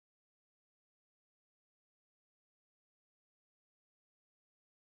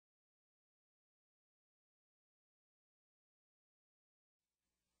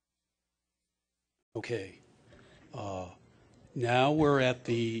Okay. Now we're at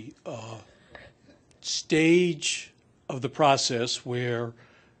the stage of the process where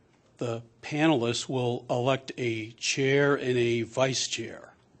the panelists will elect a chair and a vice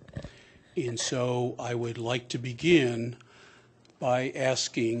chair. And so I would like to begin by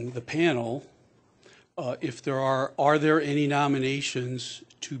asking the panel if there are there any nominations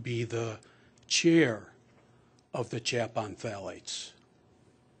to be the chair of the chap on phthalates?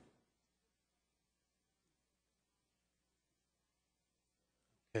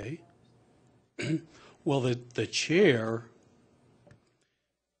 Okay. Well, the chair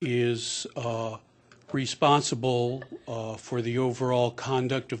is responsible for the overall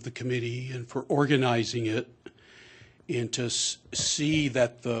conduct of the committee and for organizing it, and to see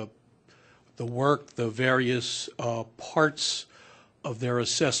that the work, the various parts of their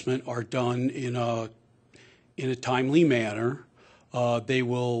assessment are done in a timely manner. They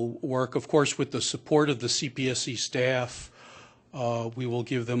will work, of course, with the support of the CPSC staff. We will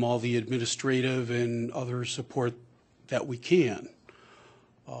give them all the administrative and other support that we can.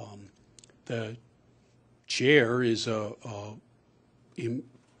 The chair is a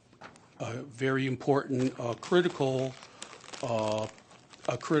very important, critical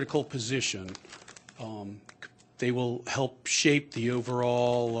position. They will help shape the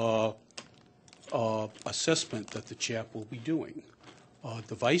overall assessment that the chap will be doing.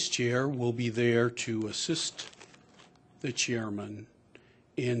 The vice chair will be there to assist the chairman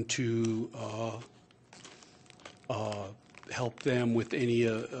and to help them with any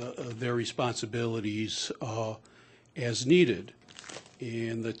of their responsibilities as needed.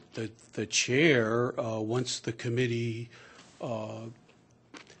 And the chair, once the committee, once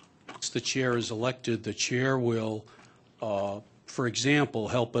the chair is elected, the chair will, for example,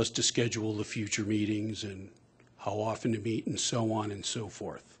 help us to schedule the future meetings and how often to meet and so on and so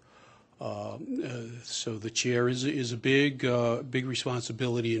forth. So the chair is a big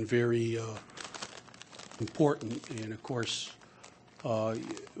responsibility and very important. And of course,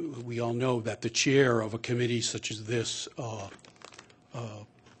 we all know that the chair of a committee such as this, a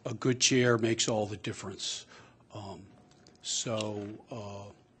good chair makes all the difference.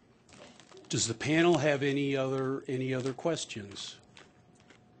 Does the panel have any other questions?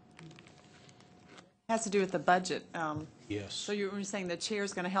 Has to do with the budget. Yes. So you were saying the chair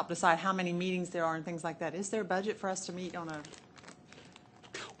is going to help decide how many meetings there are and things like that. Is there a budget for us to meet on a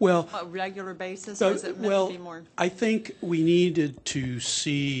regular basis, or is it meant to be more? I think we needed to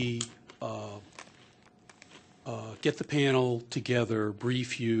see, get the panel together,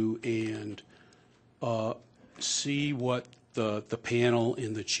 brief you, and see what the panel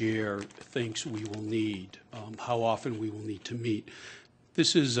and the chair thinks we will need, how often we will need to meet.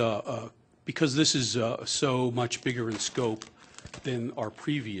 This is because this is so much bigger in scope than our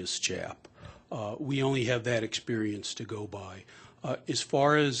previous chap. We only have that experience to go by. As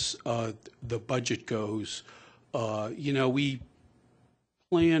far as the budget goes, we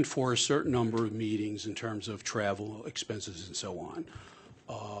planned for a certain number of meetings in terms of travel expenses and so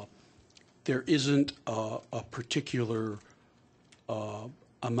on. There isn't a particular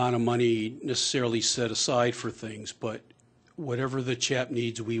amount of money necessarily set aside for things, but whatever the chap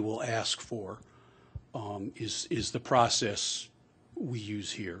needs, we will ask for, is the process we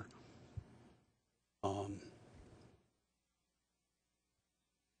use here.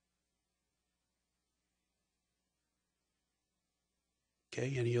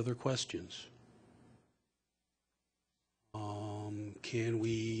 Okay, any other questions? Can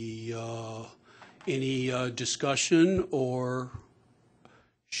we, any discussion, or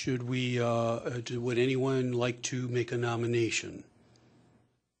should we, would anyone like to make a nomination?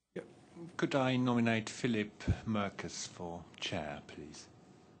 Yeah. Could I nominate Philip Merkus for chair, please?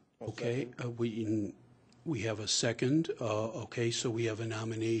 Okay, we have a second. Okay, so we have a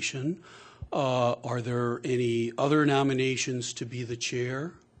nomination. Are there any other nominations to be the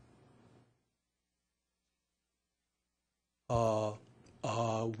chair?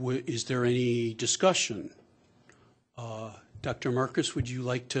 Is there any discussion? Dr. Merkus, would you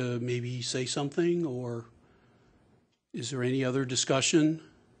like to maybe say something, or is there any other discussion?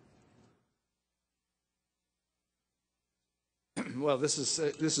 Well, this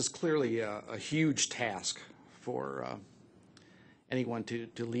is clearly a huge task for anyone to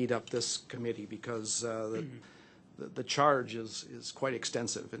lead up this committee, because the charge is quite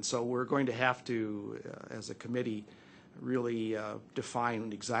extensive, and so we're going to have to, as a committee, really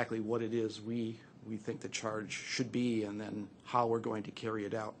define exactly what it is we think the charge should be, and then how we're going to carry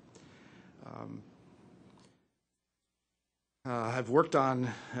it out. I've worked on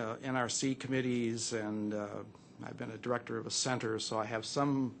NRC committees, and I've been a director of a center, so I have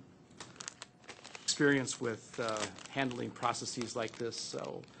some experience with handling processes like this,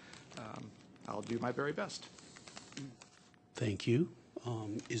 so I'll do my very best. Thank you.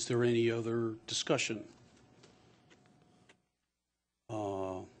 Is there any other discussion?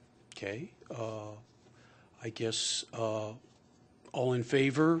 Okay. I guess all in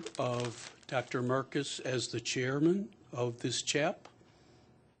favor of Dr. Marcus as the chairman of this CHAP,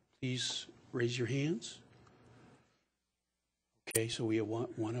 please raise your hands. Okay, so we have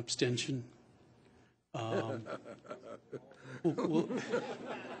one abstention. And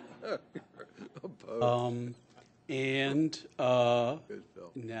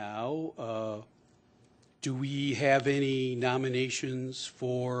now, do we have any nominations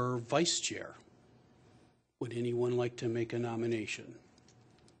for vice chair? Would anyone like to make a nomination?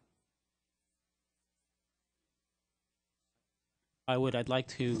 I'd like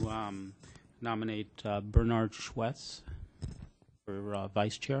to nominate Bernard Schwetz for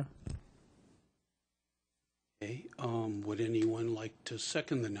vice chair. Okay, would anyone like to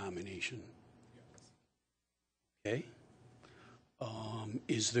second the nomination? Okay.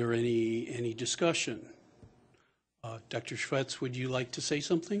 Is there any discussion? Dr. Schwetz, would you like to say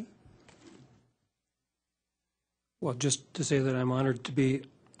something? Well, just to say that I'm honored to be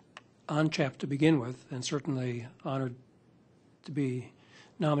on CHAP to begin with, and certainly honored to be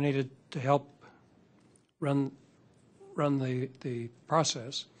nominated to help run the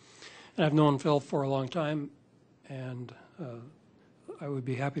process. And I've known Phil for a long time, and I would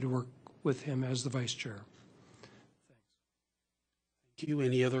be happy to work with him as the vice chair. Thank you.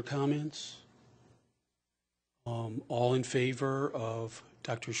 Any other comments? All in favor of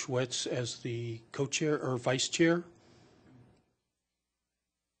Dr. Schwetz as the co-chair or vice chair?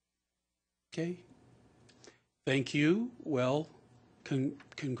 Okay. Thank you. Well,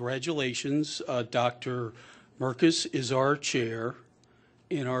 congratulations. Dr. Marcus is our chair,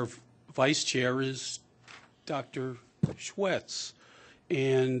 and our vice chair is Dr. Schwetz.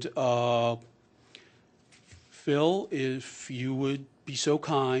 And Phil, if you would be so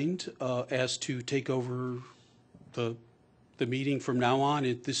kind as to take over the meeting from now on,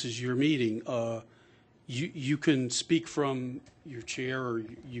 this is your meeting. You can speak from your chair, or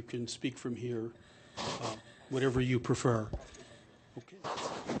you can speak from here, whatever you prefer. Okay.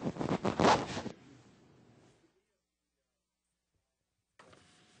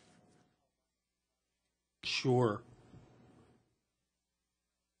 Sure.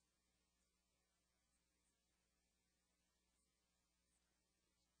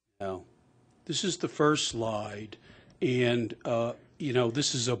 Now, this is the first slide, and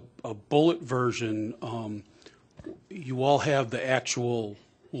this is a bullet version. You all have the actual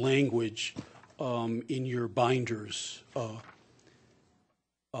language in your binders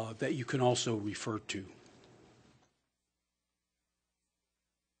that you can also refer to.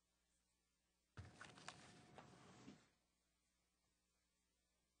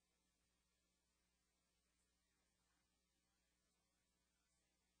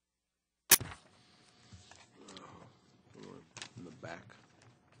 In the back.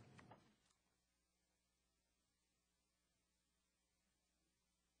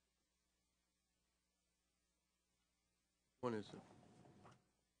 One is it?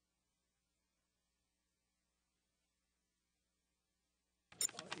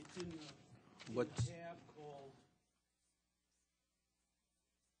 It's in What's tab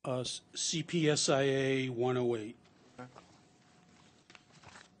called CPSIA 108.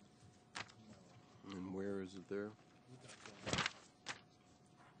 and where is it there?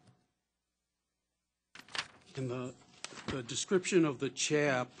 And the description of the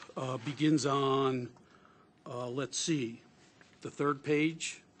chap begins on, let's see, the third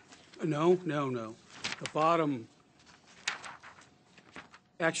page? No. The bottom,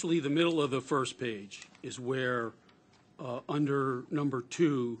 actually the middle of the first page is where, under number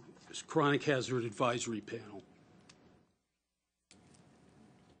 2, is Chronic Hazard Advisory Panel.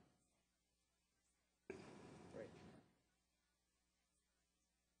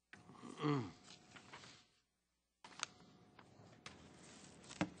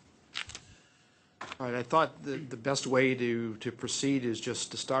 All right, I thought the best way to proceed is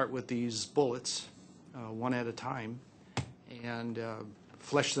just to start with these bullets, one at a time, and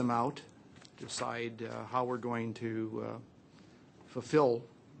flesh them out, decide how we're going to fulfill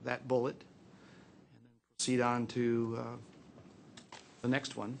that bullet, and then proceed on to the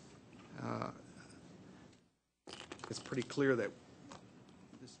next one. It's pretty clear that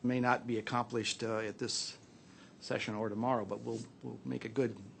this may not be accomplished at this session or tomorrow, but we'll make a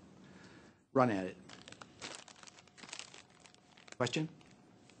good run at it. Question?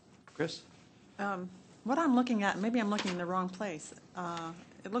 Chris? What I'm looking at, maybe I'm looking in the wrong place.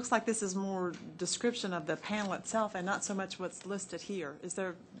 It looks like this is more description of the panel itself and not so much what's listed here. Is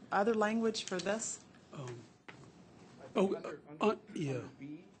there other language for this? Yeah.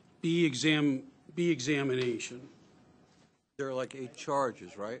 B examination. There are like 8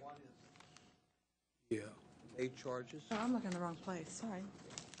 charges, right? Yeah. 8 charges? Oh, I'm looking in the wrong place, sorry.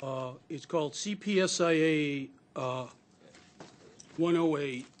 It's called CPSIA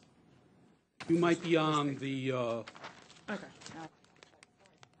 108. You might be on the, Okay.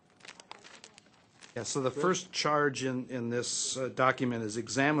 Yeah, so the first charge in this document is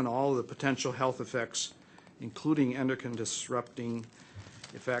examine all of the potential health effects, including endocrine disrupting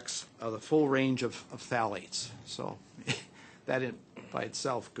effects of the full range of phthalates. So that by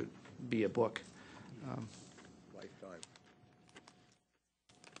itself could be a book. Lifetime.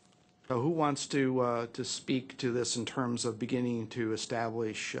 So who wants to speak to this in terms of beginning to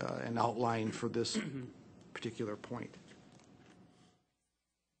establish an outline for this particular point?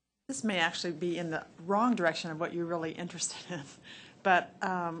 This may actually be in the wrong direction of what you're really interested in. But,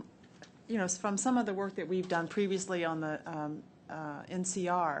 you know, from some of the work that we've done previously on the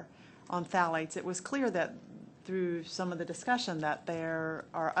NCR on phthalates, it was clear that through some of the discussion that there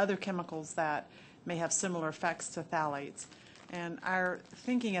are other chemicals that may have similar effects to phthalates. And our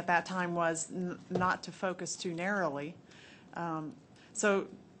thinking at that time was not to focus too narrowly. So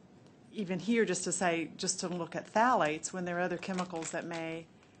even here, just to say, just to look at phthalates, when there are other chemicals that may,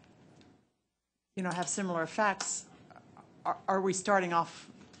 you know, have similar effects, are we starting off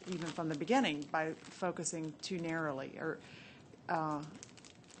even from the beginning by focusing too narrowly? Or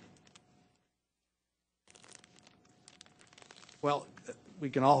Well, we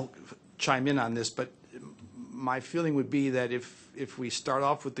can all chime in on this, but my feeling would be that if we start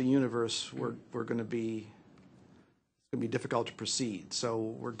off with the universe, we're going to be difficult to proceed. So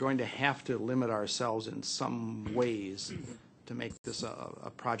we're going to have to limit ourselves in some ways to make this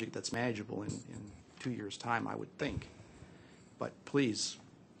a project that's manageable in 2 years' time, I would think. But please,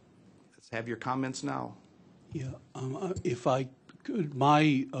 let's have your comments now. yeah, if I could,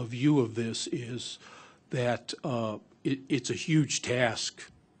 my view of this is that it's a huge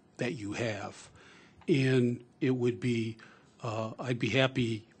task that you have. And it would be, I'd be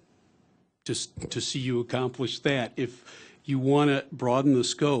happy to see you accomplish that. If you want to broaden the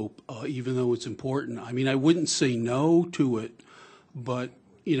scope, even though it's important, I mean, I wouldn't say no to it, but,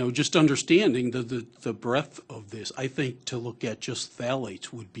 you know, just understanding the breadth of this, I think to look at just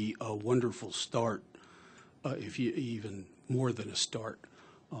phthalates would be a wonderful start, if you even more than a start.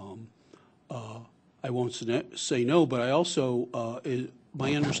 I won't say no, but I also,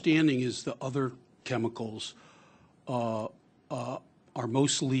 my understanding is the other chemicals are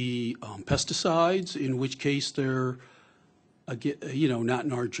mostly pesticides, in which case they're, you know, not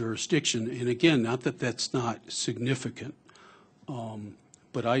in our jurisdiction. And again, not that that's not significant,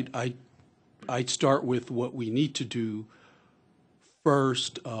 but I'd start with what we need to do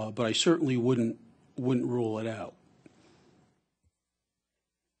first, but I certainly wouldn't rule it out.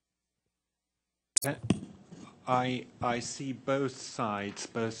 I see both sides,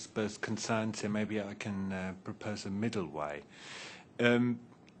 both concerns here. Maybe I can propose a middle way.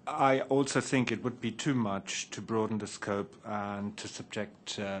 I also think it would be too much to broaden the scope and to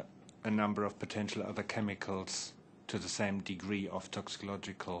subject a number of potential other chemicals to the same degree of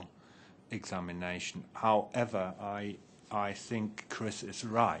toxicological examination. However, I think Chris is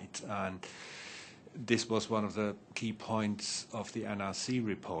right, and this was one of the key points of the NRC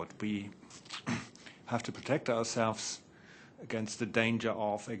report. We have to protect ourselves against the danger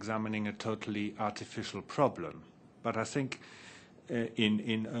of examining a totally artificial problem. But I think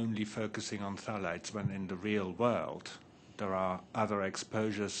in only focusing on phthalates, when in the real world there are other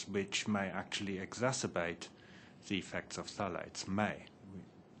exposures which may actually exacerbate the effects of phthalates,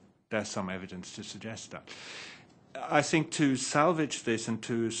 there's some evidence to suggest that. I think to salvage this and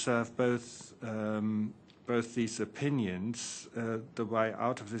to serve both these opinions, the way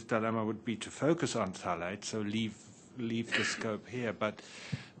out of this dilemma would be to focus on phthalates, so leave the scope here, but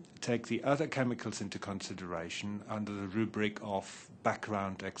take the other chemicals into consideration under the rubric of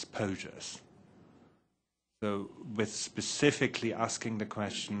background exposures. So with specifically asking the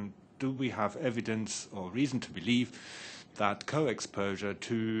question, do we have evidence or reason to believe that co-exposure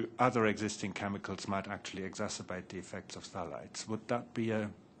to other existing chemicals might actually exacerbate the effects of phthalates? Would that be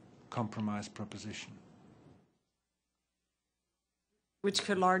a compromise proposition? which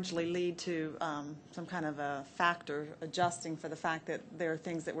could largely lead to some kind of a factor adjusting for the fact that there are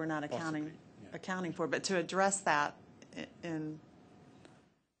things that we're not accounting for. But to address that in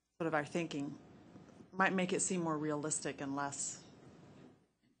sort of our thinking might make it seem more realistic and less.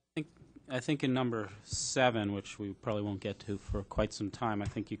 I think in number 7, which we probably won't get to for quite some time, I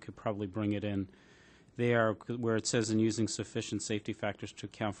think you could probably bring it in there where it says in using sufficient safety factors to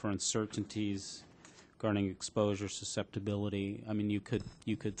account for uncertainties regarding exposure, susceptibility. I mean, you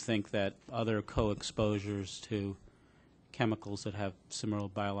could think that other co-exposures to chemicals that have similar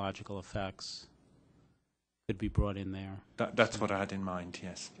biological effects could be brought in there. That's what I had in mind,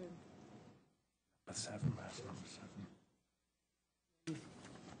 yes. Number 7.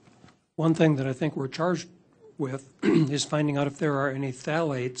 One thing that I think we're charged with is finding out if there are any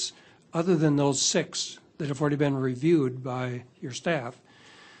phthalates other than those 6 that have already been reviewed by your staff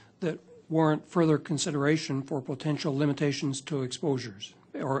that warrant further consideration for potential limitations to exposures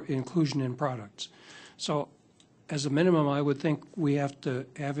or inclusion in products. So as a minimum, I would think we have to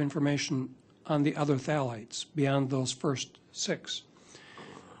have information on the other phthalates beyond those first 6.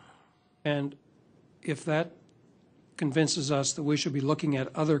 And if that convinces us that we should be looking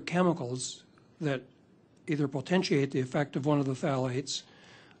at other chemicals that either potentiate the effect of one of the phthalates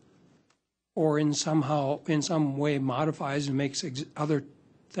or in some way modifies and makes other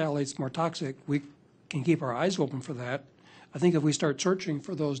phthalates more toxic, we can keep our eyes open for that. I think if we start searching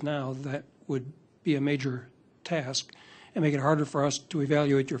for those now, that would be a major task and make it harder for us to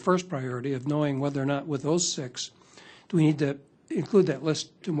evaluate your first priority of knowing whether or not with those 6, do we need to include that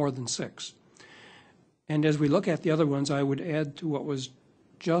list to more than 6. And as we look at the other ones, I would add to what was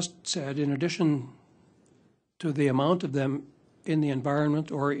just said, in addition to the amount of them in the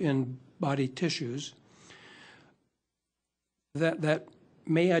environment or in body tissues, that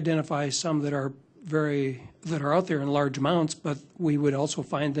may identify some that are out there in large amounts, but we would also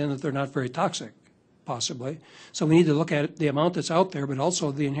find then that they're not very toxic, possibly. So we need to look at the amount that's out there, but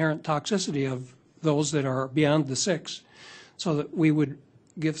also the inherent toxicity of those that are beyond the 6, so that we would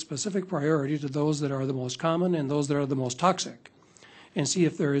give specific priority to those that are the most common and those that are the most toxic, and see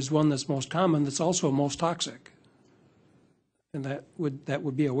if there is one that's most common that's also most toxic. And that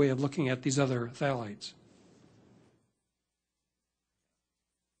would be a way of looking at these other phthalates.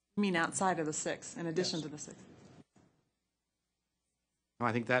 You mean outside of the 6, in addition to the 6?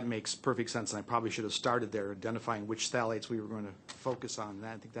 I think that makes perfect sense, and I probably should have started there, identifying which phthalates we were going to focus on. And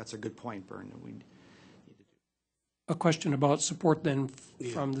I think that's a good point, Bern, that we need to do. A question about support then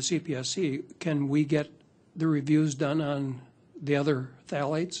from the CPSC. Can we get the reviews done on the other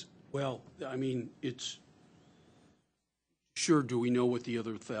phthalates? Well, I mean, it's, sure, do we know what the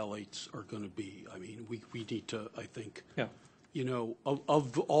other phthalates are going to be? I mean, we need to, I think, Yeah. you know,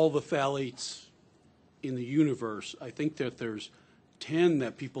 of all the phthalates in the universe, I think that there's 10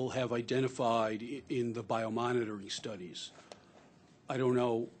 that people have identified in the biomonitoring studies. I don't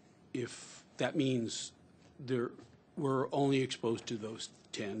know if that means we're only exposed to those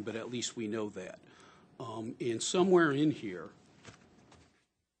 10, but at least we know that. And somewhere in here,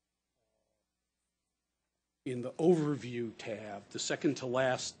 in the overview tab, the second to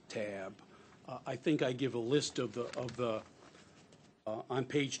last tab, I think I give a list of the on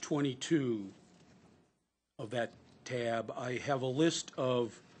page 22 of that tab, I have a list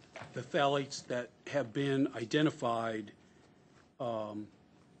of the phthalates that have been identified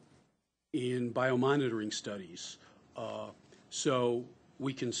in biomonitoring studies. So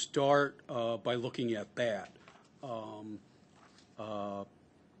we can start by looking at that.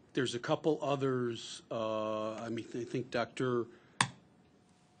 There's a couple others. I mean, I think diisobutyl.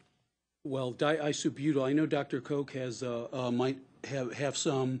 I know Dr. Koch has might have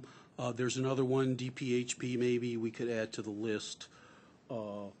some. There's another one, DPHP. Maybe we could add to the list.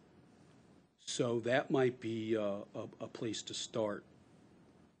 So that might be a place to start.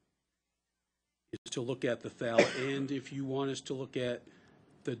 Is to look at the phthalate, and if you want us to look at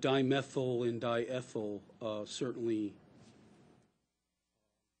the dimethyl and diethyl, certainly.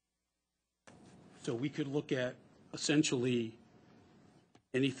 So we could look at essentially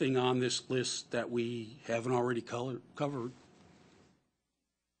anything on this list that we haven't already covered.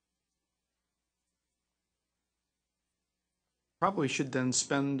 Probably should then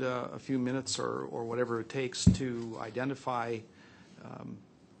spend a few minutes or whatever it takes to identify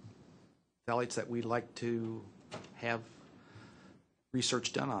phthalates that we'd like to have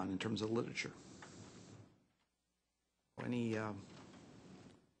research done on in terms of literature.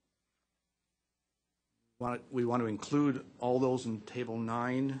 We want to include all those in Table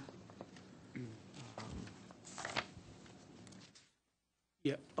 9.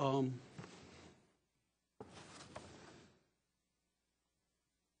 Yeah.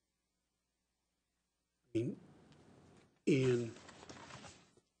 In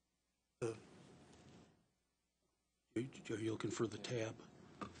are you looking for the tab?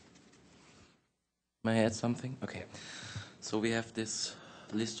 May I add something? Okay. So we have this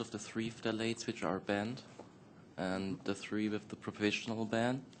list of the 3 phthalates which are banned and the 3 with the provisional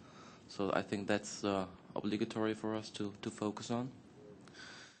ban. So I think that's obligatory for us to focus on.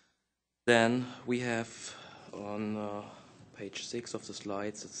 Then we have on page 6 of the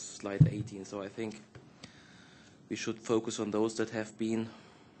slides, it's slide 18, so I think we should focus on those that have been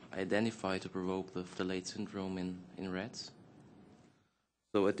identified to provoke the phthalate syndrome in rats.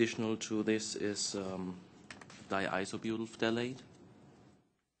 So additional to this is diisobutyl phthalate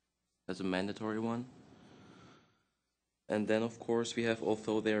as a mandatory one. And then, of course, we have,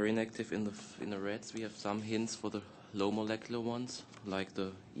 although they are inactive in the rats, we have some hints for the low molecular ones, like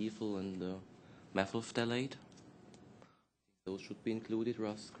the ethyl and the methyl phthalate. Those should be included.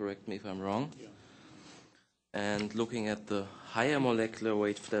 Russ, correct me if I'm wrong. Yeah. And looking at the higher molecular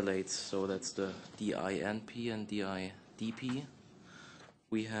weight phthalates, so that's the DINP and DIDP,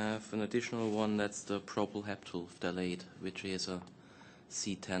 we have an additional one, that's the propylheptyl phthalate, which is a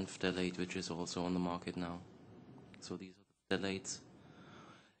C10 phthalate, which is also on the market now. So these are the phthalates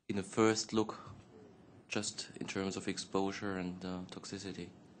in a first look, just in terms of exposure and toxicity.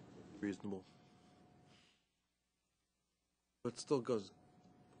 Reasonable. But still goes,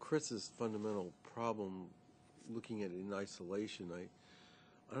 Chris's fundamental problem, looking at it in isolation,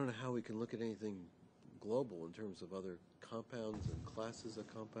 I don't know how we can look at anything global in terms of other compounds and classes of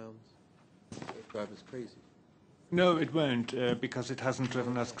compounds. It drives us crazy. No, it won't, because it hasn't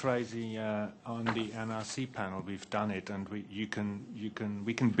driven us crazy on the NRC panel. We've done it, and we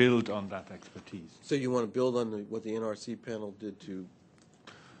can build on that expertise. So you want to build on what the NRC panel did to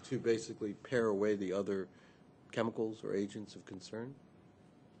basically pare away the other chemicals or agents of concern?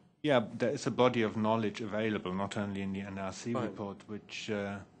 Yeah, there is a body of knowledge available, not only in the NRC Fine. report, which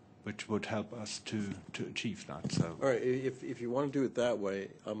would help us to achieve that. So, All right, if you want to do it that way,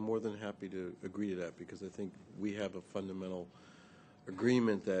 I'm more than happy to agree to that, because I think we have a fundamental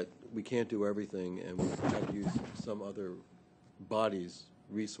agreement that we can't do everything, and we have to use some other bodies'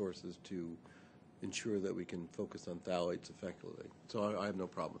 resources to ensure that we can focus on phthalates effectively. So I have no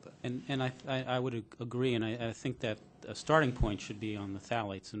problem with that. And I would agree, and I think that a starting point should be on the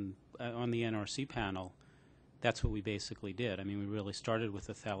phthalates. And on the NRC panel, that's what we basically did. I mean, we really started with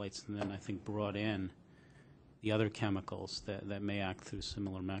the phthalates and then I think brought in the other chemicals that may act through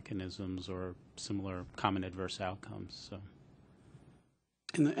similar mechanisms or similar common adverse outcomes. So,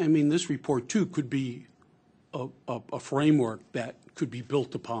 And I mean, this report too could be a framework that could be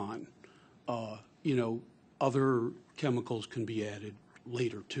built upon. You know, other chemicals can be added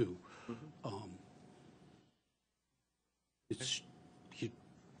later too. It's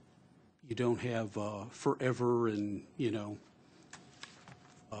you don't have forever, and you know,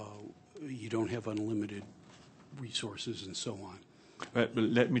 you don't have unlimited resources and so on. but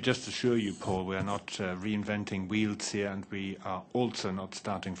let me just assure you, Paul, we are not reinventing wheels here, and we are also not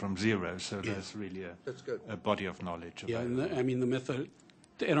starting from zero. So there's really That's good. a body of knowledge. Yeah, available. and I mean, the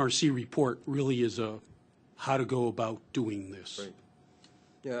NRC report really is a how to go about doing this. Right.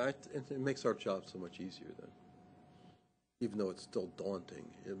 Yeah, it makes our job so much easier then. Even though it's still daunting,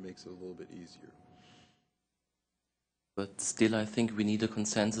 it makes it a little bit easier. But still, I think we need a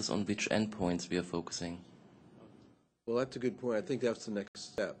consensus on which endpoints we are focusing. Well, that's a good point. I think that's the next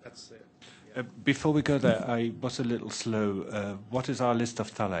step. That's it. Before we go there, I was a little slow. What is our list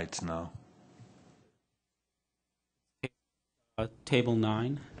of phthalates now? Table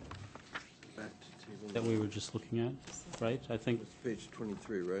 9 Back to table that we were just looking at, right? I think, It's page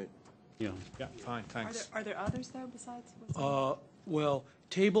 23, right? yeah. Yeah, fine, thanks. Are there others there besides? Well,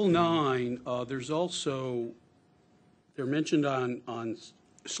 Table 9, there's also, they're mentioned on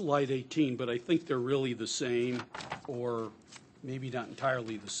slide 18, but I think they're really the same, or maybe not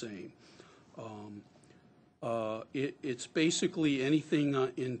entirely the same. It's basically anything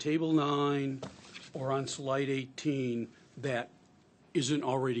in Table 9 or on slide 18 that isn't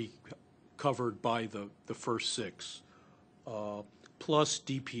already covered by the first 6, plus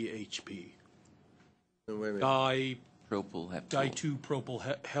DPHP. No, wait a minute. Propylheptyl.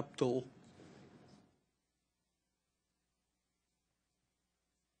 Di-2-propylheptyl.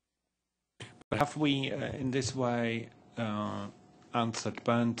 But have we, in this way, answered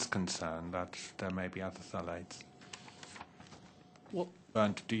Bernd's concern that there may be other phthalates? Well,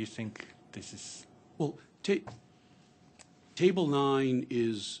 Bernd, do you think this is... Well, Table 9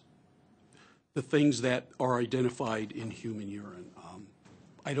 is the things that are identified in human urine.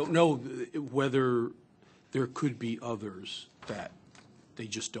 I don't know whether there could be others that they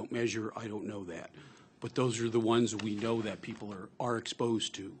just don't measure. I don't know that. But those are the ones we know that people are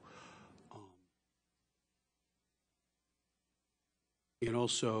exposed to. And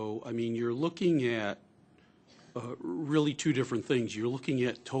also, I mean, you're looking at really two different things. You're looking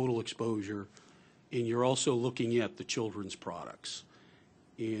at total exposure, and you're also looking at the children's products.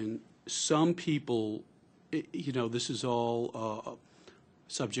 And some people, this is all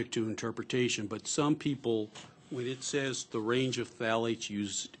subject to interpretation, but some people, when it says the range of phthalates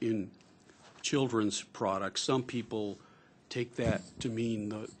used in children's products, some people take that to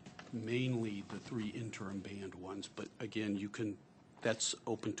mean mainly the 3 interim band ones. But again, that's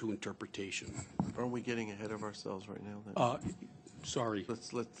open to interpretation. Aren't we getting ahead of ourselves right now then? Sorry.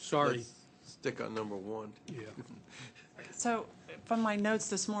 Sorry. Let's stick on number 1. Yeah. So from my notes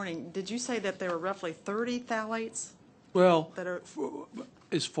this morning, did you say that there were roughly 30 phthalates Well, that are,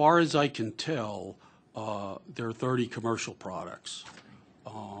 as far as I can tell, there are 30 commercial products.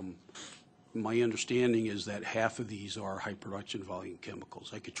 My understanding is that half of these are high production volume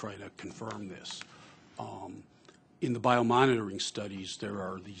chemicals. I could try to confirm this. In the biomonitoring studies, there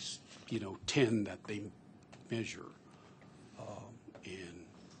are these, 10 that they measure.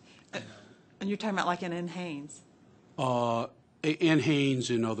 and you're talking about like in Haynes? And Haynes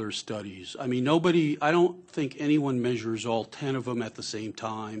in other studies. I mean, I don't think anyone measures all 10 of them at the same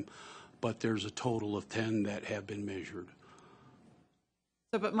time, but there's a total of 10 that have been measured.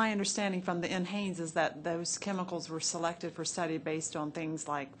 So, but my understanding from the Haynes is that those chemicals were selected for study based on things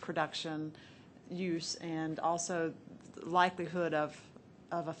like production, use, and also likelihood of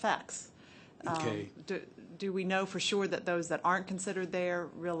effects. Okay. Do we know for sure that those that aren't considered there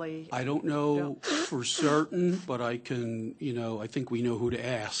really? I don't know for certain, but I can, I think we know who to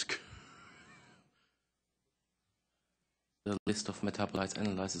ask. The list of metabolites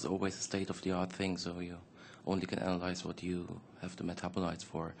analyzed is always a state-of-the-art thing, so you only can analyze what you have the metabolites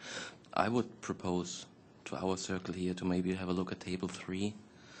for. I would propose to our circle here to maybe have a look at table 3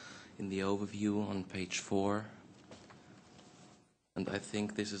 in the overview on page 4. And I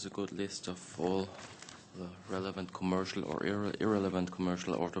think this is a good list of all the relevant commercial or irrelevant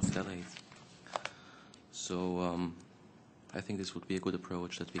commercial orthophthalates. So I think this would be a good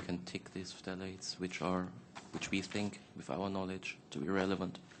approach, that we can tick these phthalates which we think, with our knowledge, to be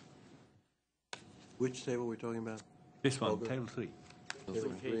relevant. Which table are we talking about? This one, Olga? table 3.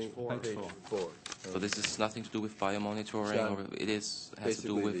 Table Page 4. Page 4. So this is nothing to do with biomonitoring, So or it has to do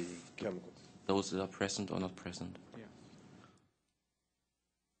Basically with the chemicals. those that are present or not present.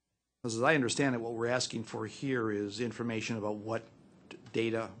 As I understand it, what we're asking for here is information about what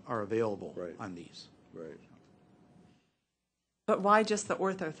data are available Right. on these. Right. But why just the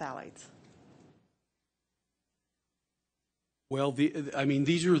orthophthalates? Well,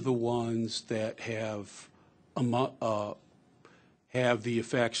 these are the ones that have the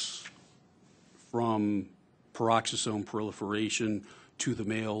effects from peroxisome proliferation to the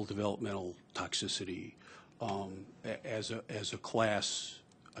male developmental toxicity. As a class,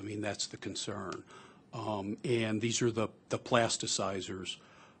 that's the concern. And these are the plasticizers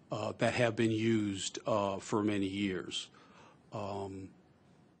that have been used for many years. Some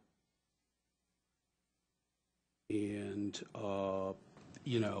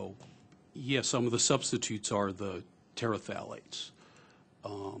of the substitutes are the terephtalates.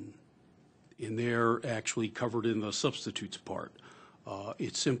 And they're actually covered in the substitutes part.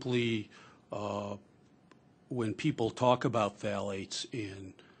 It's simply when people talk about phthalates,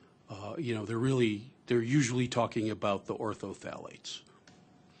 and they're usually talking about the orthophthalates.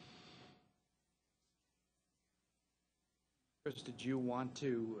 Chris, did you want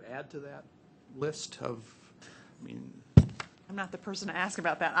to add to that list of, I'm not the person to ask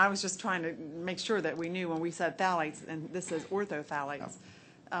about that. I was just trying to make sure that we knew when we said phthalates, and this says orthophthalates.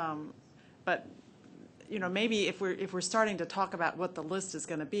 But, maybe if we're starting to talk about what the list is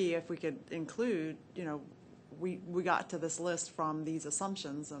going to be, if we could include, we got to this list from these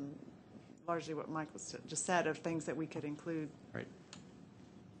assumptions, and largely what Mike was just said of things that we could include. right?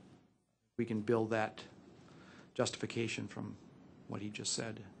 We can build that justification from what he just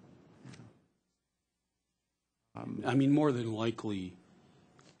said. More than likely,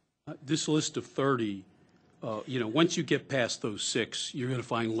 this list of 30, once you get past those 6, you're going to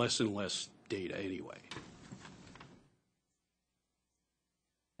find less and less data anyway.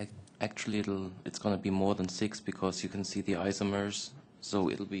 Actually, it's going to be more than 6, because you can see the isomers, so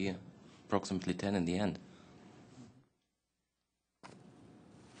it'll be approximately 10 in the end.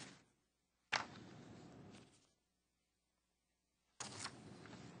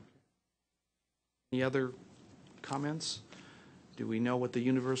 Any other comments? Do we know what the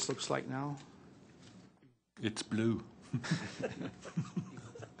universe looks like now? It's blue.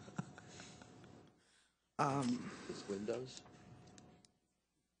 It's Windows.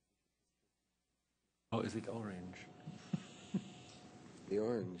 Oh, is it orange? The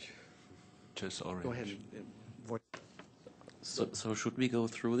orange. Just orange. Go ahead and So should we go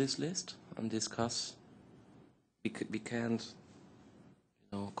through this list and discuss? We can't,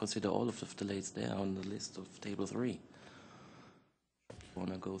 consider all of the phthalates there on the list of table 3.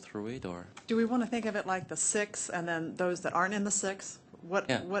 Want to go through it, or? Do we want to think of it like the 6 and then those that aren't in the 6? What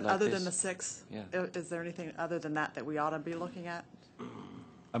Yeah, like other than this. the 6? Yeah. Is there anything other than that we ought to be looking at?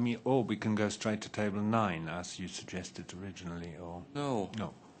 I mean, or we can go straight to table 9, as you suggested originally, or... No.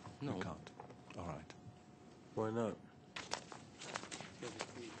 No, No. we can't. All right. Why not?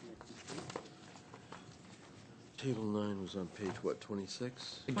 Table 9 was on page, what,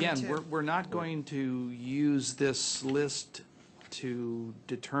 26? Again, 22. we're not going to use this list to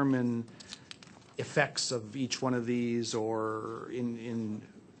determine effects of each one of these or in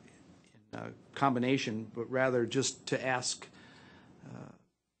combination, but rather just to ask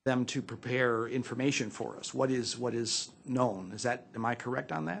them to prepare information for us. What is known? Am I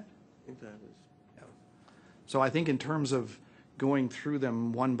correct on that? I think that is. So I think in terms of going through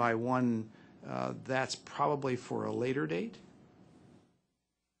them one by one, that's probably for a later date.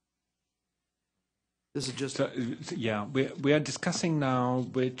 This is just, So, yeah, we are discussing now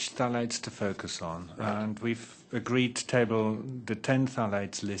which phthalates to focus on, and we've agreed the 10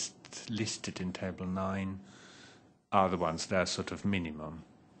 phthalates listed in table 9 are the ones that are sort of minimum.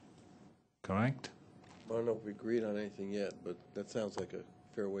 Correct? I don't know if we agreed on anything yet, but that sounds like a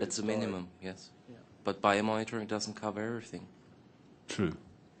fair way to That's a start. minimum, yes. But biomonitoring doesn't cover everything. True.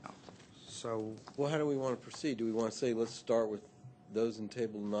 so Well, how do we want to proceed? Do we want to say, let's start with those in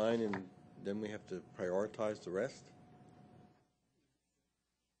table 9 and then we have to prioritize the rest?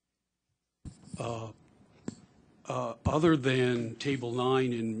 Other than Table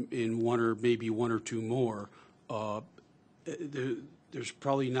 9 in one or maybe one or two more, there's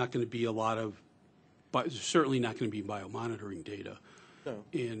probably not going to be a lot of, but certainly not going to be biomonitoring data. No.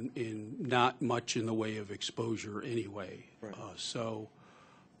 In not much in the way of exposure anyway. Right.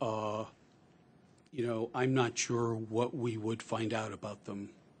 I'm not sure what we would find out about them.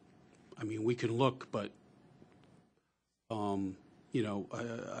 I mean, we can look, but, I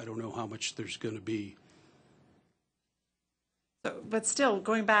don't know how much there's going to be. But still,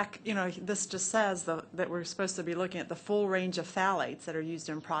 going back, this just says that we're supposed to be looking at the full range of phthalates that are used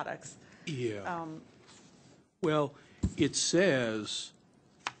in products. Yeah. Well, it says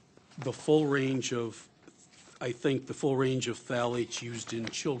the full range of, I think, the full range of phthalates used in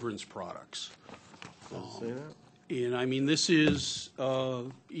children's products. Does it say that? And I mean, this is,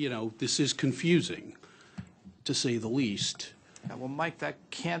 this is confusing, to say the least. yeah, well, Mike, that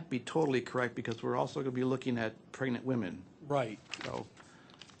can't be totally correct because we're also going to be looking at pregnant women. Right. So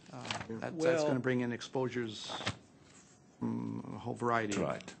that's Well- going to bring in exposures from a whole variety. That's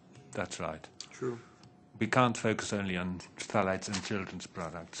right. That's right. True. We can't focus only on phthalates in children's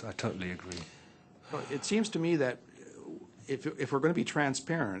products. I totally agree. Well, it seems to me that if we're going to be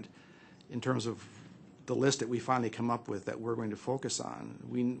transparent in terms of the list that we finally come up with that we're going to focus on,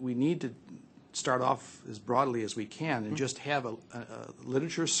 we need to start off as broadly as we can and just have a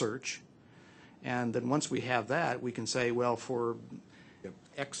literature search. And then once we have that, we can say, well, for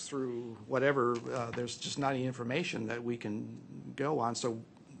X through whatever, there's just not any information that we can go on. So,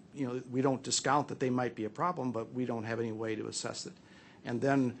 we don't discount that they might be a problem, but we don't have any way to assess it. And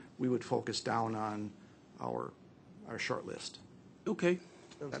then we would focus down on our short list. Okay.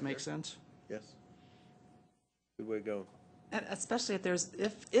 Does that make sense? Yes. Good way to go. And especially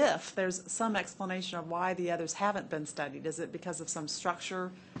if there's some explanation of why the others haven't been studied. Is it because of some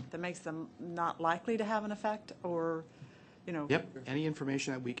structure that makes them not likely to have an effect, or, Yep, any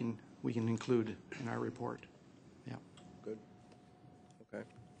information that we can include in our report. Yeah. Good. Okay.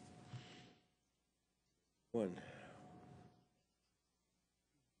 1.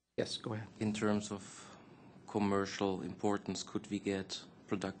 Yes, go ahead. In terms of commercial importance, could we get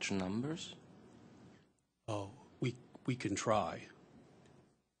production numbers? Oh, we can try.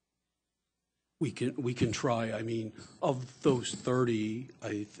 We can try. I mean, of those 30,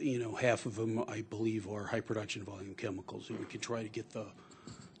 half of them, I believe, are high production volume chemicals, and we can try to get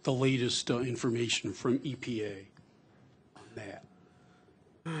the latest information from EPA on that.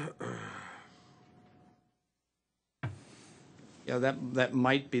 Yeah, that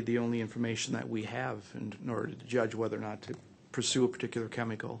might be the only information that we have in order to judge whether or not to pursue a particular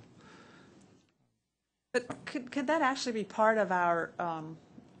chemical. But could that actually be part of our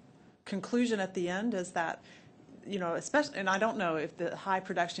conclusion at the end, is that, especially, and I don't know if the high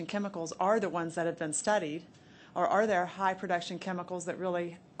production chemicals are the ones that have been studied, or are there high production chemicals that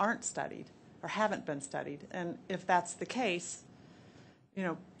really aren't studied or haven't been studied? And if that's the case,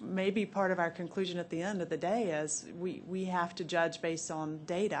 maybe part of our conclusion at the end of the day is we have to judge based on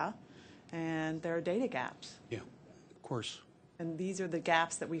data, and there are data gaps. Yeah, of course. and these are the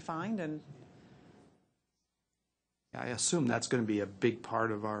gaps that we find, and I assume that's going to be a big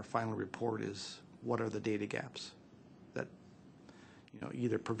part of our final report is what are the data gaps that,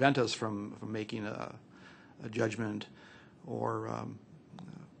 either prevent us from making a judgment or,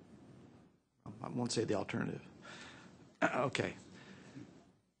 I won't say the alternative. Okay.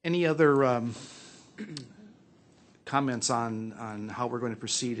 Any other comments on how we're going to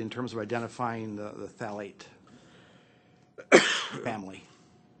proceed in terms of identifying the phthalate family?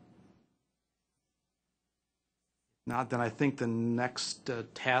 Not, then I think the next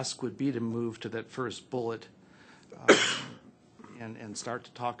task would be to move to that first bullet and start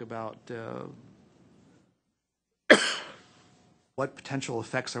to talk about what potential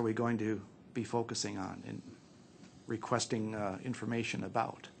effects are we going to be focusing on and requesting information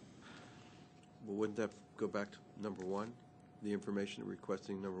about. Well, wouldn't that go back to number one? The information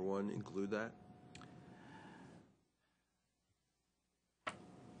requesting number one include that?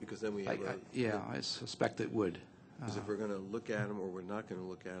 Because then we have I suspect it would. Because if we're going to look at them or we're not going to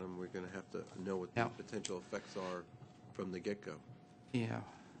look at them, we're going to have to know what the potential effects are from the get-go. Yeah.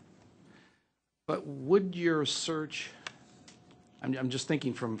 But would your search, I'm just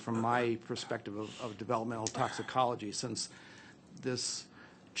thinking from my perspective of developmental toxicology, since this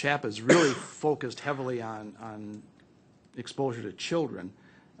chap is really focused heavily on exposure to children,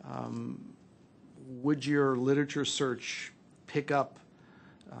 would your literature search pick up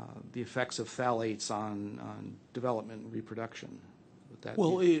the effects of phthalates on development and reproduction? Would that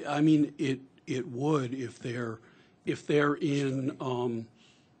Well, it would if they're in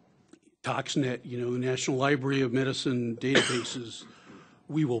ToxNet, the National Library of Medicine databases,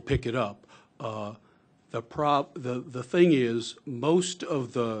 we will pick it up. The thing is, most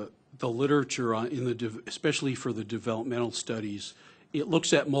of the literature especially for the developmental studies, it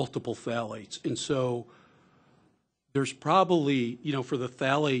looks at multiple phthalates, and so there's probably, for the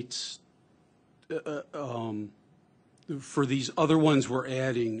phthalates, for these other ones we're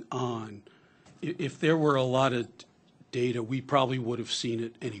adding on, if there were a lot of data, we probably would have seen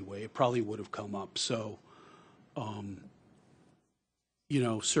it anyway. It probably would have come up. So,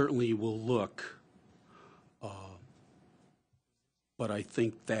 certainly we'll look. But I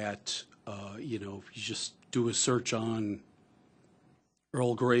think that, if you just do a search on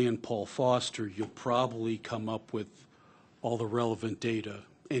Earl Grey and Paul Foster, you'll probably come up with all the relevant data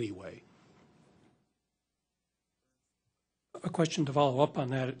anyway. A question to follow up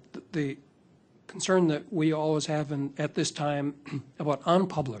on that. The concern that we always have at this time about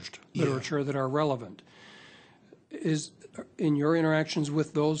unpublished literature that are relevant is, in your interactions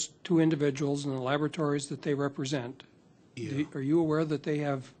with those two individuals and the laboratories that they represent, are you aware that they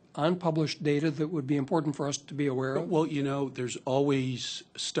have unpublished data that would be important for us to be aware of? Well, there's always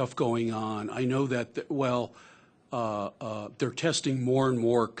stuff going on. I know that, they're testing more and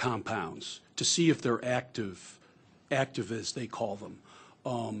more compounds to see if they're active as they call them.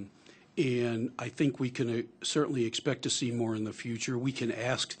 And I think we can certainly expect to see more in the future. We can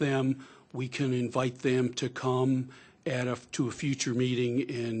ask them, we can invite them to come to a future meeting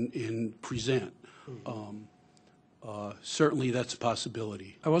and present. Certainly that's a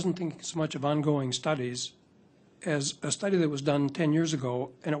possibility. I wasn't thinking so much of ongoing studies as a study that was done 10 years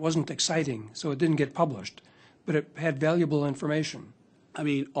ago, and it wasn't exciting, so it didn't get published, but it had valuable information.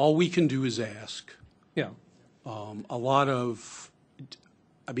 All we can do is ask. Yeah.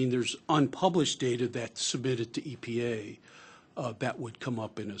 There's unpublished data that's submitted to EPA that would come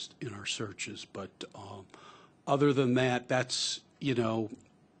up in our searches, but other than that, that's,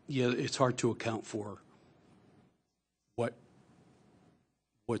 it's hard to account for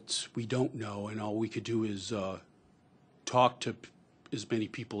what we don't know, and all we could do is talk to as many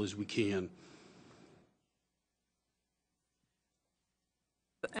people as we can.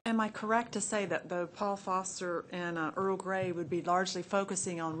 am I correct to say that the Paul Foster and Earl Grey would be largely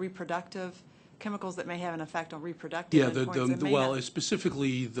focusing on reproductive chemicals that may have an effect on reproductive endpoints?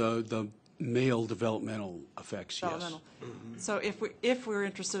 Specifically the male developmental effects, yes. So if we're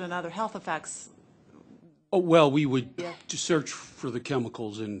interested in other health effects. Oh, well, we would search for the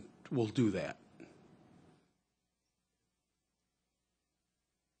chemicals, and we'll do that.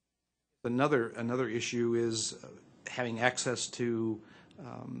 Another issue is having access to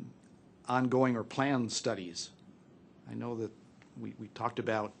ongoing or planned studies. I know that we talked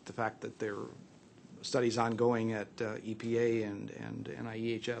about the fact that there are studies ongoing at EPA and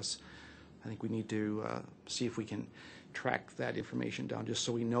NIEHS. I think we need to see if we can track that information down just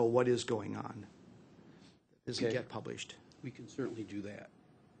so we know what is going on. Does it get published? We can certainly do that.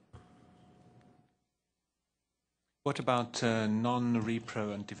 What about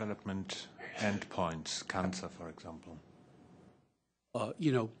non-repro and development endpoints, cancer, for example?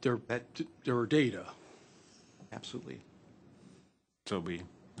 You know, there are data. Absolutely. So we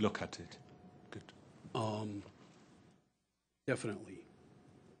look at it. Good. Definitely.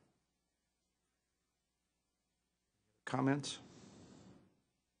 Comments?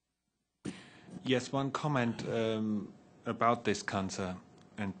 Yes, one comment about this cancer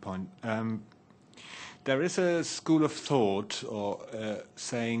endpoint. There is a school of thought or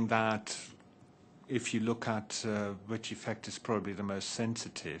saying that if you look at which effect is probably the most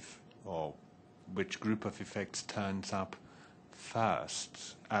sensitive or which group of effects turns up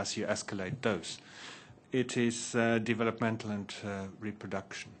first as you escalate dose, it is developmental and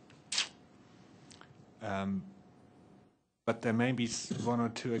reproduction. But there may be one or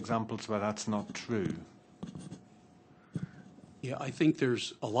two examples where that's not true. Yeah, I think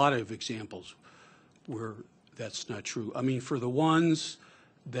there's a lot of examples where that's not true. I mean, for the ones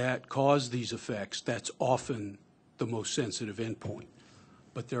that cause these effects, that's often the most sensitive endpoint.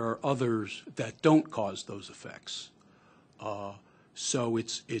 But there are others that don't cause those effects. So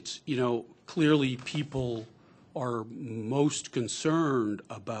it's you know, clearly people are most concerned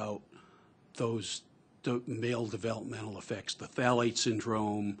about those male developmental effects, the phthalate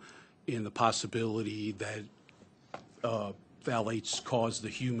syndrome, and the possibility that phthalates cause the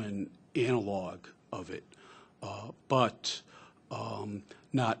human analog of it. But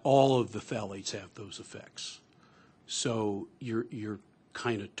not all of the phthalates have those effects. So you're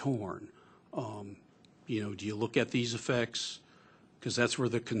kind of torn. You know, do you look at these effects? Because that's where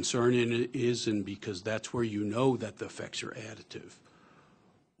the concern in it is, and because that's where you know that the effects are additive.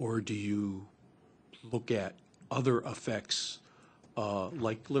 Or do you look at other effects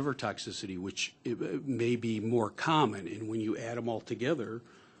like liver toxicity, which may be more common, and when you add them all together,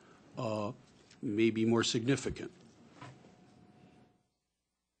 may be more significant.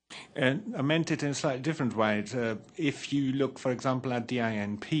 And I meant it in a slightly different way. If you look, for example, at the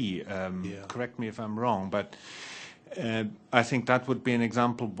INP, correct me if I'm wrong, but I think that would be an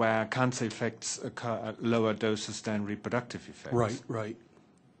example where cancer effects occur at lower doses than reproductive effects. Right, right.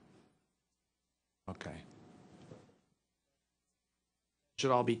 Okay.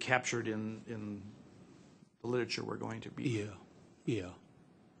 Should all be captured in the literature we're going to be. Yeah, yeah.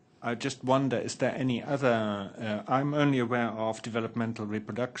 I just wonder, is there any other, I'm only aware of developmental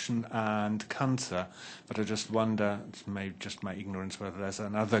reproduction and cancer, but I just wonder, it's maybe just my ignorance, whether there's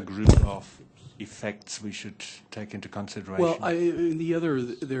another group of effects we should take into consideration. Well,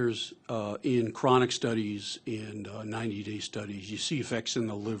 there's in chronic studies and 90-day studies, you see effects in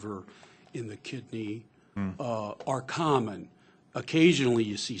the liver, in the kidney, are common. Occasionally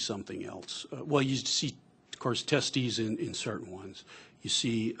you see something else. Well, you see, of course, testes in certain ones. You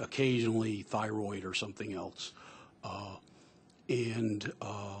see occasionally thyroid or something else. But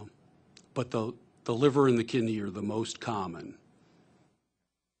the liver and the kidney are the most common.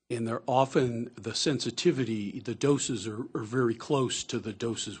 And they're often, the sensitivity, the doses are very close to the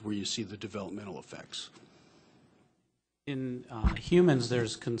doses where you see the developmental effects. In humans,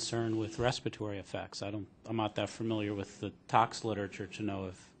 there's concern with respiratory effects. I'm not that familiar with the tox literature to know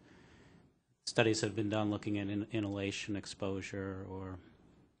if studies have been done looking at inhalation exposure,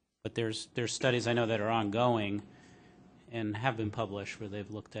 but there's studies I know that are ongoing and have been published where they've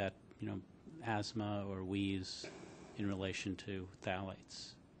looked at, you know, asthma or wheeze in relation to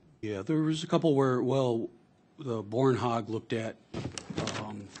phthalates. Yeah, there was a couple where, well, the Bornhag looked at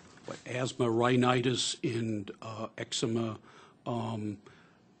asthma, rhinitis, and eczema.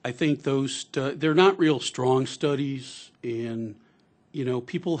 I think those, they're not real strong studies, and, you know,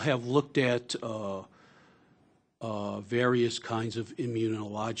 people have looked at various kinds of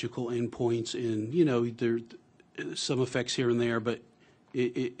immunological endpoints, and, you know, there some effects here and there, but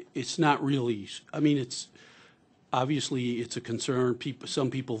it's not really, I mean, it's, obviously it's a concern.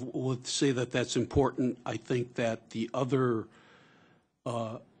 Some people would say that that's important. I think that the other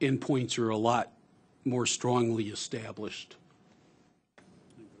endpoints are a lot more strongly established.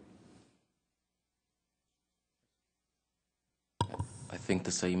 I think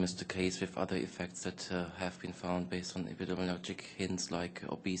the same is the case with other effects that have been found based on epidemiologic hints like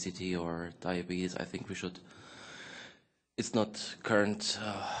obesity or diabetes. I think we should, it's not current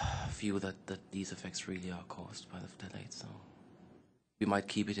view that these effects really are caused by the phthalates. So we might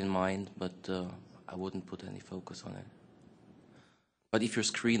keep it in mind, but I wouldn't put any focus on it. But if you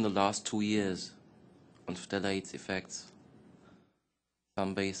screen the last 2 years on phthalates effects,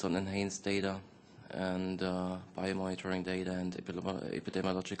 some based on enhanced data and biomonitoring data and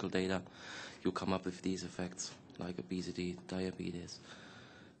epidemiological data, you come up with these effects like obesity, diabetes.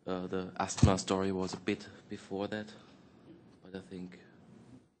 The asthma story was a bit before that, but I think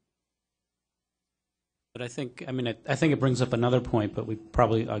But I think, I mean, I think it brings up another point, but we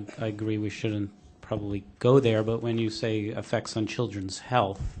probably, I agree we shouldn't probably go there, but when you say effects on children's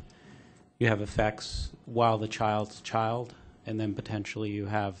health, you have effects while the child's a child, and then potentially you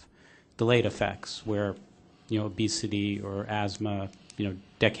have delayed effects where, you know, obesity or asthma, you know,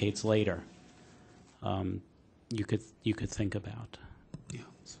 decades later, you could think about. Yeah.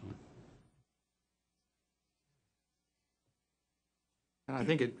 So. And I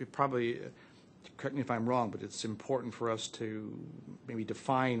think it probably, correct me if I'm wrong, but it's important for us to maybe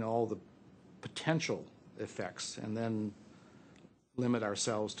define all the potential effects and then limit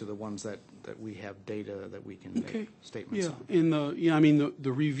ourselves to the ones that we have data that we can Okay. make statements Yeah, on. I mean,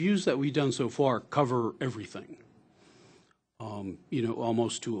 the reviews that we've done so far cover everything, you know,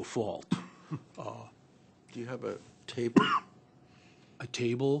 almost to a fault. Do you have a table A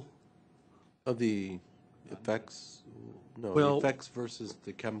table, of the effects? No, Well- the effects versus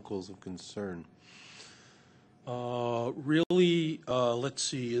the chemicals of concern. really, let's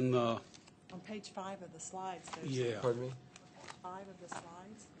see, in the, On page 5 of the slides, there's yeah. Pardon me? 5 of the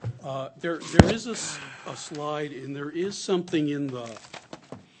slides. There is a slide, and there is something in the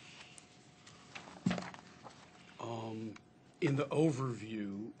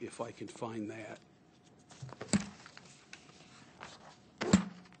overview, if I can find that.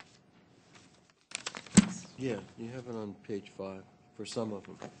 Yeah, you have it on page 5 for some of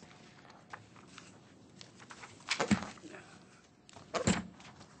them.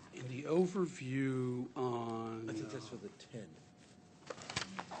 In the overview on, I think that's for the 10.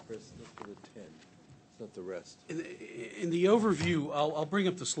 Chris, that's for the 10. It's not the rest. in the overview, I'll bring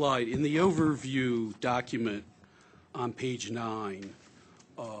up the slide. In the overview document on page 9,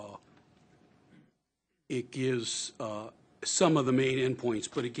 it gives some of the main endpoints,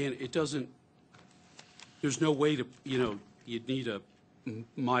 but again, it doesn't, there's no way to, you know, you'd need a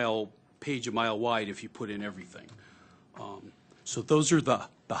page a mile wide if you put in everything. So those are the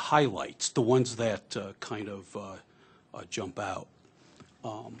highlights, the ones that kind of jump out.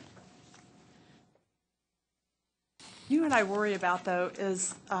 You know what I worry about, though,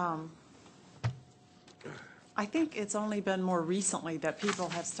 is I think it's only been more recently that people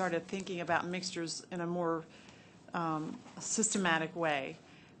have started thinking about mixtures in a more systematic way.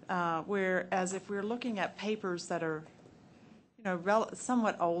 Whereas if we're looking at papers that are, you know,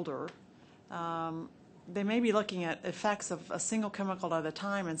 somewhat older, they may be looking at effects of a single chemical at a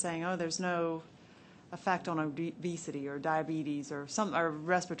time and saying, oh, there's no effect on obesity or diabetes or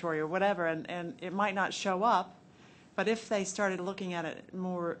respiratory or whatever, and it might not show up. But if they started looking at it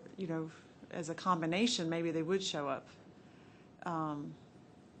more, you know, as a combination, maybe they would show up. I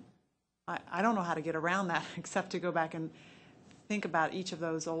don't know how to get around that except to go back and think about each of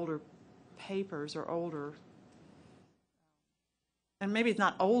those older papers or older, and maybe it's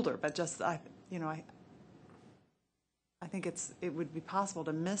not older, but just I think it would be possible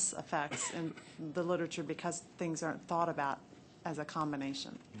to miss effects in the literature because things aren't thought about as a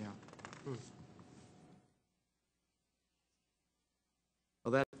combination. Yeah.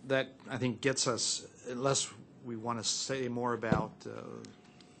 Well, that I think gets us, unless we want to say more about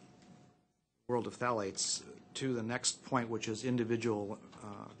world of phthalates, to the next point, which is individual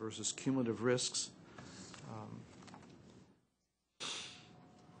versus cumulative risks.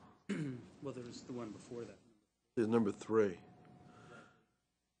 Well, there was the one before that. There's number 3.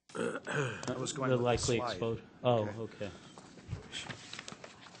 I was going The with likely slide. exposure. Oh, Okay. okay.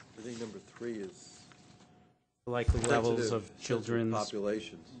 I think number 3 is The likely levels sensitive- of sensitive children's,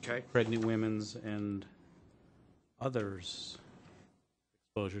 populations. Okay. pregnant women's, and others'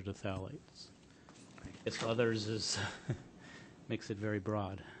 exposure to phthalates. If others is makes it very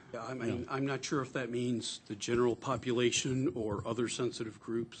broad. Yeah, I mean, I'm not sure if that means the general population or other sensitive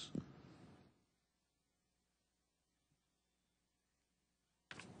groups.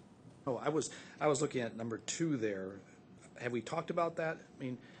 Oh, I was looking at number 2 there. Have we talked about that? I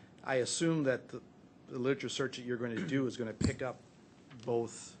mean, I assume that the literature search that you're going to do is going to pick up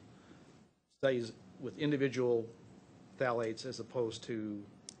both studies with individual phthalates as opposed to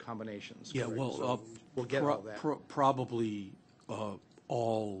combinations. Yeah, correct? well, So we'll get all that. probably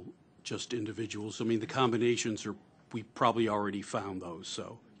all just individuals. I mean, the combinations we probably already found those,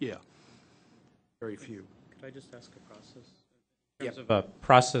 so, yeah. Very few. Could I just ask a process? Yep. Of a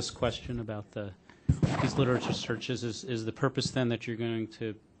process question about these literature searches, is the purpose then that you're going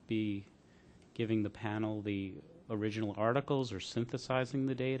to be giving the panel the original articles or synthesizing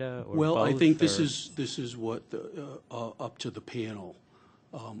the data, or Well, I both, think this or- is what, up to the panel.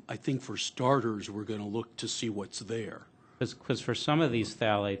 I think for starters, we're going to look to see what's there. Because for some of these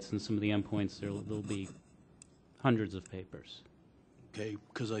phthalates and some of the endpoints, there'll be hundreds of papers. Okay,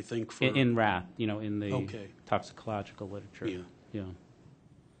 because I think for. In rat, in the Okay. toxicological literature. Yeah. Yeah.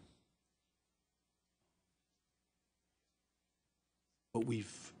 But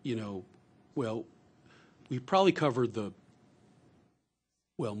well, we've probably covered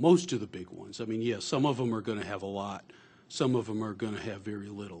most of the big ones. I mean, yes, some of them are going to have a lot. Some of them are going to have very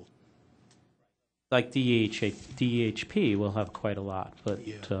little. Like DHP will have quite a lot, but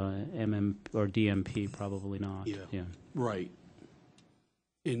Yeah. MM or DMP probably not. Yeah. Yeah. Right.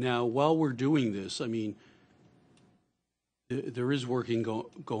 And now, while we're doing this, I mean, there is working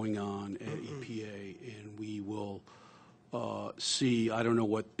going on at EPA, and we will see. I don't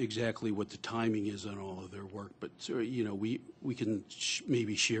know exactly what the timing is on all of their work, but we can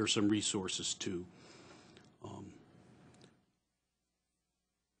maybe share some resources too.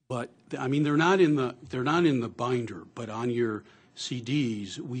 But I mean, they're not in the binder, but on your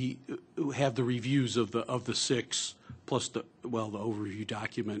CDs we have the reviews of the 6 plus the overview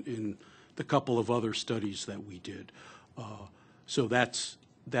document and the couple of other studies that we did. So that's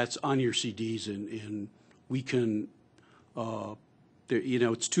on your CDs, and we can.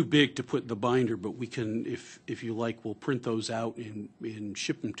 It's too big to put in the binder, but we can, if you like, we'll print those out and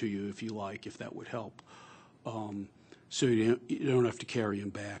ship them to you if you like, if that would help. So you don't have to carry them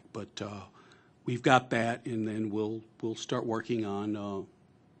back, but we've got that, and then we'll start working on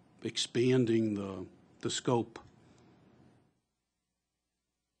expanding the scope.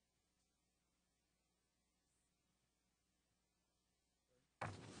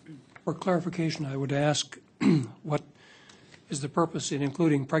 For clarification, I would ask what is the purpose in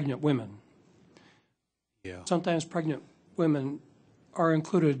including pregnant women? Yeah. Sometimes pregnant women are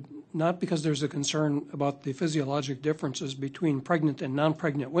included not because there's a concern about the physiologic differences between pregnant and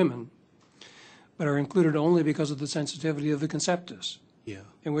non-pregnant women, but are included only because of the sensitivity of the conceptus. Yeah.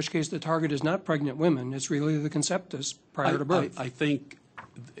 In which case the target is not pregnant women, it's really the conceptus prior to birth. I think,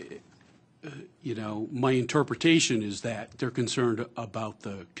 my interpretation is that they're concerned about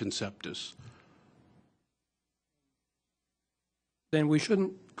the conceptus. Then we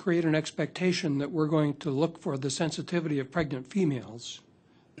shouldn't create an expectation that we're going to look for the sensitivity of pregnant females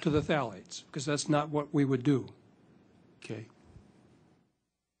to the phthalates, because that's not what we would do. Okay.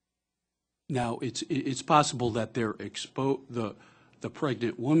 Now, it's possible that the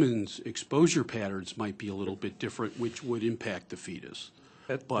pregnant woman's exposure patterns might be a little bit different, which would impact the fetus.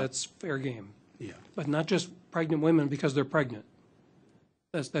 That's fair game. Yeah. But not just pregnant women because they're pregnant.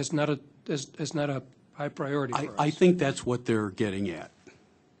 That's not a high priority for us. I think that's what they're getting at.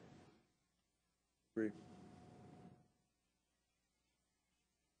 Agree.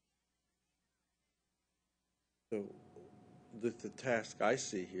 So the task I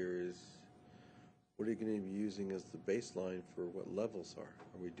see here is, what are you going to be using as the baseline for what levels are?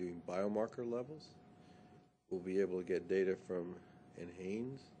 Are we doing biomarker levels? We'll be able to get data from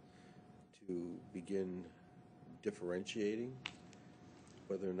NHANES to begin differentiating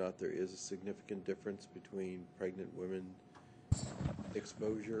whether or not there is a significant difference between pregnant women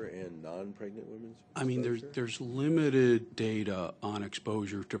exposure and non-pregnant women's exposure? I mean, there's limited data on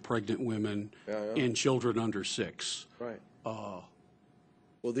exposure to pregnant women and children under 6. Right.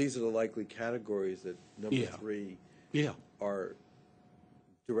 Well, these are the likely categories that number 3 are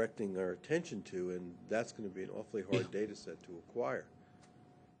directing our attention to, and that's going to be an awfully hard data set to acquire.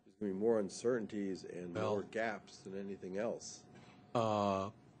 There's going to be more uncertainties and more gaps than anything else.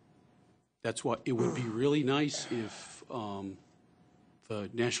 That's what it would be really nice if the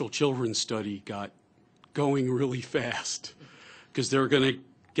National Children's Study got going really fast, because they're going to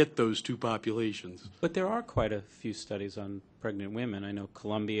get those two populations. But there are quite a few studies on pregnant women. I know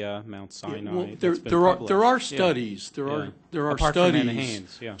Columbia, Mount Sinai. Well, that's been there are published. studies. Yeah. There are Apart from studies,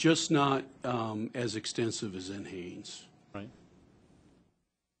 NHANES, yeah. just not as extensive as NHANES. Right.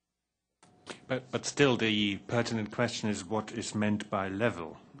 But still, the pertinent question is what is meant by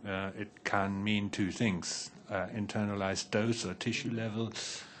level. It can mean two things: internalized dose or tissue level.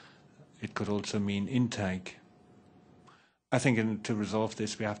 It could also mean intake. I think to resolve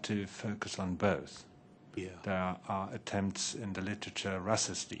this, we have to focus on both. Yeah. There are attempts in the literature. Russ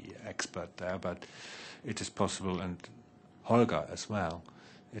is the expert there, but it is possible, and Holger as well,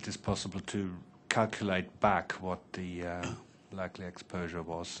 it is possible to calculate back what the likely exposure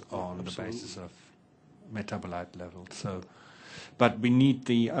was on the basis of metabolite level. So, but we need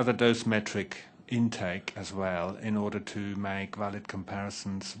the other dose metric intake as well in order to make valid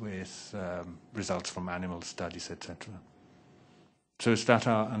comparisons with results from animal studies, etc. So is that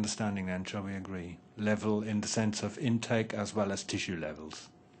our understanding then? Shall we agree? Level in the sense of intake as well as tissue levels.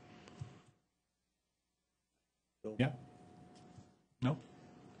 Yeah? No?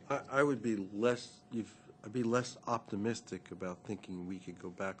 I would be less, I'd be less optimistic about thinking we could go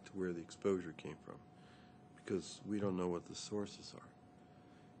back to where the exposure came from, because we don't know what the sources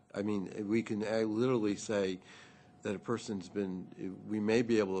are. I mean, we can literally say that a person's been, we may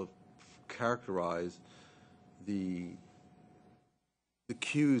be able to characterize the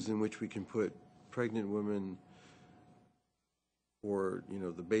cues in which we can put pregnant women or, you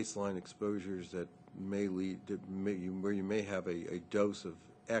know, the baseline exposures that may lead to, where you may have a dose of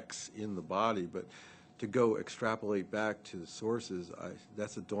X in the body, but to go extrapolate back to the sources,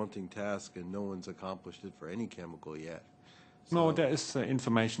 that's a daunting task, and no one's accomplished it for any chemical yet. No, So- there is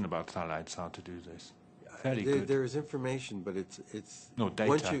information about phthalates, how to do this. Very good. There is information, but it's No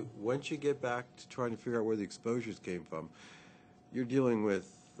data. Once you get back to trying to figure out where the exposures came from, you're dealing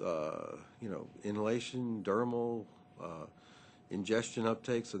with you know, inhalation, dermal, ingestion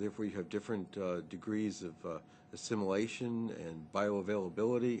uptake. So therefore, you have different degrees of assimilation and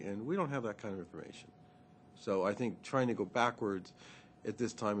bioavailability, and we don't have that kind of information. So I think trying to go backwards at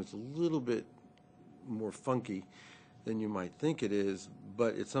this time is a little bit more funky than you might think it is,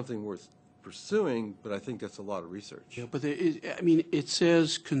 but it's something worth pursuing, but I think that's a lot of research. Yeah, but I mean, it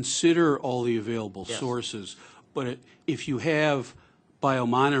says consider all the available sources, but if you have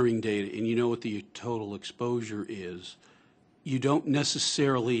biomonitoring data and you know what the total exposure is, you don't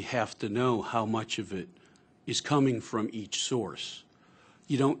necessarily have to know how much of it is coming from each source.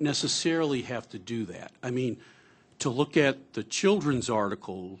 You don't necessarily have to do that. I mean, to look at the children's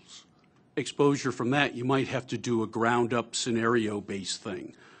articles, exposure from that, you might have to do a ground-up scenario-based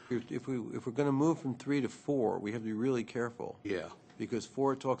thing. If we're going to move from 3 to 4, we have to be really careful. Yeah. Because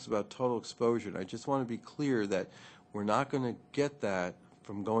 4 talks about total exposure, and I just want to be clear that we're not going to get that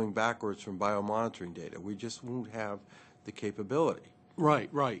from going backwards from biomonitoring data. We just won't have the capability. Right,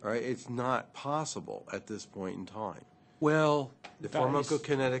 right. All right? It's not possible at this point in time. Well, The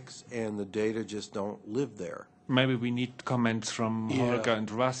pharmacokinetics and the data just don't live there. Maybe we need comments from Yeah. Holger and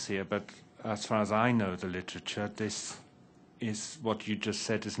Russ here, but as far as I know the literature, this is what you just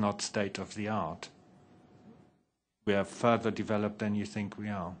said is not state of the art. We are further developed than you think we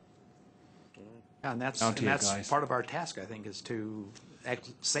are. And that's, Out here, guys. part of our task, I think, is to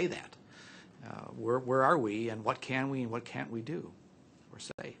say that. Where are we, and what can we and what can't we do or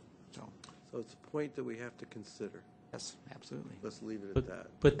say? So it's a point that we have to consider. Yes, absolutely. Let's leave it at that.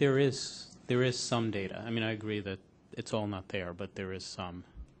 But there is some data. I mean, I agree that it's all not there, but there is some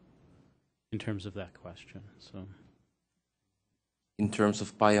in terms of that question. So, In terms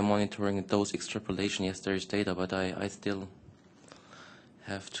of biomonitoring and dose extrapolation, yes, there is data, but I still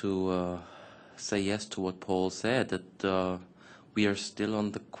have to say yes to what Paul said, that we are still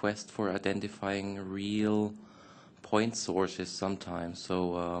on the quest for identifying real point sources sometimes. So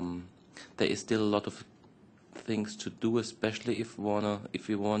there is still a lot of things to do, especially if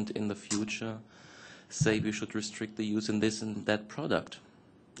we want in the future, say we should restrict the use in this and that product.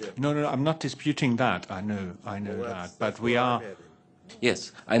 No, I'm not disputing that. I know Well, that. But that's we where I'm are, headed.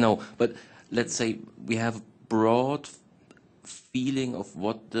 Yes, I know, but let's say we have a broad feeling of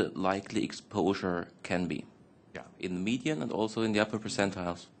what the likely exposure can be. yeah, In the median and also in the upper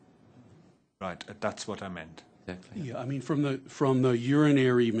percentiles. right. That's what I meant. Exactly. yeah, I mean, from the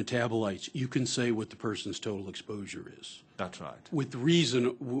urinary metabolites, you can say what the person's total exposure is, That's right. with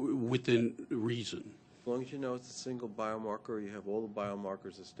reason, within reason. As long as you know it's a single biomarker, you have all the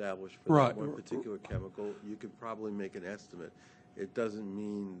biomarkers established for Right. that one particular chemical, you could probably make an estimate. It doesn't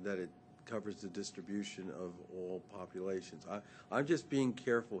mean that it covers the distribution of all populations. I'm just being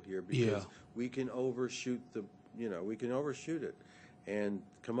careful here because we can overshoot we can overshoot it and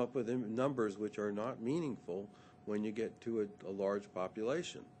come up with numbers which are not meaningful when you get to a large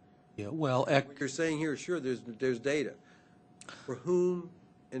population. Yeah, well, What you're saying here, sure, there's data. For whom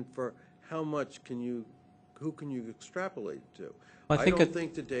and for how much who can you extrapolate to? Well, I think don't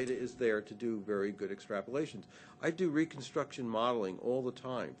think the data is there to do very good extrapolations. I do reconstruction modeling all the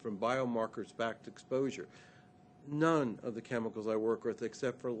time, from biomarkers back to exposure. None of the chemicals I work with,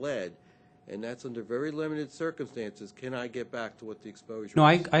 except for lead, and that's under very limited circumstances, can I get back to what the exposure no,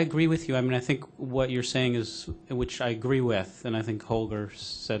 is. I agree with you. I mean, I think what you're saying is, which I agree with, and I think Holger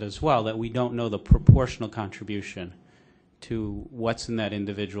said as well, that we don't know the proportional contribution to what's in that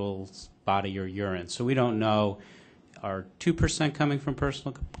individual's body or urine. So we don't know, are 2% coming from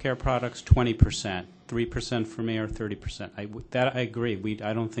personal care products, 20%, 3% from air, 30%. I agree.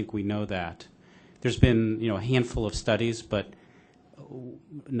 I don't think we know that. There's been, a handful of studies, but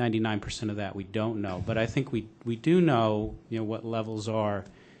 99% of that we don't know. But I think we do know, what levels are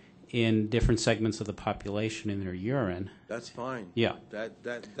in different segments of the population in their urine. That's fine. Yeah. That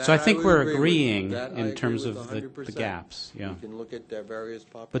So I think would we're agree with. agreeing That I in agree terms with of the 100%. gaps. Yeah. We can look at their various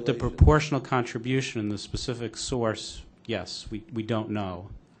populations. But the proportional contribution and the specific source, yes, we don't know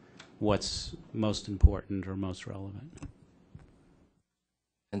what's most important or most relevant.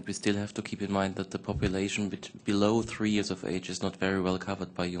 And we still have to keep in mind that the population below 3 years of age is not very well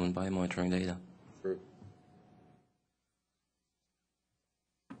covered by human biomonitoring data. True.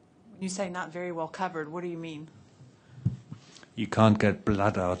 You say not very well covered, what do you mean? You can't get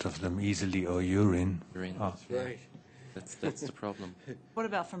blood out of them easily or urine. Urine. Ah. Right. That's the problem. What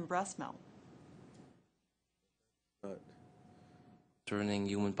about from breast milk? Turning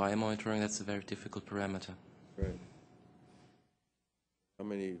human biomonitoring, that's a very difficult parameter. Right. How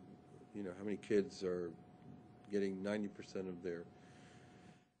many kids are getting 90% of their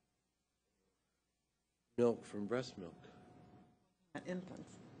milk from breast milk?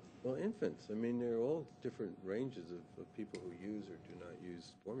 Infants. Well, infants. I mean, there are all different ranges of people who use or do not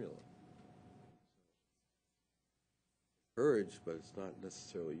use formula. Encouraged, but it's not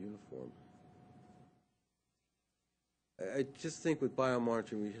necessarily uniform. I just think with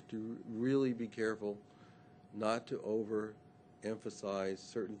biomonitoring, we have to really be careful not to overemphasize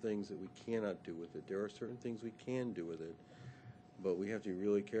certain things that we cannot do with it. There are certain things we can do with it, but we have to be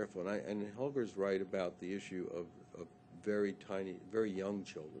really careful. And Holger's right about the issue of very tiny, very young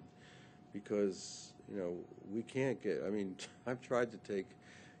children, because we can't get. I mean, I've tried to take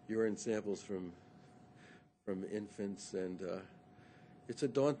urine samples from infants, and it's a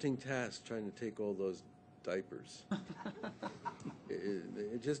daunting task trying to take all those diapers.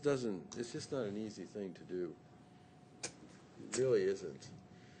 It just doesn't. It's just not an easy thing to do. It really isn't.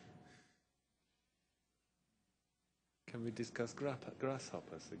 Can we discuss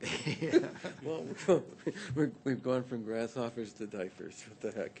grasshoppers again? Yeah. Well, we've gone from grasshoppers to diapers. What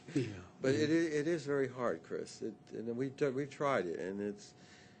the heck? Yeah. But it is very hard, Chris. And we've tried it, and it's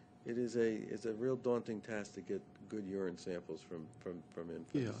a real daunting task to get good urine samples from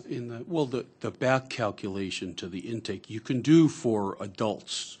infants. Yeah, the back calculation to the intake you can do for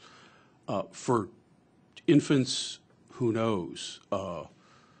adults. For infants, who knows?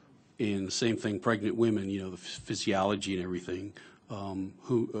 And the same thing, pregnant women, the physiology and everything.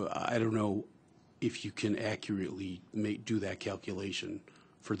 I don't know if you can accurately do that calculation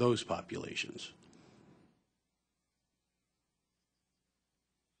for those populations.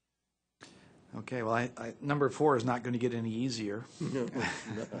 Okay, well, number 4 is not going to get any easier. No,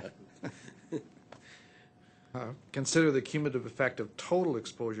 it's not. Consider the cumulative effect of total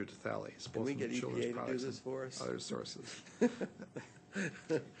exposure to phthalates, Can both we from get children's EPA to do products this for us? and other sources.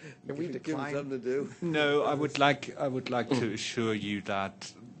 Can we Give them decline? something to do? No, I would like to assure you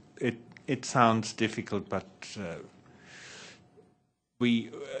that it sounds difficult, but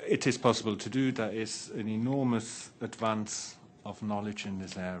it is possible to do. There is an enormous advance of knowledge in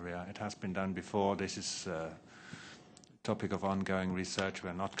this area. It has been done before. This is a topic of ongoing research.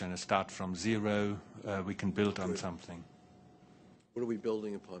 We're not going to start from zero. We can build on something. What are we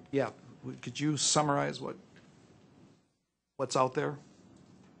building upon? Yeah, could you summarize what's out there?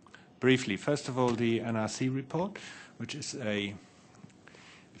 Briefly, first of all, the NRC report, which is a,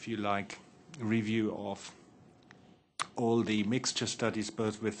 if you like, review of all the mixture studies,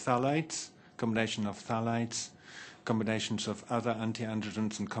 both with phthalates, combination of phthalates, combinations of other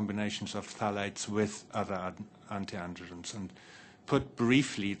anti-androgens, and combinations of phthalates with other anti-androgens. And put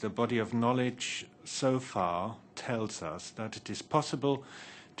briefly, the body of knowledge so far tells us that it is possible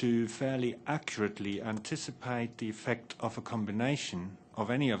to fairly accurately anticipate the effect of a combination of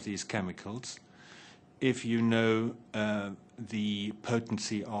any of these chemicals if you know the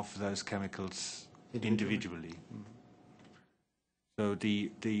potency of those chemicals individually. So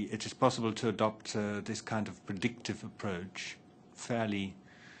it is possible to adopt this kind of predictive approach fairly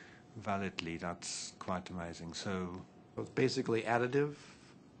validly. That's quite amazing. So It's basically additive?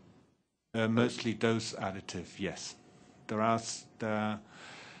 mostly dose additive, yes. There are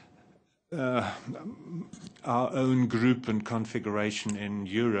our own group and configuration in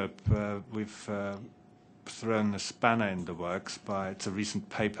Europe. We've thrown a spanner in the works it's a recent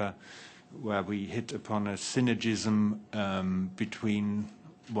paper where we hit upon a synergism between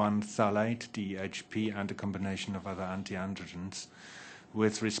one phthalate, DHP, and a combination of other anti-androgens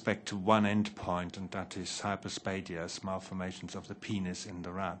with respect to one endpoint, and that is hyperspadias, malformations of the penis in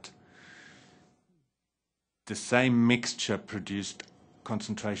the rat. The same mixture produced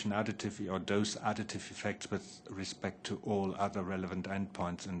concentration additive or dose additive effects with respect to all other relevant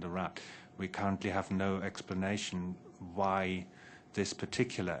endpoints in the rat. We currently have no explanation why this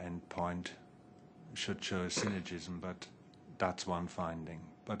particular endpoint should show a synergism, but that's one finding.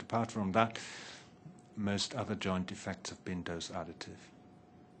 But apart from that, most other joint defects have been dose additive.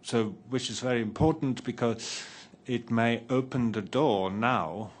 So, which is very important because it may open the door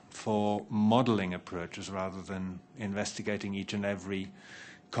now for modeling approaches rather than investigating each and every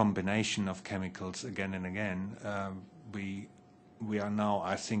combination of chemicals again and again. We are now,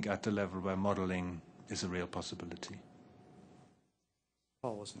 I think, at the level where modeling is a real possibility.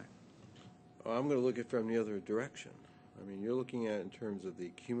 Paul, wasn't it? I'm going to look at it from the other direction. I mean, you're looking at it in terms of the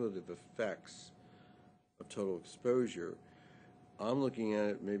cumulative effects of total exposure. I'm looking at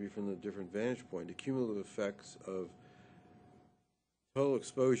it maybe from a different vantage point, the cumulative effects of total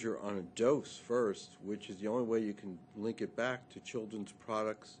exposure on a dose first, which is the only way you can link it back to children's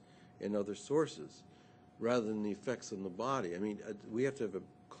products and other sources, rather than the effects on the body. I mean, we have to have a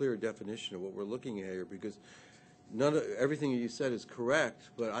clear definition of what we're looking at here, because everything you said is correct,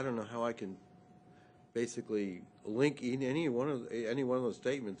 but I don't know how I can basically link any one of those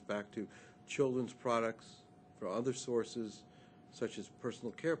statements back to children's products from other sources, such as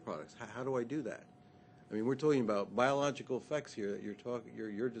personal care products. How do I do that? I mean, we're talking about biological effects here that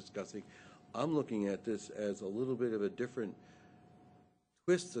you're discussing. I'm looking at this as a little bit of a different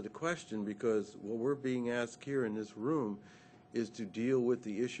twist to the question, because what we're being asked here in this room is to deal with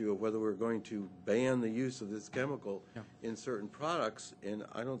the issue of whether we're going to ban the use of this chemical in certain products, and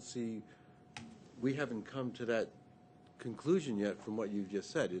I don't see, we haven't come to that conclusion yet from what you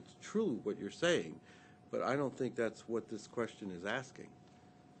just said. It's true what you're saying, but I don't think that's what this question is asking.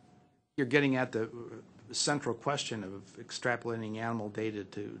 You're getting at the central question of extrapolating animal data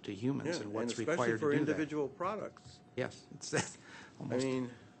to humans and what's required to do that. Especially for individual products. Yes, it's that. Almost. I mean,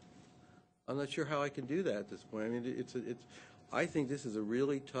 I'm not sure how I can do that at this point. I mean, I think this is a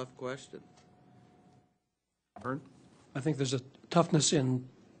really tough question. Vern? I think there's a toughness in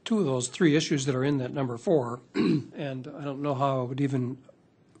two of those three issues that are in that number 4, and I don't know how it would even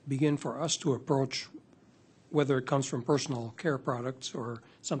begin for us to approach whether it comes from personal care products or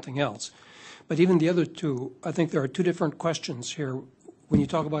something else. But even the other two, I think there are two different questions here when you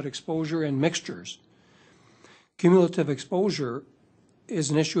talk about exposure and mixtures. Cumulative exposure is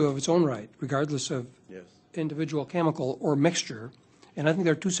an issue of its own right, regardless of individual chemical or mixture, and I think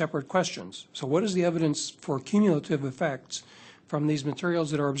there are two separate questions. So what is the evidence for cumulative effects from these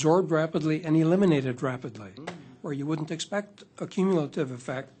materials that are absorbed rapidly and eliminated rapidly, where you wouldn't expect a cumulative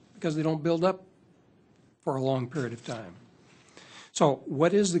effect because they don't build up for a long period of time? So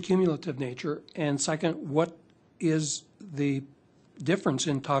what is the cumulative nature? And second, what is the difference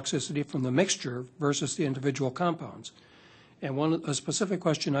in toxicity from the mixture versus the individual compounds? And a specific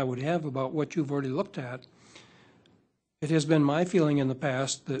question I would have about what you've already looked at, it has been my feeling in the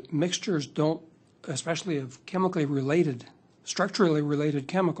past that mixtures don't, especially of chemically related, structurally related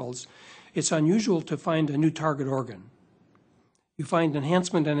chemicals, it's unusual to find a new target organ. You find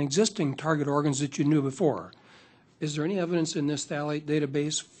enhancement in existing target organs that you knew before. Is there any evidence in this phthalate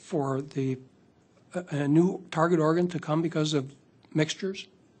database for a new target organ to come because of mixtures?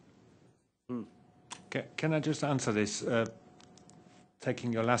 Can I just answer this?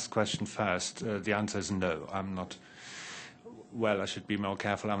 Taking your last question first, the answer is no. I'm not, well, I should be more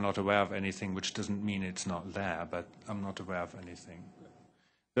careful. I'm not aware of anything, which doesn't mean it's not there, but I'm not aware of anything.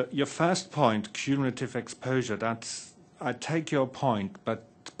 Your first point, cumulative exposure, I take your point, but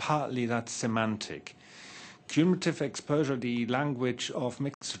partly that's semantic. Cumulative exposure, the language of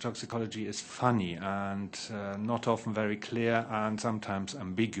mixture toxicology is funny and not often very clear and sometimes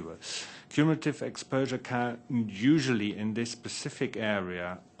ambiguous. Cumulative exposure can usually, in this specific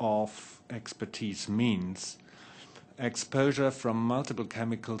area of expertise, means exposure from multiple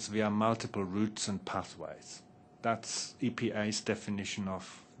chemicals via multiple routes and pathways. That's EPA's definition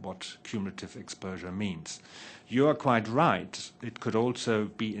of what cumulative exposure means. You are quite right. It could also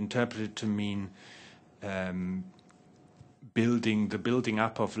be interpreted to mean building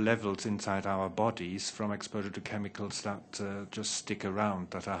up of levels inside our bodies from exposure to chemicals that just stick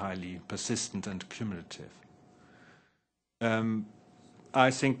around, that are highly persistent and cumulative. I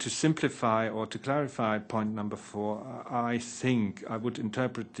think to simplify or to clarify point number 4, I think I would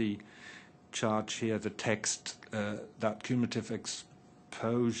interpret the charge here, the text, that cumulative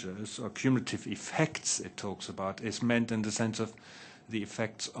exposures or cumulative effects it talks about is meant in the sense of the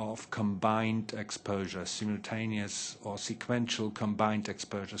effects of combined exposure, simultaneous or sequential combined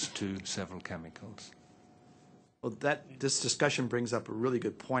exposures to several chemicals. Well, this discussion brings up a really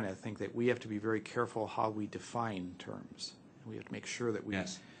good point. I think that we have to be very careful how we define terms. We have to make sure that we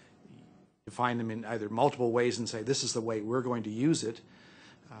define them in either multiple ways and say this is the way we're going to use it,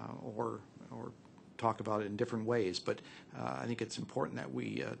 or talk about it in different ways. But I think it's important that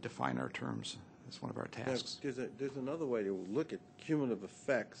we define our terms That's one of our Now, tasks. there's another way to look at cumulative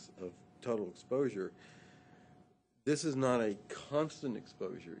effects of total exposure. This is not a constant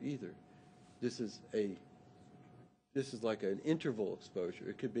exposure either. This is like an interval exposure.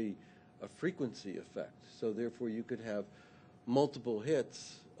 It could be a frequency effect. So therefore you could have multiple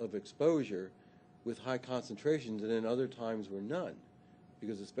hits of exposure with high concentrations and then other times where none.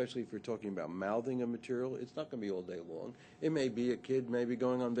 Because especially if you're talking about mouthing a material, it's not going to be all day long. It may be a kid maybe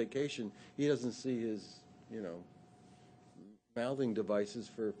going on vacation. He doesn't see his, mouthing devices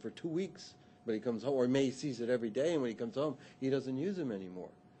for 2 weeks. But he comes home, or maybe he sees it every day, and when he comes home, he doesn't use them anymore.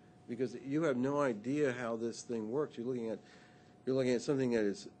 Because you have no idea how this thing works. You're looking at something that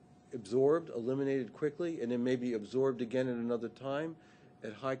is absorbed, eliminated quickly, and then maybe absorbed again at another time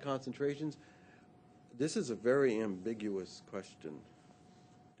at high concentrations. This is a very ambiguous question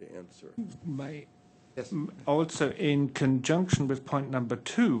to answer. Yes. Also, in conjunction with point number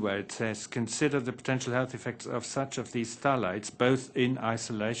 2, where it says, consider the potential health effects of such of these phthalates, both in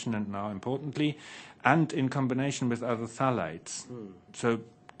isolation and now importantly, and in combination with other phthalates. So,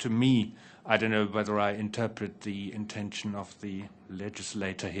 to me, I don't know whether I interpret the intention of the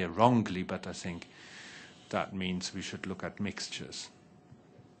legislator here wrongly, but I think that means we should look at mixtures.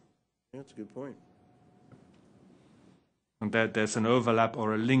 That's a good point. And there's an overlap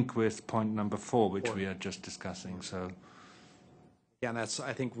or a link with point number 4, which we are just discussing. So, Yeah, and I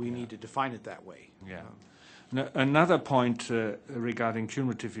think we need to define it that way. yeah. Another point regarding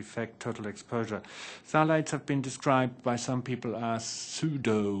cumulative effect, total exposure. Phthalates have been described by some people as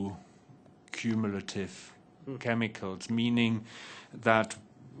pseudo-cumulative chemicals, meaning that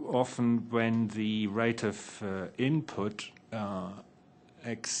often when the rate of input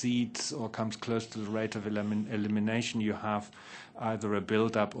exceeds or comes close to the rate of elimination, you have either a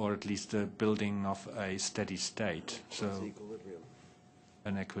build-up or at least a building of a steady state. So Equilibrium.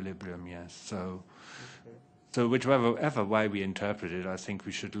 an equilibrium, yes. So whichever way we interpret it, I think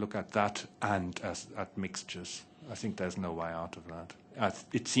we should look at that and at mixtures. I think there's no way out of that.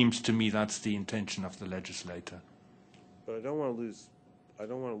 It seems to me that's the intention of the legislator. But I don't want to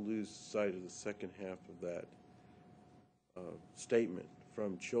lose sight of the second half of that statement.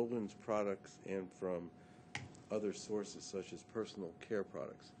 From children's products and from other sources such as personal care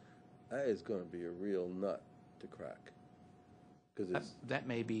products. That is going to be a real nut to crack. Because That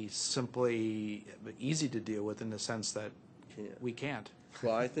may be simply easy to deal with in the sense that we can't.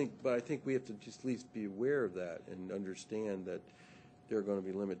 Well, I think we have to just at least be aware of that and understand that there are going to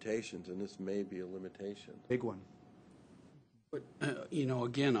be limitations, and this may be a limitation. Big one. But,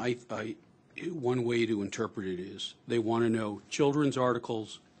 again, one way to interpret it is they want to know children's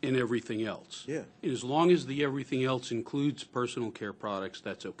articles and everything else. Yeah. And as long as the everything else includes personal care products,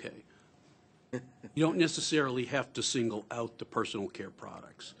 that's okay. You don't necessarily have to single out the personal care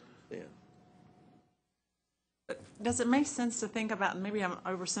products. Yeah. Does it make sense to think about, and maybe I'm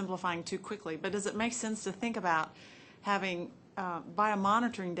oversimplifying too quickly, but does it make sense to think about having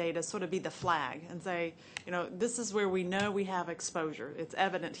biomonitoring data sort of be the flag and say, this is where we know we have exposure. It's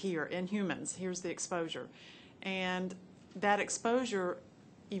evident here in humans. Here's the exposure. And that exposure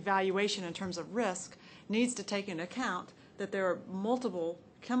evaluation in terms of risk needs to take into account that there are multiple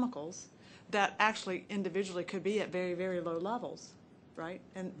chemicals that actually individually could be at very, very low levels, right?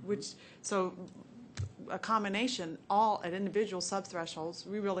 And so a combination, all at individual subthresholds,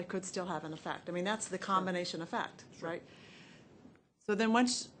 we really could still have an effect. I mean, that's the combination effect, right? So then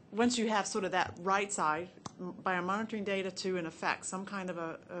once you have sort of that right side, biomonitoring data to an effect, some kind of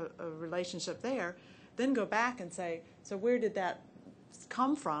a relationship there, then go back and say, so where did that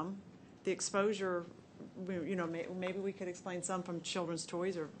come from? The exposure, maybe we could explain some from children's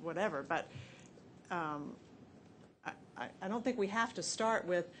toys or whatever, but I don't think we have to start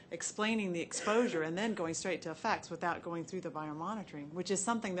with explaining the exposure and then going straight to effects without going through the biomonitoring, which is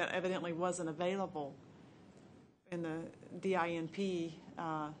something that evidently wasn't available in the DINP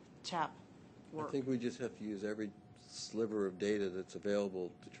CHAP work. I think we just have to use every sliver of data that's available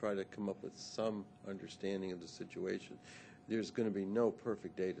to try to come up with some understanding of the situation. There's going to be no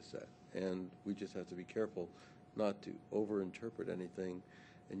perfect data set, and we just have to be careful not to overinterpret anything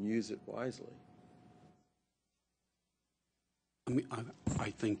and use it wisely. I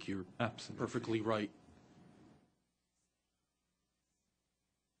think you're Absolutely. perfectly right.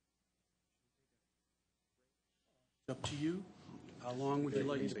 Up to you. How long would you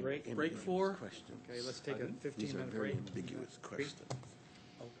like to break for? Okay, let's take a 15-minute break. Ambiguous question.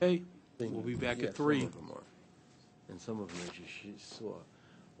 Okay, we'll be back at 3. Some of them are. And some of them, as you saw,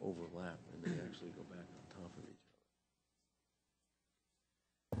 overlap, and they actually go back on top of each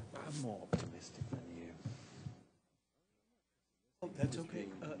other. I'm more optimistic than you. That's okay.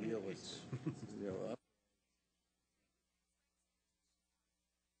 You know,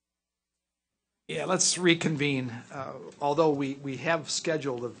 Yeah, let's reconvene. Although we have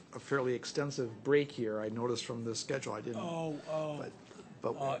scheduled a fairly extensive break here, I noticed from the schedule, I didn't.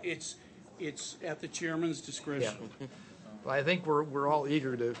 But It's at the chairman's discretion. But I think we're all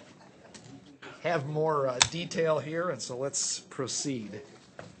eager to have more detail here, and so let's proceed.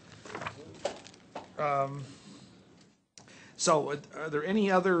 So are there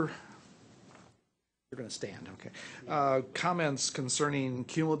any other, you're going to stand, okay. Comments concerning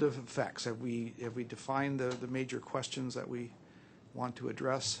cumulative effects? Have we defined the major questions that we want to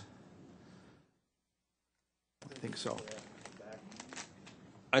address? I think so.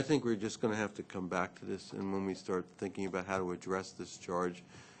 I think we're just going to have to come back to this, and when we start thinking about how to address this charge,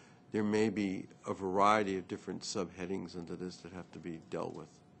 there may be a variety of different subheadings into this that have to be dealt with.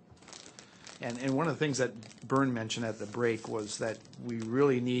 And one of the things that Byrne mentioned at the break was that we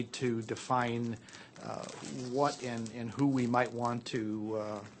really need to define what and who we might want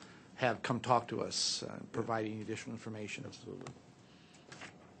to have come talk to us, providing additional information. Absolutely.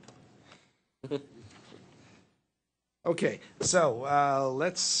 Okay, so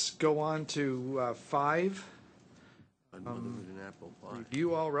let's go on to 5. Motherhood and apple pie.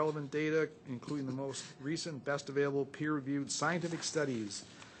 Review all relevant data, including the most recent, best available, peer-reviewed scientific studies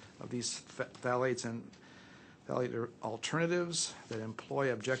of these phthalates and phthalate alternatives that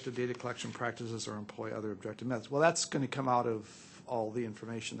employ objective data collection practices or employ other objective methods. Well, that's going to come out of all the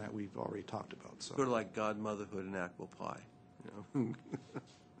information that we've already talked about. So Sort of like God, motherhood, and apple pie. You know?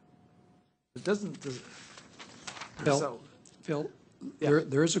 it doesn't. Phil, Yeah.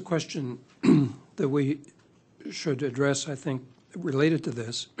 there is a question that we should address, I think, related to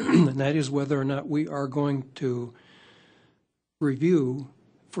this, and that is whether or not we are going to review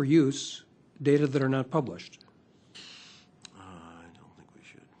for use data that are not published. I don't think we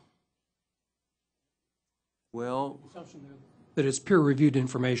should. Well, That it's peer-reviewed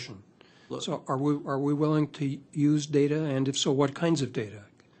information. Look. So are we willing to use data, and if so, what kinds of data?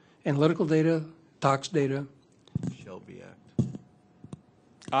 Analytical data, tox data? Shelby Act.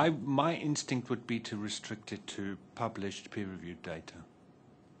 My instinct would be to restrict it to published peer-reviewed data.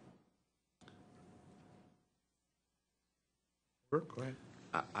 Go ahead.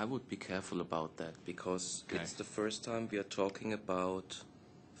 I would be careful about that because Okay. it's the first time we are talking about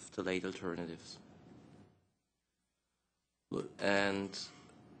phthalate alternatives. And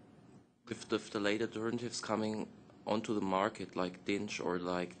with the phthalate alternatives coming onto the market like DINCH or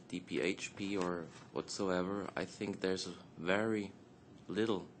like DPHP or whatsoever, I think there's very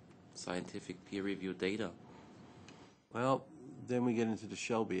little scientific peer-reviewed data. Well, then we get into the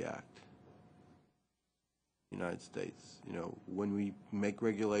Shelby Act. United States. You know, when we make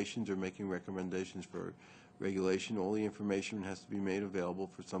regulations or making recommendations for regulation, all the information has to be made available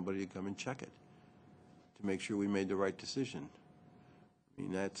for somebody to come and check it to make sure we made the right decision. I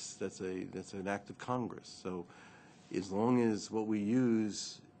mean, that's an act of Congress. So as long as what we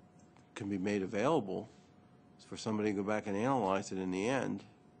use can be made available for somebody to go back and analyze it in the end,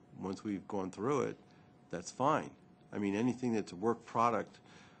 once we've gone through it, that's fine. I mean, anything that's a work product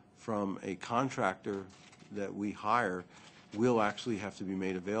from a contractor that we hire will actually have to be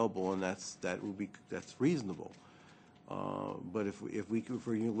made available, and that's reasonable. But if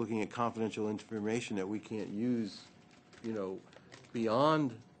we're looking at confidential information that we can't use, you know,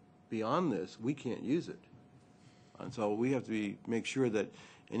 beyond this, we can't use it. And so we have to make sure that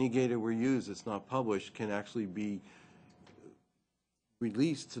any data we use that's not published can actually be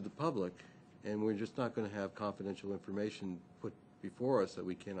released to the public, and we're just not going to have confidential information put before us that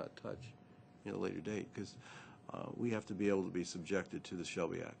we cannot touch at a later date, because we have to be able to be subjected to the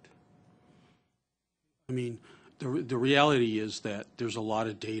Shelby Act. I mean, the reality is that there's a lot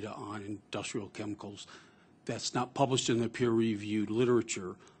of data on industrial chemicals that's not published in the peer-reviewed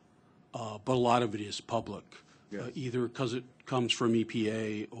literature, but a lot of it is public, Yes. either because it comes from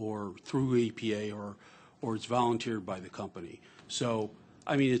EPA or through EPA or it's volunteered by the company. So,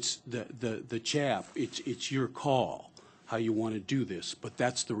 I mean, it's the chap, it's your call how you want to do this, but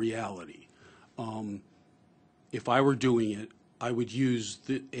that's the reality. If I were doing it, I would use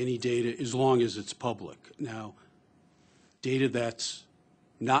any data as long as it's public. Now, data that's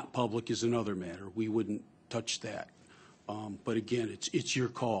not public is another matter. We wouldn't touch that. But again, it's your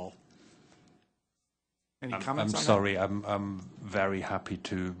call. Any I'm comments on that? sorry, I'm very happy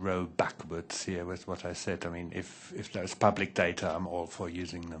to row backwards here with what I said. I mean, if there's public data, I'm all for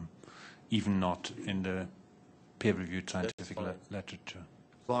using them, even not in the peer-reviewed scientific literature.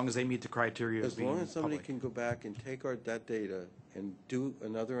 As long as they meet the criteria of As being long as somebody public. can go back and take that data and do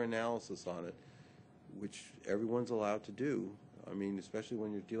another analysis on it, which everyone's allowed to do, I mean, especially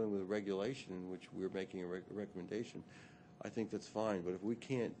when you're dealing with a regulation in which we're making a recommendation, I think that's fine. But if we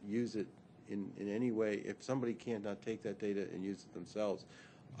can't use it in any way, if somebody cannot take that data and use it themselves,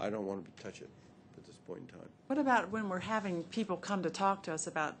 I don't want to touch it at this point in time. What about when we're having people come to talk to us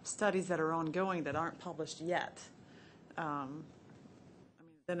about studies that are ongoing that aren't published yet? I mean,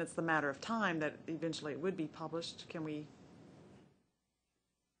 then it's the matter of time that eventually it would be published. Can we?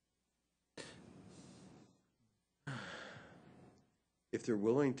 If they're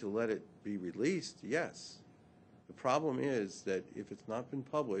willing to let it be released, yes. The problem is that if it's not been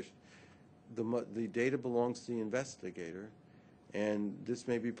published, the data belongs to the investigator, and this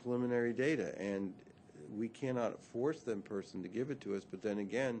may be preliminary data, and we cannot force them person to give it to us. But then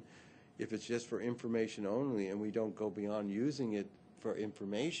again, if it's just for information only and we don't go beyond using it for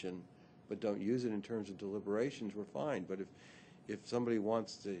information, but don't use it in terms of deliberations, we're fine. But if somebody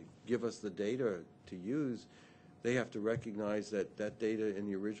wants to give us the data to use, they have to recognize that that data in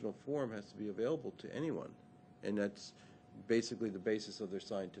the original form has to be available to anyone. And that's basically the basis of their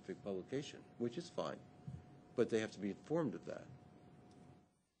scientific publication, which is fine. But they have to be informed of that.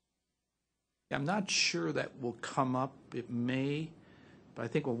 I'm not sure that will come up. It may, but I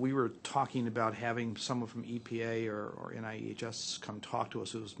think when we were talking about having someone from EPA or NIEHS come talk to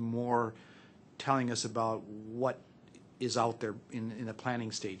us, it was more telling us about what is out there in the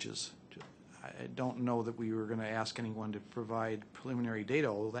planning stages. I don't know that we were going to ask anyone to provide preliminary data,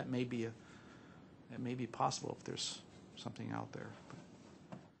 although that may be possible if there's something out there.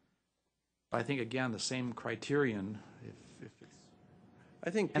 But I think, again, the same criterion, if it's I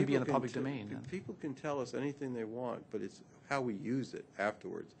think can be in people the public domain. People can tell us anything they want, but it's how we use it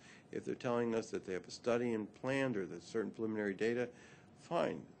afterwards. If they're telling us that they have a study in planned or there's certain preliminary data,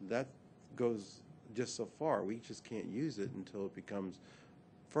 fine. That goes just so far. We just can't use it until it becomes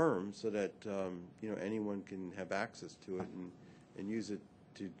firm, so that anyone can have access to it and use it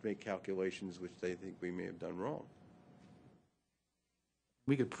to make calculations which they think we may have done wrong.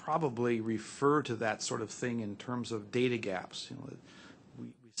 We could probably refer to that sort of thing in terms of data gaps. We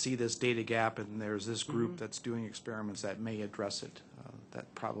see this data gap, and there's this group that's doing experiments that may address it.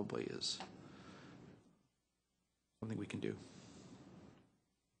 That probably is something we can do.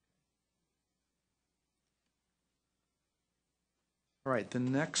 All right, the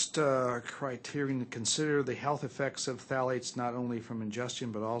next criterion to consider the health effects of phthalates not only from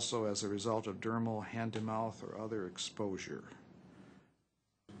ingestion but also as a result of dermal, hand-to-mouth, or other exposure.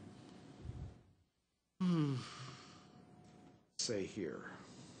 Say here.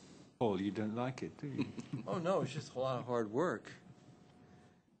 Paul, you don't like it, do you? Oh no, it's just a lot of hard work.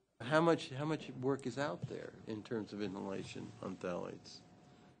 How much work is out there in terms of inhalation on phthalates?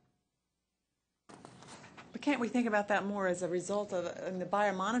 But can't we think about that more as a result of in the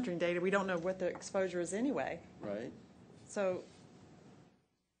biomonitoring data? We don't know what the exposure is anyway. Right. So,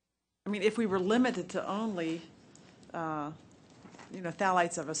 I mean, if we were limited to only,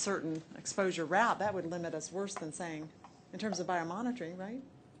 phthalates of a certain exposure route, that would limit us worse than saying, in terms of biomonitoring, right?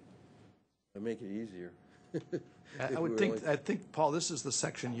 It'll make it easier. I would think, Paul, this is the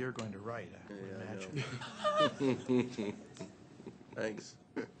section you're going to write, I would imagine. Thanks.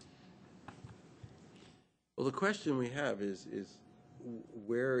 Well, the question we have is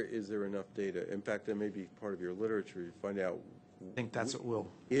where is there enough data? In fact, that may be part of your literature. You find out. I think that's what we'll.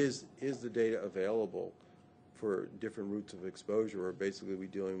 Is the data available for different routes of exposure, or basically we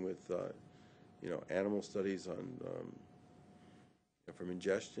dealing with animal studies on from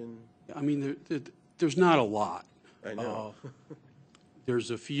ingestion? I mean, there's not a lot. I know. There's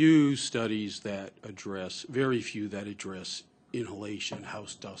a few studies that address, very few that address inhalation,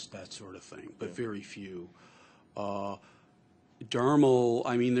 house dust, that sort of thing, but very few. Dermal,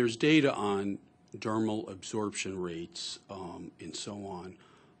 I mean, there's data on dermal absorption rates and so on.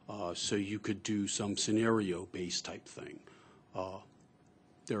 So you could do some scenario-based type thing.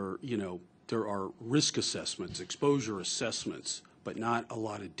 There are risk assessments, exposure assessments, but not a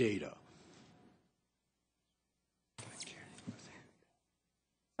lot of data.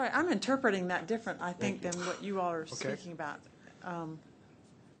 Sorry, I'm interpreting that different, I think, than what you all are speaking about.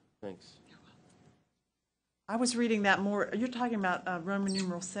 Thanks. I was reading that more, you're talking about Roman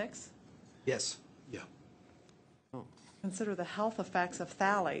numeral 6? Yes. Yeah. Consider the health effects of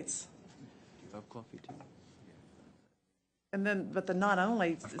phthalates. Do you have coffee too? And then, but the not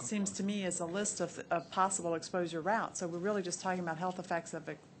only, it seems to me, is a list of possible exposure routes. So we're really just talking about health effects of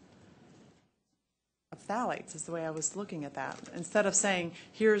phthalates is the way I was looking at that. Instead of saying,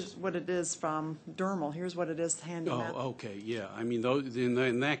 here's what it is from dermal, here's what it is hand-to-mouth. Oh, okay, yeah. I mean,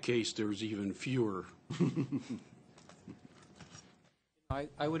 in that case, there's even fewer.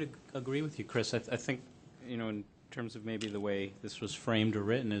 I would agree with you, Chris. I think, in terms of maybe the way this was framed or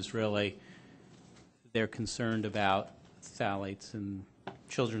written, is really they're concerned about phthalates in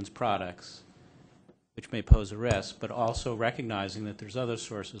children's products, which may pose a risk, but also recognizing that there's other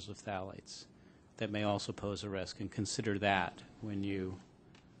sources of phthalates that may also pose a risk, and consider that when you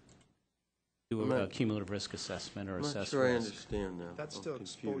do a cumulative risk assessment or assess risk. I'm not sure I understand now. That's I'm still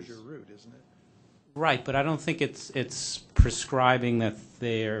confused. exposure route, isn't it? Right, but I don't think it's prescribing that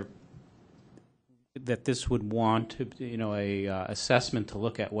that this would want to, a assessment to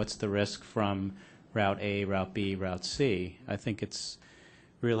look at what's the risk from Route A, Route B, Route C. I think it's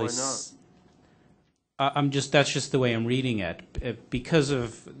really. Why not? That's just the way I'm reading it, because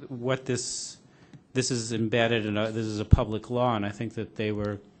of what this is embedded in. This is a public law, and I think that they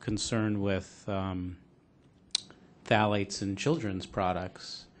were concerned with phthalates in children's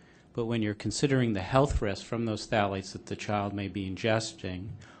products. But when you're considering the health risk from those phthalates that the child may be ingesting,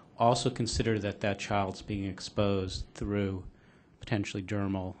 also consider that that child's being exposed through potentially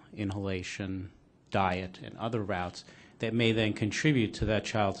dermal inhalation, diet, and other routes that may then contribute to that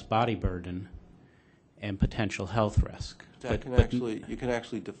child's body burden and potential health risk. You can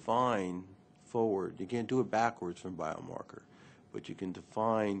actually define forward. You can't do it backwards from biomarker, but you can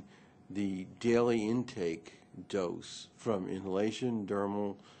define the daily intake dose from inhalation,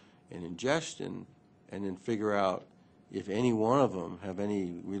 dermal, and ingestion, and then figure out if any one of them have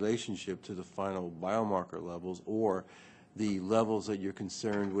any relationship to the final biomarker levels or the levels that you're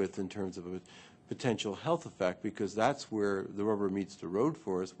concerned with in terms of a potential health effect, because that's where the rubber meets the road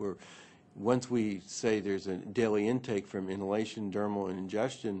for us, where once we say there's a daily intake from inhalation, dermal, and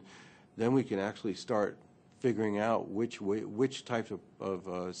ingestion, then we can actually start figuring out which types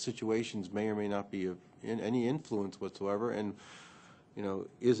of situations may or may not be of any influence whatsoever, and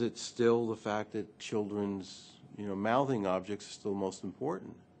is it still the fact that children's mouthing objects are still most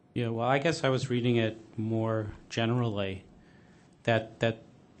important? Yeah, well, I guess I was reading it more generally, that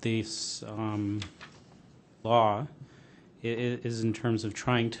this law is in terms of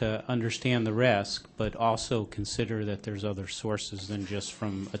trying to understand the risk, but also consider that there's other sources than just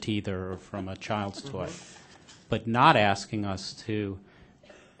from a teether or from a child's toy, but not asking us to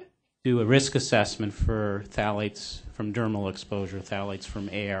do a risk assessment for phthalates from dermal exposure, phthalates from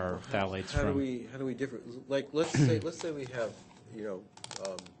air, phthalates How from. do we differ? Like let's say we have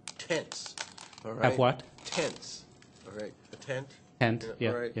tents. All right. Have what? Tents. All right. A tent. Tent. Yeah.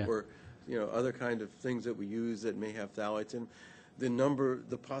 All right. Yeah. Or other kind of things that we use that may have phthalates in.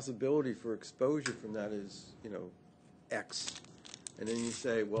 The possibility for exposure from that is X, and then you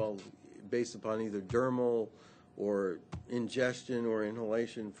say, well, based upon either dermal or ingestion or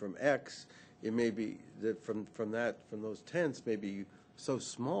inhalation from X, it may be that from those tents may be so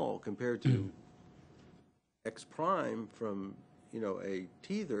small compared to X prime from a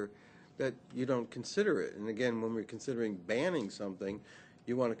teether that you don't consider it. And again, when we're considering banning something,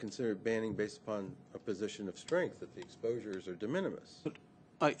 you want to consider banning based upon a position of strength, that the exposures are de minimis.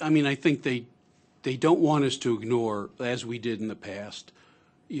 I mean, I think they don't want us to ignore, as we did in the past,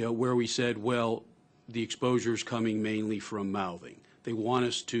 where we said, well, the exposure is coming mainly from mouthing. They want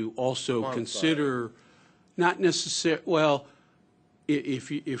us to also consider, not necessarily, well,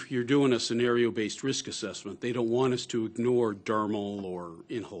 if you're doing a scenario-based risk assessment, they don't want us to ignore dermal or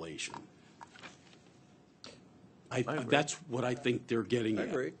inhalation. That's what I think they're getting at. I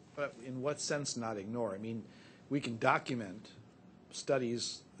agree. But in what sense not ignore? I mean, we can document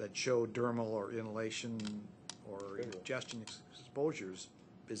studies that show dermal or inhalation or ingestion exposures.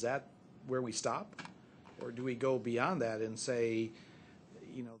 Is that where we stop? Or do we go beyond that and say,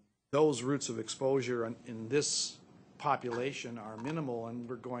 those routes of exposure in this population are minimal and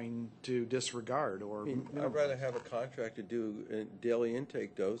we're going to disregard or I'd rather have a contractor do a daily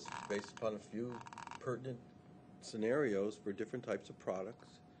intake dose based upon a few pertinent scenarios for different types of products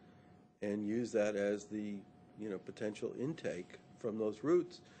and use that as the potential intake from those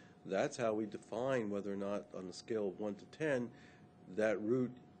routes. That's how we define whether or not on the scale of 1 to 10 that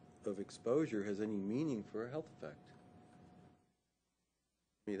route of exposure has any meaning for a health effect.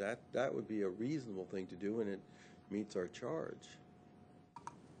 I mean, that would be a reasonable thing to do, and it meets our charge.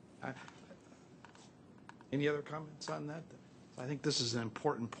 Any other comments on that? I think this is an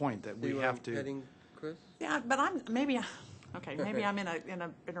important point that we See where have I'm to. heading, Chris? Yeah, but maybe I'm in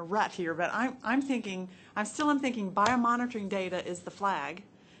a rut here, but I'm thinking biomonitoring data is the flag.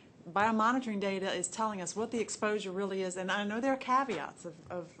 Biomonitoring data is telling us what the exposure really is, and I know there are caveats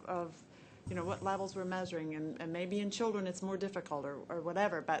of what levels we're measuring, and maybe in children it's more difficult or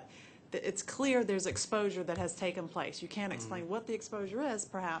whatever, but it's clear there's exposure that has taken place. You can't explain what the exposure is,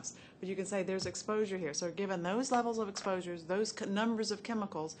 perhaps, but you can say there's exposure here. So given those levels of exposures, those numbers of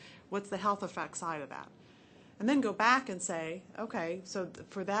chemicals, what's the health effect side of that? and then go back and say, okay, so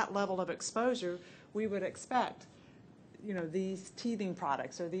for that level of exposure, we would expect, you know, these teething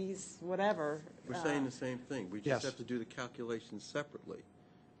products or these whatever. We're saying the same thing. We just Yes. have to do the calculations separately,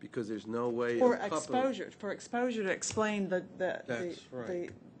 because there's no way. For of exposure to explain That's right.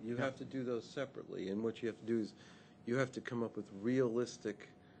 You have to do those separately, and what you have to do is you have to come up with realistic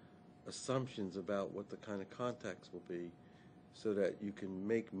assumptions about what the kind of contacts will be so that you can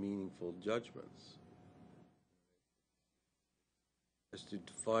make meaningful judgments as to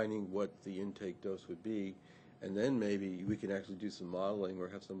defining what the intake dose would be, and then maybe we can actually do some modeling or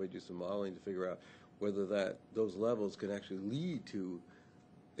have somebody do some modeling to figure out whether those levels can actually lead to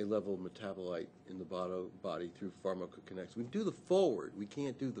a level of metabolite in the body through pharmacokinetics. We do the forward, we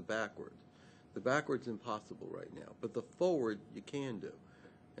can't do the backward. The backward's impossible right now, but the forward you can do.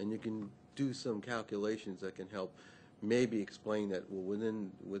 And you can do some calculations that can help maybe explain that, well,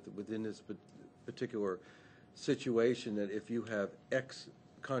 within this particular situation, that if you have X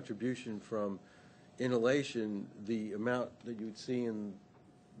contribution from inhalation, the amount that you would see in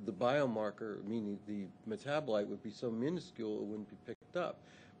the biomarker, meaning the metabolite, would be so minuscule it wouldn't be picked up.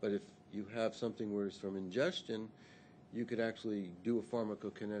 But if you have something where it's from ingestion, you could actually do a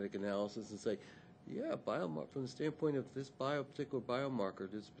pharmacokinetic analysis and say, yeah, from the standpoint of this particular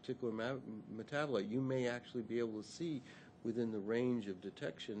biomarker, this particular metabolite, you may actually be able to see within the range of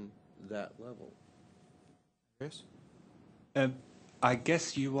detection that level. Chris? I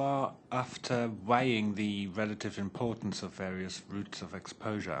guess you are after weighing the relative importance of various routes of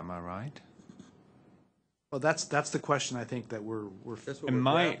exposure, am I right? Well, that's the question I think that we're That's what And we're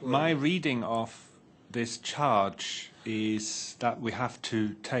my grappling with. reading of this charge is that we have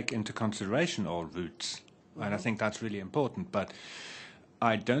to take into consideration all routes, and I think that's really important, but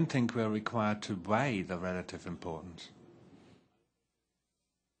I don't think we're required to weigh the relative importance.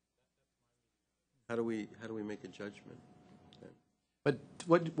 How do we make a judgment? But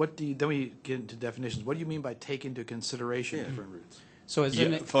what do you, then we get into definitions. What do you mean by take into consideration different routes? So as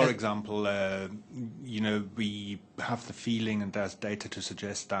Yeah, for example, we have the feeling, and there's data to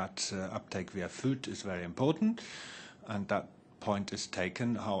suggest that uptake via food is very important, and that point is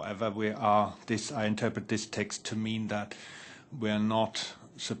taken. However, I interpret this text to mean that we're not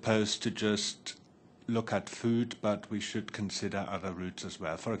supposed to just look at food, but we should consider other routes as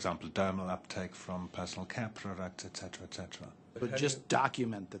well. For example, dermal uptake from personal care products, etc., etc. But just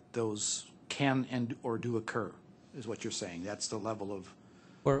document that those can and or do occur, is what you're saying. That's the level of.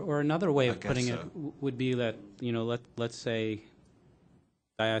 Or another way I of guess putting so. it would be that, let's say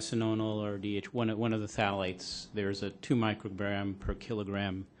diisononyl or DH, one of the phthalates, there's a 2 microgram per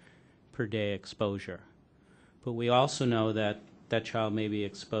kilogram per day exposure. But we also know that that child may be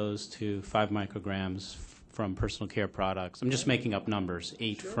exposed to 5 micrograms from personal care products. I'm just making up numbers,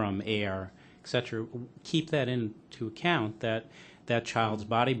 8 from air, et cetera. Keep that into account that that child's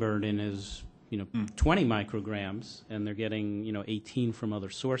body burden is 20 micrograms, and they're getting 18 from other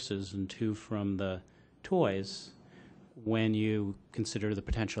sources and 2 from the toys. When you consider the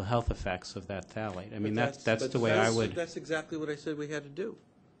potential health effects of that phthalate, I mean that's the way I would. That's exactly what I said we had to do.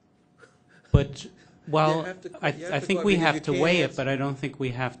 But well, You have to- I you have to think we because have you to can't weigh it, answer- but I don't think we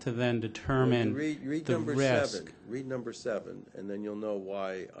have to then determine Read the number risk. 7. Read number 7, and then you'll know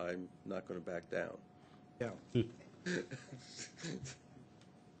why I'm not going to back down. Yeah.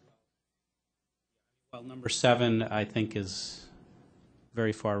 Well, number 7, I think, is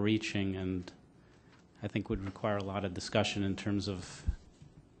very far-reaching, and I think would require a lot of discussion in terms of.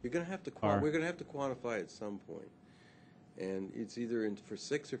 You're going to have to we're going to have to quantify at some point, and it's either for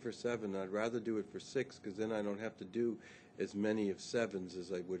 6 or for 7. I'd rather do it for 6 because then I don't have to do as many of 7s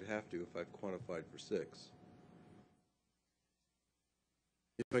as I would have to if I quantified for 6.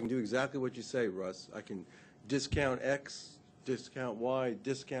 If I can do exactly what you say, Russ, I can discount X, discount Y,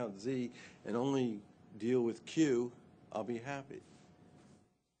 discount Z, and only deal with Q, I'll be happy.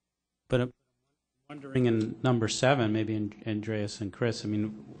 But I'm wondering in number 7, maybe Andreas and Chris, I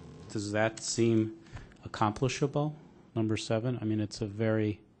mean, does that seem accomplishable, number 7? I mean, it's a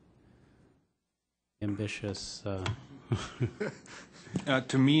very ambitious.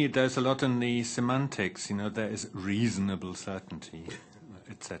 To me, there's a lot in the semantics. There is reasonable certainty,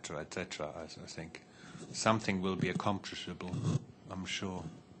 etc., etc. I think something will be accomplishable, I'm sure.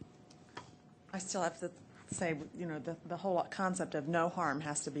 I still have to say, the whole concept of no harm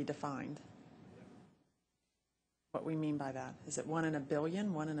has to be defined. What we mean by that. Is it 1 in a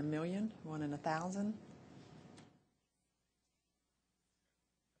billion, 1 in a million, 1 in 1,000?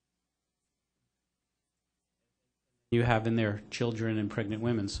 You have in there children and pregnant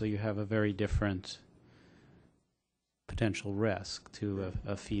women, so you have a very different potential risk to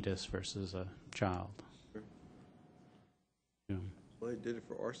a fetus versus a child. Yeah. Well, they did it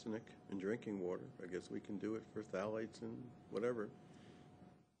for arsenic in drinking water. I guess we can do it for phthalates and whatever.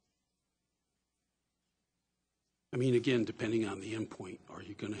 I mean, again, depending on the endpoint, are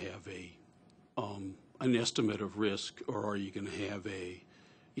you going to have an estimate of risk, or are you going to have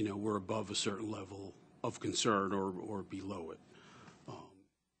we're above a certain level of concern or below it?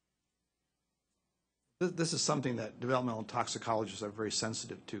 This is something that developmental toxicologists are very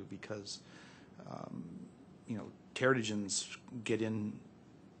sensitive to because, teratogens get in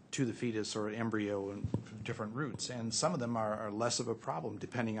to the fetus or embryo and different routes, and some of them are less of a problem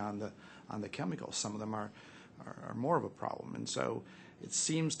depending on the chemicals. Some of them are more of a problem, and so it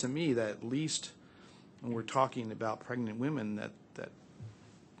seems to me that at least when we're talking about pregnant women, that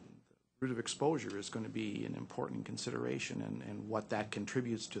route of exposure is going to be an important consideration, and what that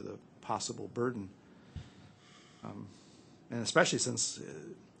contributes to the possible burden. And especially since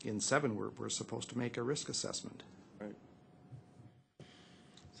in 7 we're supposed to make a risk assessment. Right.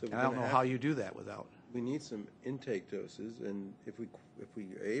 So And I don't know how you do that without. we need some intake doses, and if we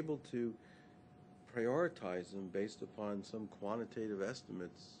are able to prioritize them based upon some quantitative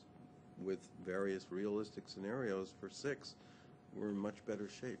estimates with various realistic scenarios for 6, we're in much better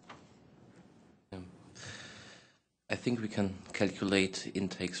shape. Yeah. I think we can calculate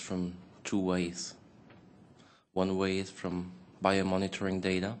intakes from 2 ways. One way is from biomonitoring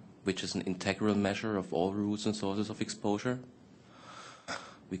data, which is an integral measure of all routes and sources of exposure.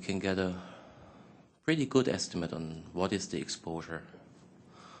 We can get a pretty good estimate on what is the exposure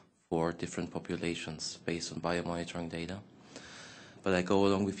for different populations based on biomonitoring data. But I go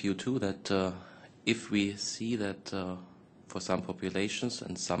along with you too that if we see that for some populations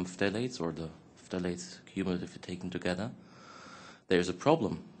and some phthalates, or the phthalates cumulatively taken together, there's a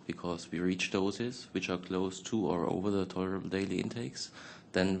problem because we reach doses which are close to or over the tolerable daily intakes,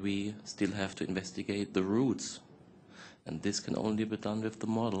 then we still have to investigate the routes. And this can only be done with the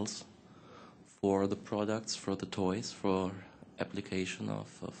models for the products, for the toys, for application of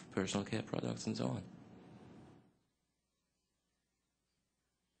personal care products and so on.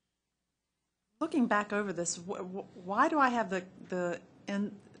 Looking back over this, why do I have the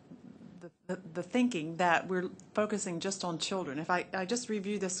thinking that we're focusing just on children? If I just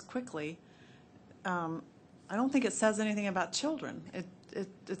review this quickly, I don't think it says anything about children.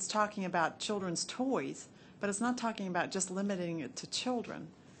 It's talking about children's toys, but it's not talking about just limiting it to children.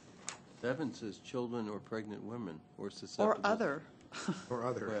 7 says children or pregnant women or susceptible. Or other. Or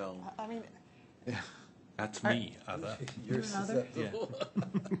other. Well, I mean, That's me, other. You're another?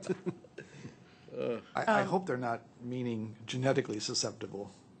 I hope they're not meaning genetically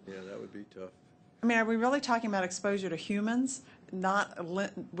susceptible. yeah, that would be tough. I mean, are we really talking about exposure to humans, not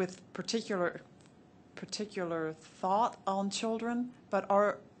with particular thought on children, but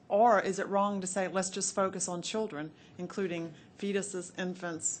or is it wrong to say let's just focus on children, including fetuses,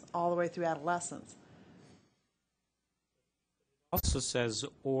 infants, all the way through adolescence? Also says,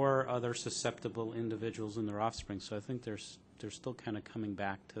 or other susceptible individuals and their offspring. So I think they're still kind of coming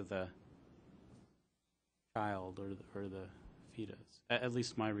back to the child or the fetus. At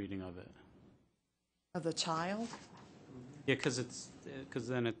least my reading of it. Of the child? Yeah, because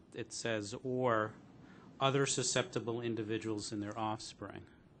then it says, or other susceptible individuals and their offspring.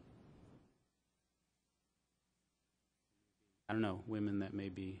 I don't know, women that may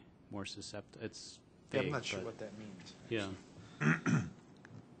be more susceptible. It's vague, I'm not sure but what that means. yeah.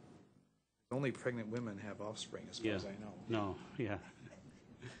 Only pregnant women have offspring, as far Yeah. as I know. No, yeah.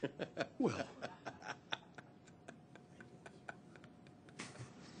 Well,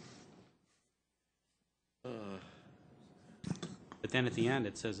 But then at the end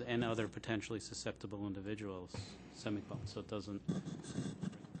it says, and other potentially susceptible individuals, semicolon, so it doesn't.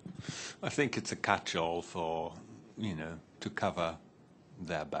 I think it's a catch-all for, to cover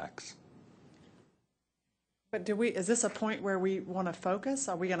their backs. But is this a point where we want to focus?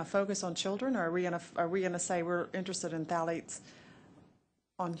 Are we going to focus on children, or are we going to say we're interested in phthalates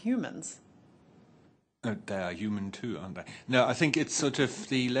on humans? They are human too, aren't they? No, I think it's sort of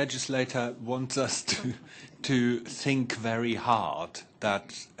the legislator wants us to think very hard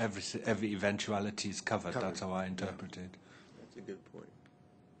that every eventuality is covered. That's how I interpret it. That's a good point.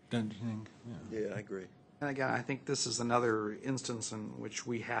 Don't you think? Yeah. Yeah, I agree. And again, I think this is another instance in which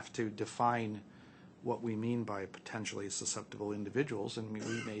we have to define what we mean by potentially susceptible individuals, and we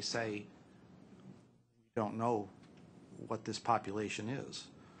may say we don't know what this population is.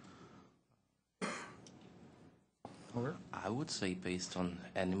 I would say based on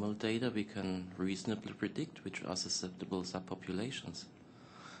animal data, we can reasonably predict which are susceptible subpopulations.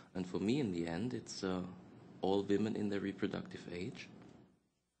 And for me, in the end, it's all women in their reproductive age.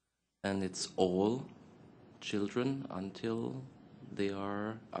 And it's all children until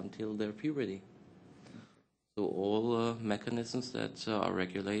their puberty. So all mechanisms that are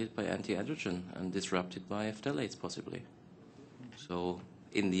regulated by anti-androgen and disrupted by phthalates, possibly. So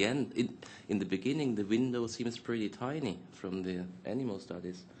in the end, in the beginning, the window seems pretty tiny from the animal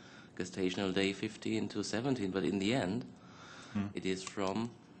studies, gestational day 15 to 17, but in the end, it is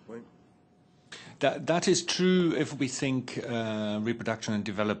from... That is true if we think reproduction and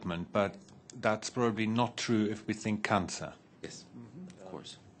development, but that's probably not true if we think cancer. Yes, of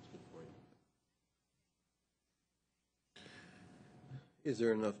course. Is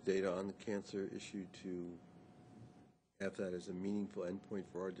there enough data on the cancer issue to have that as a meaningful endpoint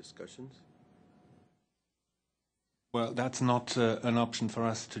for our discussions? Well, that's not an option for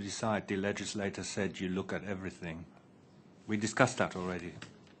us to decide. The legislator said you look at everything. We discussed that already.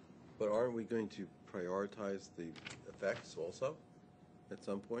 But aren't we going to prioritize the effects also at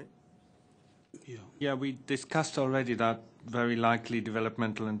some point? Yeah. Yeah, we discussed already that very likely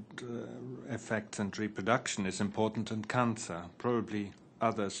developmental and effects and reproduction is important, and cancer, probably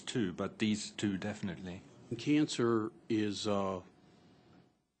others too, but these two definitely. Cancer is,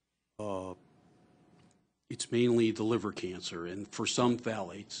 it's mainly the liver cancer, and for some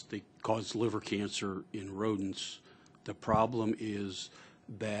phthalates, they cause liver cancer in rodents. The problem is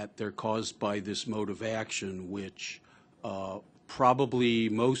that they're caused by this mode of action, which probably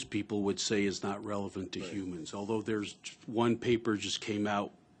most people would say is not relevant to humans, although there's one paper just came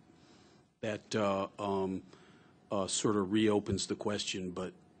out that sort of reopens the question,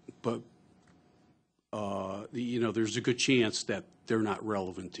 but you know, there's a good chance that they're not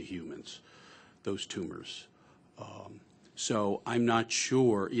relevant to humans, those tumors. So I'm not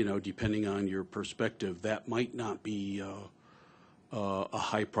sure, you know, depending on your perspective, that might not be a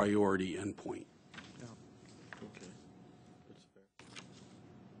high priority endpoint. Okay, that's fair.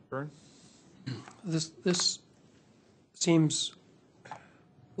 Vern? This seems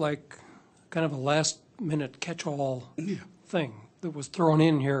like kind of a last-minute catch-all thing that was thrown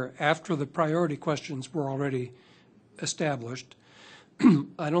in here after the priority questions were already established.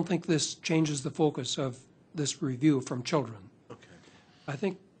 I don't think this changes the focus of this review from children. Okay. I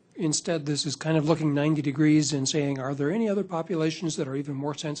think instead this is kind of looking 90 degrees and saying, are there any other populations that are even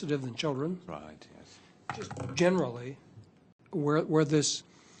more sensitive than children? Right, yes. Just generally, where this,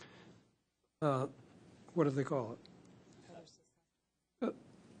 what do they call it?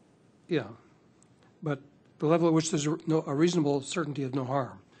 Yeah, but the level at which there's a reasonable certainty of no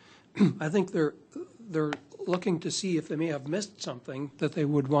harm. I think they're looking to see if they may have missed something that they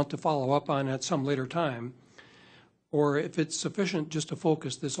would want to follow up on at some later time, or if it's sufficient just to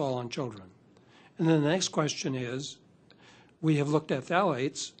focus this all on children. And then the next question is, we have looked at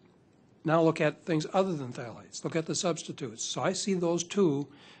phthalates, now look at things other than phthalates, look at the substitutes. So I see those two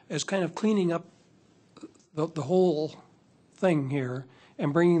as kind of cleaning up the whole thing here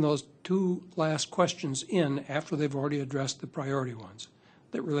and bringing those two last questions in after they've already addressed the priority ones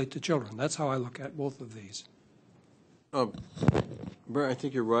that relate to children. That's how I look at both of these. Bert, I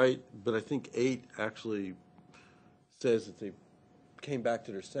think you're right, but I think 8 actually says that they came back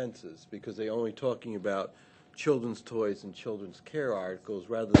to their senses because they're only talking about children's toys and children's care articles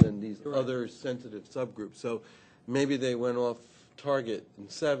rather than these other sensitive subgroups. So maybe they went off target in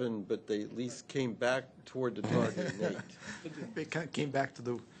 7, but they at least came back toward the target in 8. It kind of came back to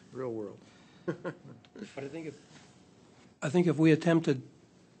the real world. But I think if we attempted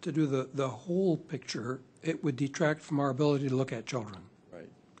to do the whole picture, it would detract from our ability to look at children. Right.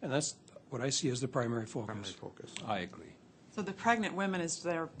 And that's what I see as the primary focus. Primary focus. I agree. So the pregnant women is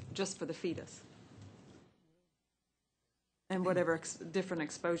there just for the fetus? And whatever different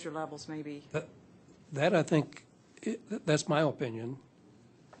exposure levels may be. That I think, that's my opinion.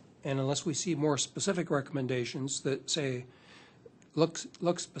 And unless we see more specific recommendations that say, look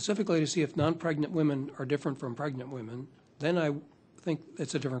specifically to see if non-pregnant women are different from pregnant women, then I think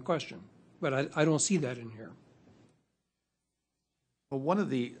it's a different question. But I don't see that in here. Well, one of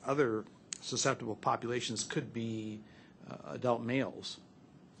the other susceptible populations could be adult males,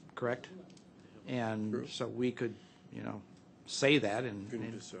 correct? And so we could, you know, say that and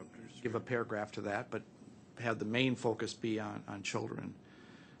give a paragraph to that, but have the main focus be on children,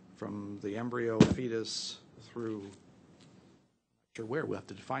 from the embryo, fetus, through, not sure where, we'll have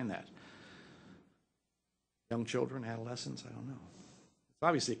to define that. Young children, adolescents, I don't know. It's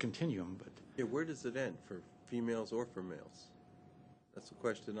obviously a continuum, but. Yeah, where does it end for females or for males? That's the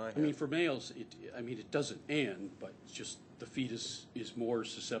question I have. I mean, for males, it doesn't end, but it's just the fetus is more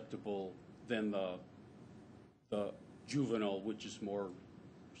susceptible than the juvenile, which is more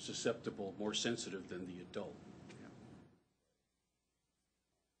susceptible, more sensitive than the adult.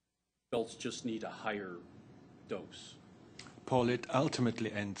 Adults just need a higher dose. Paul, it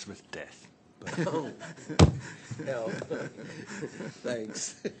ultimately ends with death. Oh, hell.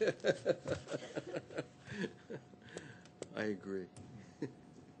 Thanks. I agree.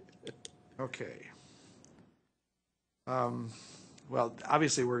 Okay. Well,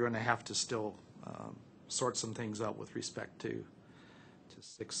 obviously, we're going to have to still sort some things out with respect to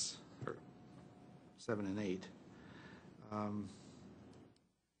 6 or 7 and 8.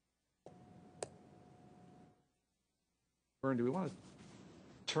 Vern, do we want to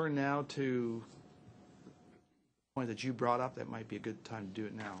turn now to the point that you brought up? That might be a good time to do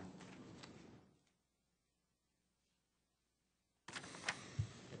it now.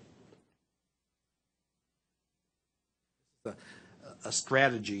 A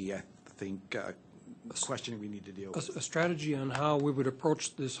strategy, I think, question we need to deal with. A strategy on how we would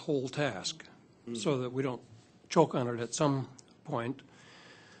approach this whole task so that we don't choke on it at some point.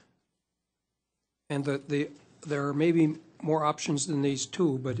 And that there are maybe more options than these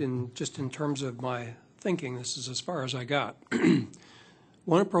two, but just in terms of my thinking, this is as far as I got.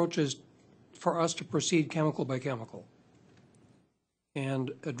 One approach is for us to proceed chemical by chemical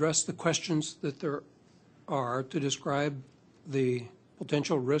and address the questions that there are to describe the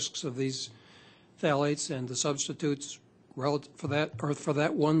potential risks of these phthalates and the substitutes for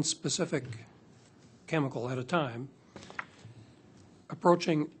that one specific chemical at a time,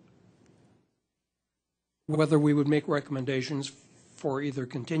 approaching whether we would make recommendations for either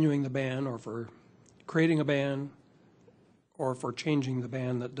continuing the ban or for creating a ban or for changing the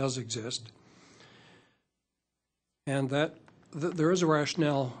ban that does exist. And that there is a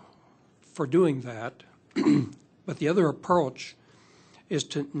rationale for doing that, but the other approach is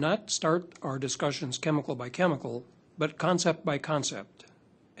to not start our discussions chemical by chemical, but concept by concept.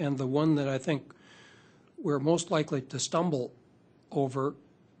 And the one that I think we're most likely to stumble over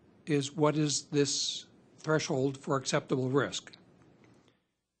is what is this threshold for acceptable risk?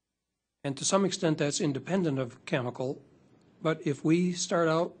 And to some extent that's independent of chemical, but if we start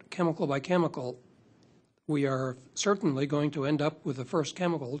out chemical by chemical, we are certainly going to end up with the first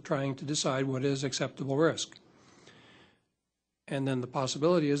chemical trying to decide what is acceptable risk. And then the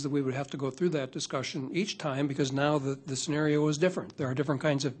possibility is that we would have to go through that discussion each time because now the scenario is different. There are different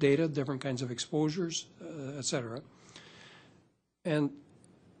kinds of data, different kinds of exposures, et cetera. And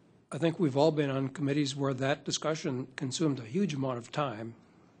I think we've all been on committees where that discussion consumed a huge amount of time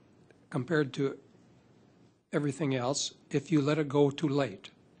compared to everything else if you let it go too late.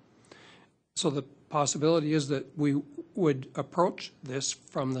 So the possibility is that we would approach this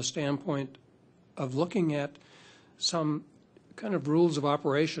from the standpoint of looking at some kind of rules of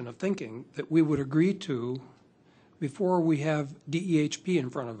operation of thinking that we would agree to before we have DEHP in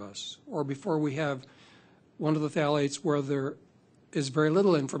front of us or before we have one of the phthalates where there is very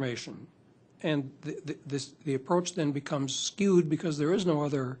little information. And the approach then becomes skewed because there is no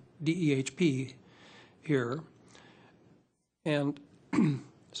other DEHP here. And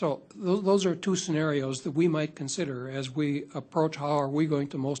so those are two scenarios that we might consider as we approach how are we going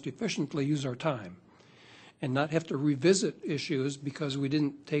to most efficiently use our time and not have to revisit issues because we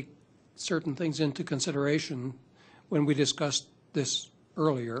didn't take certain things into consideration when we discussed this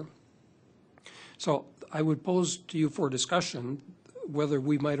earlier. So I would pose to you for discussion whether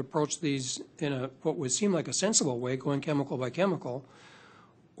we might approach these in what would seem like a sensible way, going chemical by chemical,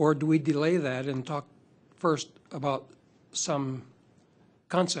 or do we delay that and talk first about some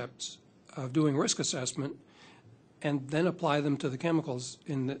concepts of doing risk assessment and then apply them to the chemicals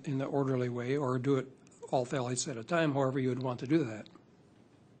in the orderly way, or do it all phthalates at a time, however you would want to do that.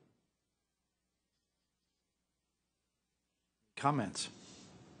 Comments?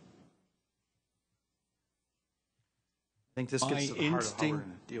 I think this gets to the heart of how we're going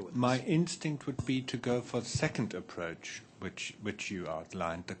to deal with this. My instinct would be to go for the second approach, which you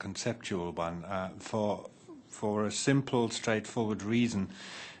outlined, the conceptual one, for a simple, straightforward reason.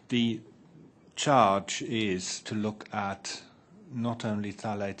 The charge is to look at not only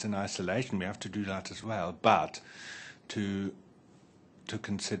phthalates in isolation, we have to do that as well, but to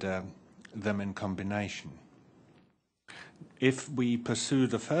consider them in combination. If we pursue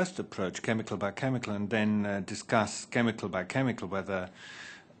the first approach, chemical by chemical, and then discuss chemical by chemical whether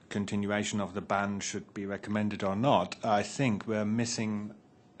continuation of the ban should be recommended or not, I think we're missing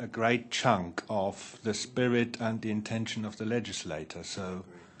a great chunk of the spirit and the intention of the legislator. So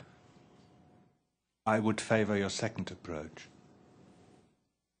I would favor your second approach.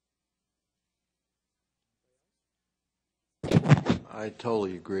 I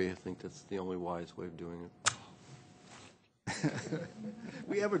totally agree. I think that's the only wise way of doing it.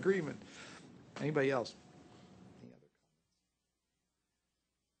 We have agreement. Anybody else? Any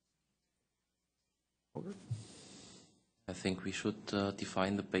other comments? I think we should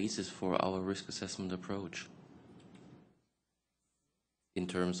define the basis for our risk assessment approach in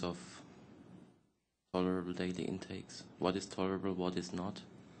terms of tolerable daily intakes. What is tolerable, what is not?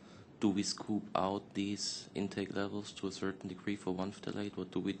 Do we scoop out these intake levels to a certain degree for one phthalate?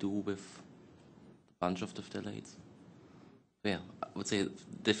 What do we do with a bunch of the phthalates? Yeah, I would say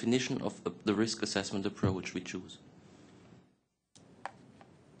definition of the risk assessment approach we choose.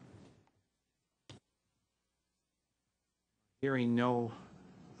 Hearing no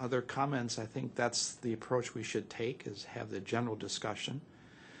other comments, I think that's the approach we should take, is have the general discussion.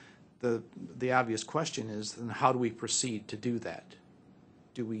 The obvious question is, then how do we proceed to do that?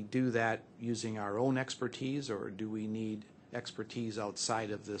 Do we do that using our own expertise, or do we need expertise outside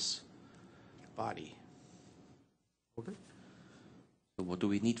of this body? Okay. So what do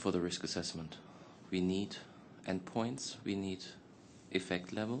we need for the risk assessment? We need endpoints, we need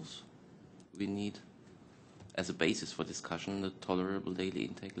effect levels, we need, as a basis for discussion, the tolerable daily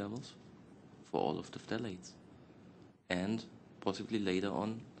intake levels for all of the phthalates, and possibly later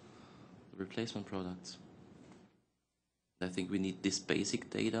on the replacement products. I think we need this basic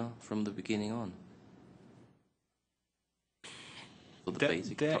data from the beginning on. So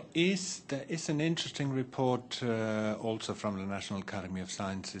There is an interesting report also from the National Academy of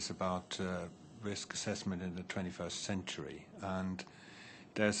Sciences about risk assessment in the 21st century, and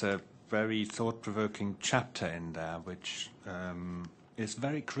there's a very thought-provoking chapter in there which is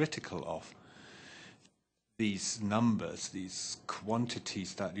very critical of these numbers, these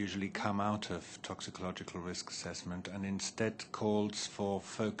quantities that usually come out of toxicological risk assessment, and instead calls for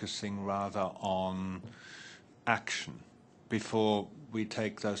focusing rather on action before we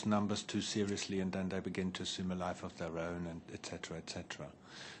take those numbers too seriously and then they begin to assume a life of their own, and et cetera, et cetera.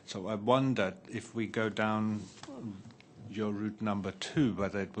 So I wondered if we go down your route number 2,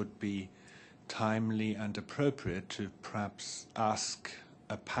 whether it would be timely and appropriate to perhaps ask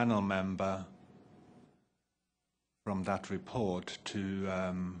a panel member from that report to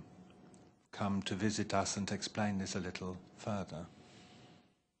come to visit us and explain this a little further.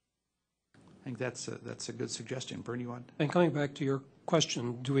 I think that's a good suggestion. Bernie, you want? And coming back to your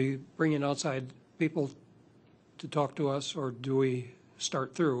question, do we bring in outside people to talk to us, or do we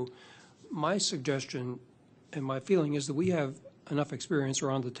start through? My suggestion and my feeling is that we have enough experience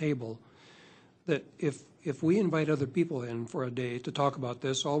around the table that if we invite other people in for a day to talk about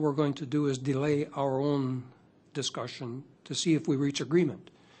this, all we're going to do is delay our own discussion to see if we reach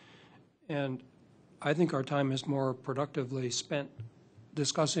agreement. And I think our time is more productively spent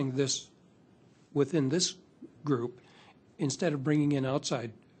discussing this within this group instead of bringing in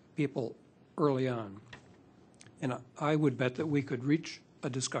outside people early on. And I would bet that we could reach a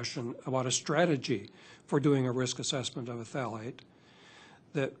discussion about a strategy for doing a risk assessment of a phthalate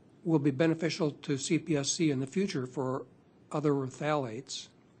that will be beneficial to CPSC in the future for other phthalates.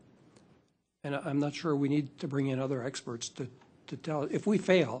 And I'm not sure we need to bring in other experts to tell. If we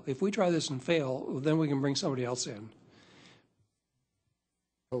fail, if we try this and fail, then we can bring somebody else in.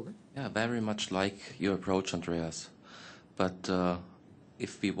 Okay. Yeah, very much like your approach, Andreas. But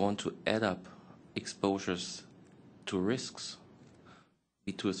if we want to add up exposures to risks,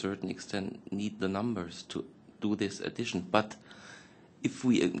 we to a certain extent need the numbers to do this addition. But if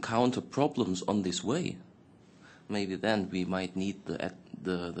we encounter problems on this way, maybe then we might need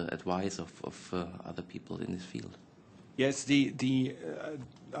the advice of other people in this field. Yes,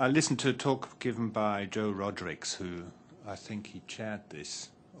 I listened to a talk given by Joe Rodericks, who I think he chaired this,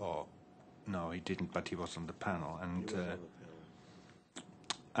 or no, he didn't, but he was on the panel,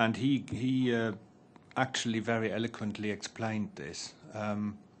 and he actually very eloquently explained this.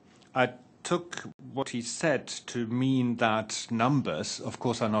 I took what he said to mean that numbers, of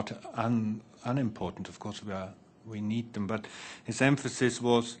course, are not unimportant. Of course, we need them, but his emphasis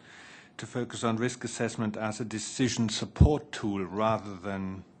was to focus on risk assessment as a decision support tool rather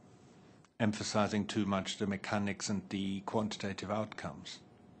than emphasizing too much the mechanics and the quantitative outcomes,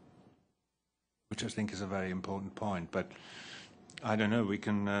 which I think is a very important point. But I don't know, we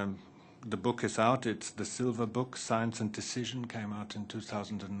can, the book is out, it's the Silver Book, Science and Decision, came out in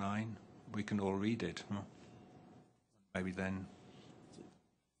 2009. We can all read it. Huh? Maybe then.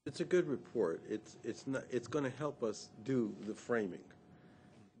 It's a good report. It's going to help us do the framing,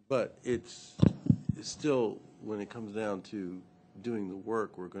 but it's still, when it comes down to doing the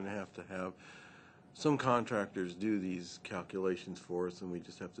work, we're going to have some contractors do these calculations for us, and we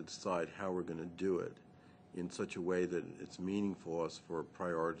just have to decide how we're going to do it in such a way that it's meaningful us for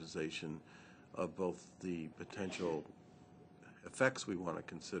prioritization of both the potential effects we want to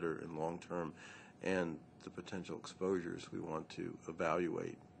consider in long term and the potential exposures we want to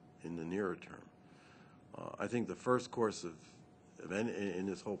evaluate in the nearer term. I think the first course of in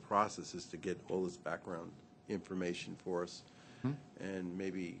this whole process is to get all this background information for us, and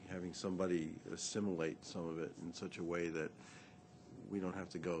maybe having somebody assimilate some of it in such a way that we don't have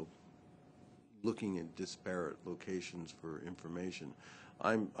to go looking at disparate locations for information.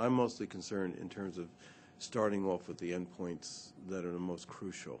 I'm mostly concerned in terms of starting off with the endpoints that are the most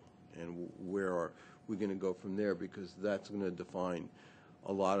crucial, and where are we going to go from there, because that's going to define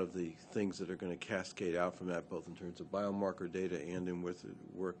a lot of the things that are going to cascade out from that, both in terms of biomarker data and in with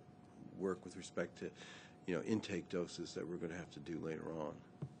work with respect to, you know, intake doses that we're going to have to do later on.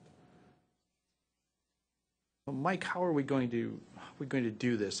 Well, Mike, how are we going to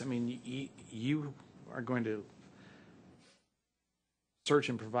do this? I mean, you are going to search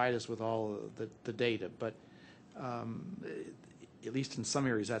and provide us with all the data, but at least in some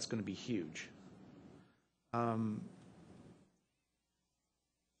areas that's going to be huge. Are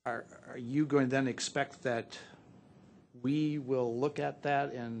you going to then expect that we will look at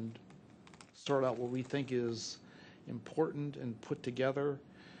that and sort out what we think is important and put together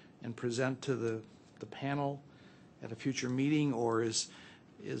and present to the panel at a future meeting, or is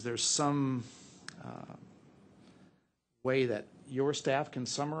there some way that your staff can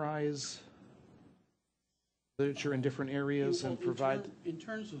summarize literature in different areas and provide? In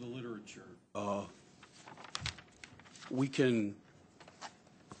terms of the literature, we can,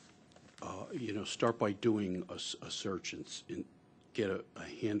 you know, start by doing a search and get a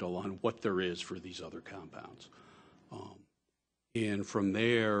handle on what there is for these other compounds. And from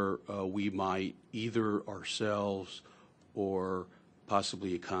there, we might either ourselves or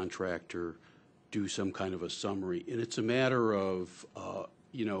possibly a contractor do some kind of a summary. And it's a matter of,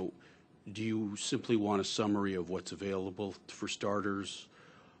 you know, do you simply want a summary of what's available for starters?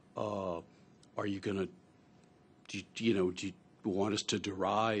 Are you going to, do you want us to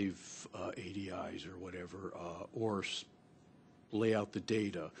derive ADIs or whatever, or lay out the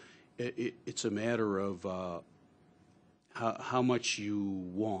data? It's a matter of how much you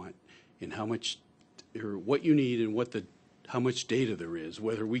want and how much, or what you need and how much data there is,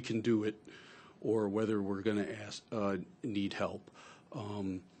 whether we can do it or whether we're going to need help.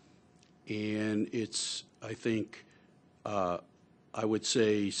 And it's, I think, I would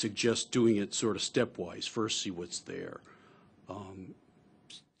suggest doing it sort of stepwise. First, see what's there.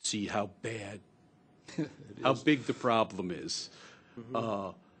 See how bad, how big the problem is.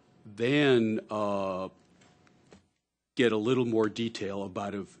 Then get a little more detail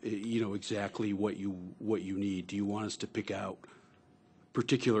about, you know, exactly what you need. Do you want us to pick out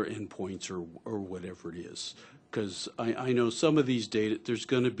particular endpoints or whatever it is? Because I know some of these data, there's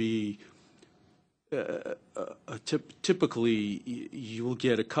going to be typically you will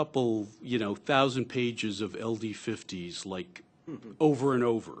get a couple, you know, 1,000 pages of LD50s, like over and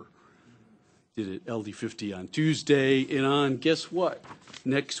over. Did it LD50 on Tuesday, and on, guess what?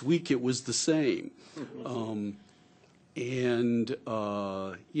 Next week it was the same. And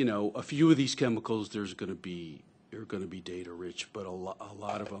you know, a few of these chemicals they're going to be data rich, but a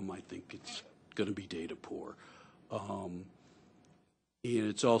lot of them I think it's going to be data poor. And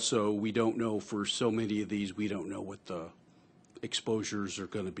it's also, we don't know, for so many of these, we don't know what the exposures are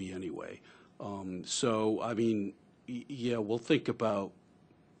going to be anyway. So, I mean, yeah, we'll think about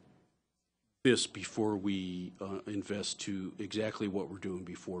this before we invest exactly what we're doing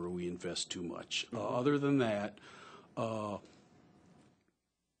before we invest too much. Other than that,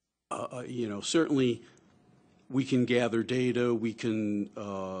 you know, certainly we can gather data, we can,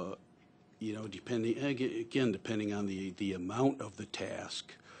 you know, depending on the amount of the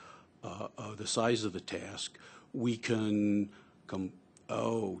task, the size of the task, we can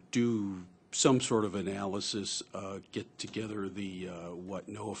do some sort of analysis, get together the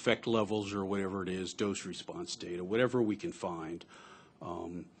no effect levels or whatever it is, dose response data, whatever we can find,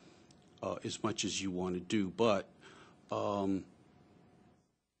 as much as you want to do. But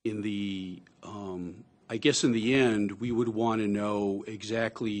I guess in the end, we would want to know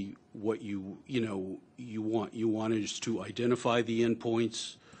exactly what you want. You want us to identify the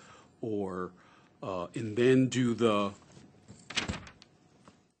endpoints, or and then do the,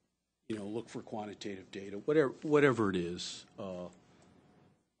 you know, look for quantitative data, whatever it is.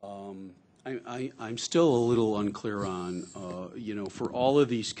 I'm still a little unclear on, you know, for all of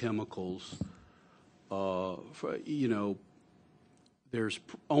these chemicals, you know, there's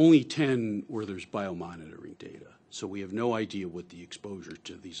only 10 where there's biomonitoring data, so we have no idea what the exposure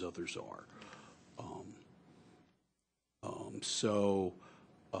to these others are.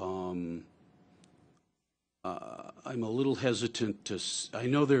 I'm a little hesitant to, I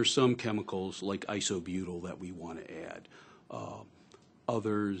know there's some chemicals like isobutyl that we want to add.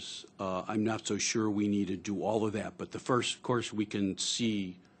 Others, I'm not so sure we need to do all of that. But the first, of course, we can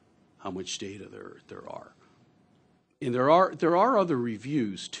see how much data there are. And there are other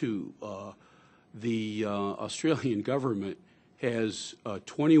reviews, too. The Australian government has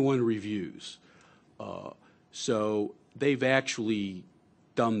 21 reviews. So they've actually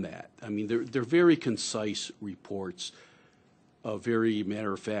done that. I mean, they're very concise reports. Very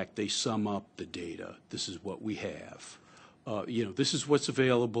matter of fact, they sum up the data. This is what we have. This is what's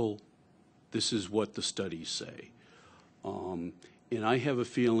available. This is what the studies say. And I have a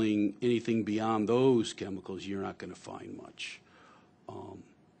feeling anything beyond those chemicals, you're not going to find much.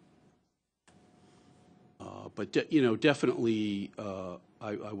 But definitely, I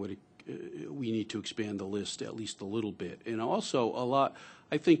would. We need to expand the list at least a little bit, and also a lot.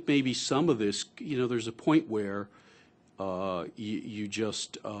 I think maybe some of this, there's a point where you're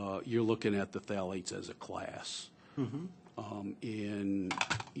looking at the phthalates as a class, and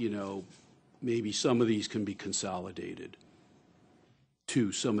maybe some of these can be consolidated.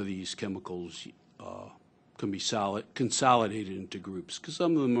 Some of these chemicals can be consolidated into groups because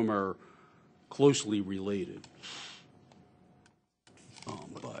some of them are closely related.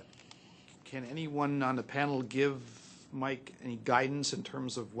 But Can anyone on the panel give Mike any guidance in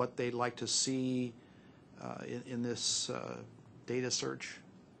terms of what they'd like to see in this data search?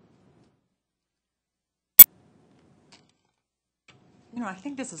 I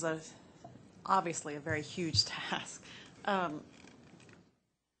think this is obviously a very huge task. I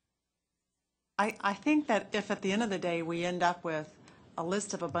think that if at the end of the day we end up with a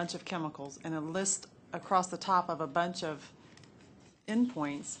list of a bunch of chemicals and a list across the top of a bunch of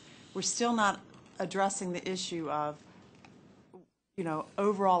endpoints, we're still not addressing the issue of,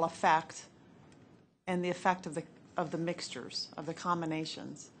 overall effect and the effect of the mixtures, of the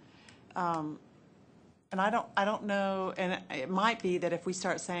combinations. And I don't know, and it might be that if we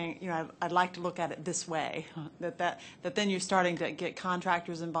start saying, I'd like to look at it this way, that then you're starting to get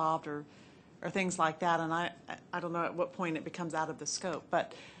contractors involved or things like that, and I don't know at what point it becomes out of the scope.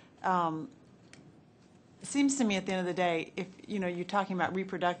 But it seems to me at the end of the day, if you're talking about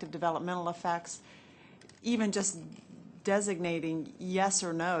reproductive developmental effects, even just designating yes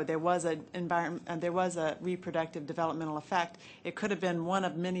or no, there was a reproductive developmental effect. It could have been one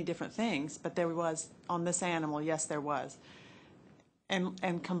of many different things, but there was on this animal. Yes, there was,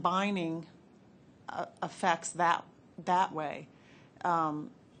 and combining effects that way.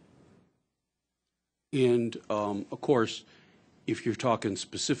 And of course, if you're talking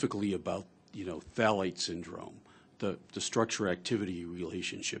specifically about phthalate syndrome, the structure-activity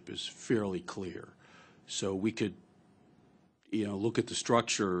relationship is fairly clear. So we could look at the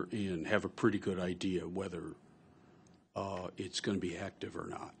structure and have a pretty good idea whether it's going to be active or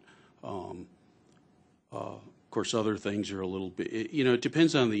not. Of course, other things are a little bit. It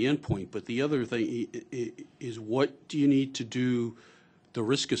depends on the endpoint. But the other thing is, what do you need to do? The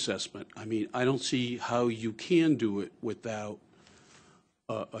risk assessment. I mean, I don't see how you can do it without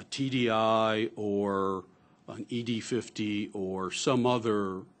a TDI or an ED50 or some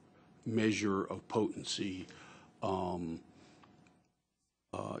other measure of potency.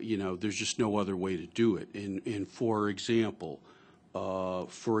 There's just no other way to do it. And for example,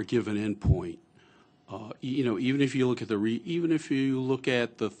 for a given endpoint, even if you look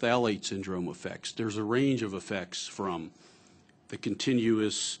at the phthalate syndrome effects, there's a range of effects from the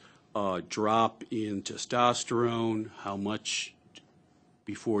continuous drop in testosterone, how much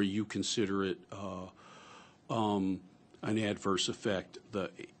before you consider it an adverse effect,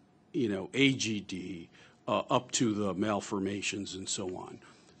 the AGD, up to the malformations and so on.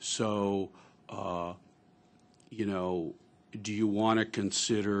 So, do you want to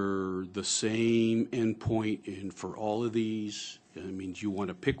consider the same endpoint for all of these? I mean, do you want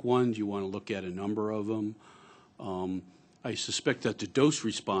to pick one? Do you want to look at a number of them? I suspect that the dose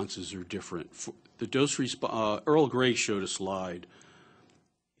responses are different. The dose Earl Gray showed a slide,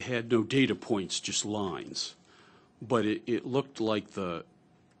 had no data points, just lines, but it looked like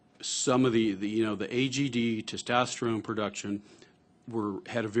some of the AGD testosterone production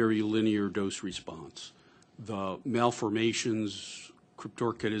had a very linear dose response. The malformations,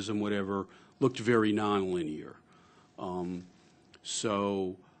 cryptorchidism, whatever, looked very nonlinear.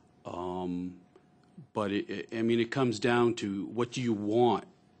 But it comes down to what do you want?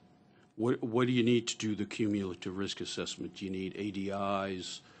 What do you need to do the cumulative risk assessment? Do you need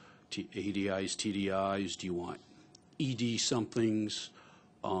ADIs, TDIs? Do you want ED somethings,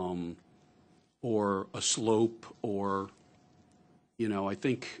 or a slope? Or, I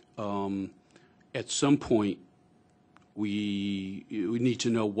think at some point we need to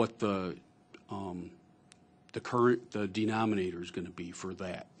know what the the denominator is going to be for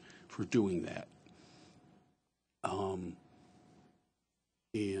that, for doing that.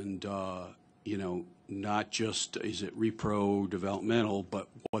 You know, not just is it repro developmental, but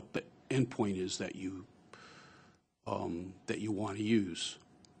what the endpoint is that you want to use.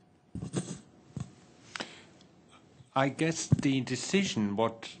 I guess the decision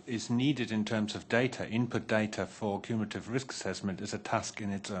what is needed in terms of data, input data for cumulative risk assessment is a task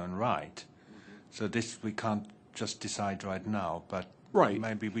in its own right. So this we can't just decide right now, but Right.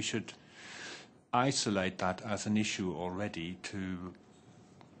 maybe we should isolate that as an issue already to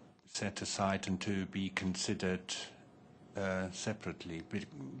set aside and to be considered separately.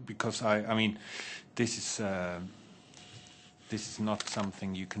 Because I mean, this is not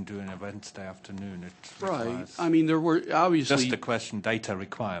something you can do in a Wednesday afternoon. It Right. requires I mean, there were obviously just a question, data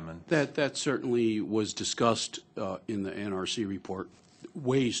requirement. that certainly was discussed in the NRC report,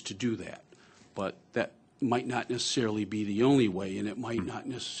 ways to do that, but that might not necessarily be the only way, and it might not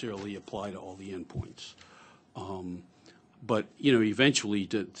necessarily apply to all the endpoints. But you know, eventually,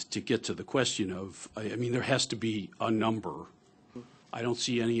 to get to the question of, I mean, there has to be a number. I don't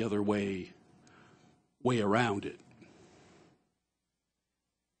see any other way around it.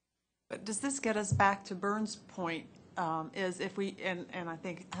 But does this get us back to Bern's point, is if we, and I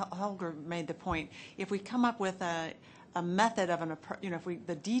think Helger made the point, if we come up with a method of an approach, you know,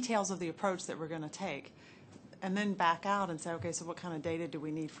 the details of the approach that we're going to take, and then back out and say, okay, so what kind of data do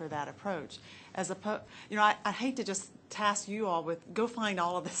we need for that approach? As opposed, you know, I hate to just task you all with, go find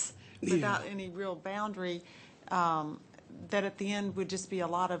all of this without any real boundary, that at the end would just be a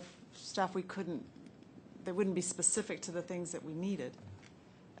lot of stuff that wouldn't be specific to the things that we needed.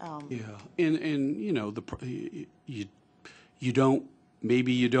 Yeah, and you know, you don't,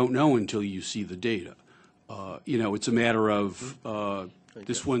 maybe you don't know until you see the data. You know, it's a matter of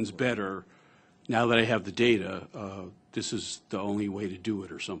this one's better. Now that I have the data, this is the only way to do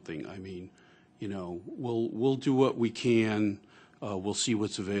it or something. I mean, you know, we'll do what we can. We'll see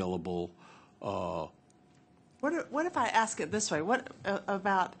what's available. What if I ask it this way? What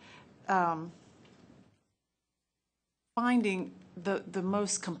about finding the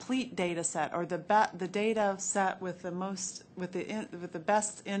most complete data set, or the data set with the most with the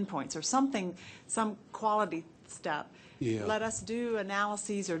best endpoints, or something, some quality step? Yeah. Let us do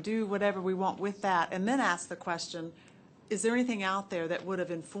analyses or do whatever we want with that, and then ask the question, is there anything out there that would have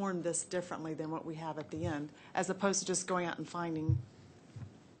informed this differently than what we have at the end, as opposed to just going out and finding?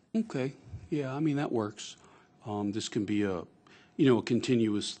 Okay, yeah, I mean, that works. This can be a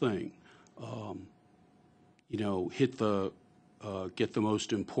continuous thing. You know, get the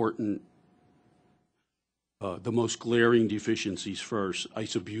most important, the most glaring deficiencies first,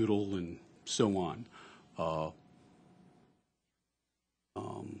 isobutyl and so on.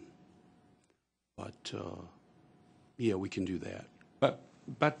 Yeah, we can do that.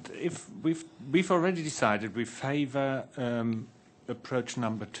 But if we've already decided we favor approach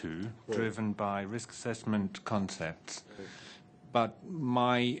number 2, driven by risk assessment concepts. But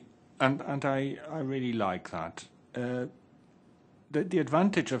I really like that. The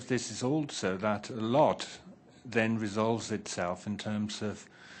advantage of this is also that a lot then resolves itself in terms of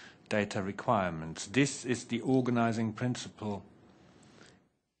data requirements. This is the organizing principle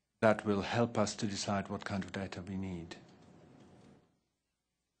that will help us to decide what kind of data we need.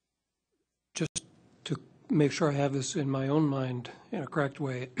 Just to make sure I have this in my own mind in a correct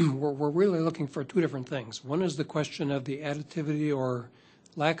way, we're really looking for two different things. One is the question of the additivity or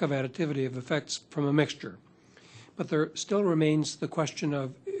lack of additivity of effects from a mixture. But there still remains the question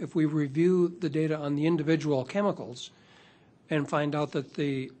of, if we review the data on the individual chemicals and find out that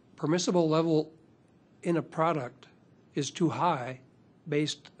the permissible level in a product is too high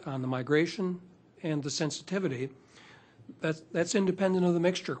based on the migration and the sensitivity, that's independent of the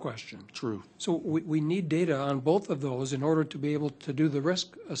mixture question. True. So we need data on both of those in order to be able to do the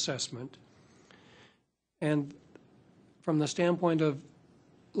risk assessment. And from the standpoint of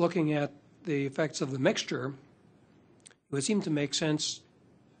looking at the effects of the mixture, it would seem to make sense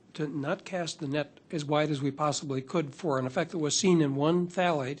to not cast the net as wide as we possibly could for an effect that was seen in one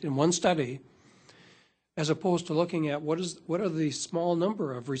phthalate, in one study, as opposed to looking at what are the small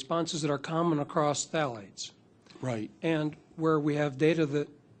number of responses that are common across phthalates. Right. And where we have data that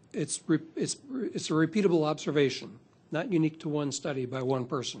it's a repeatable observation, not unique to one study by one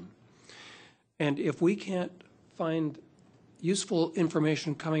person. And if we can't find useful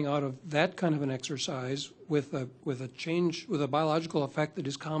information coming out of that kind of an exercise with a change, with a biological effect that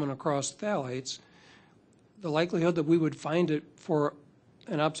is common across phthalates, the likelihood that we would find it for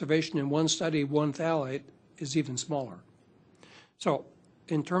an observation in one study, one phthalate, is even smaller. So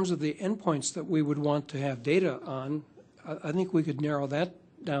in terms of the endpoints that we would want to have data on, I think we could narrow that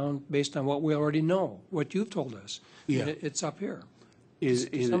down based on what we already know, what you've told us. Yeah. It's up here, In-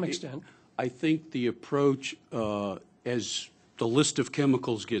 to some in- extent. I think the approach, as the list of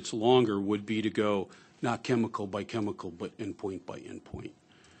chemicals gets longer, would be to go not chemical by chemical, but endpoint by endpoint.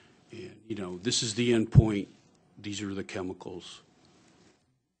 And, you know, this is the endpoint, these are the chemicals.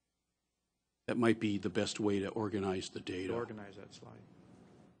 That might be the best way to organize the data. Organize that slide.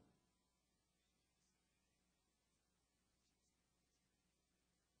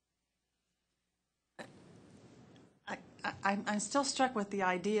 I'm still struck with the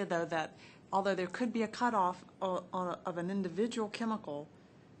idea, though, that although there could be a cutoff of an individual chemical,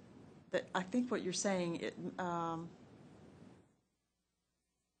 that I think what you're saying,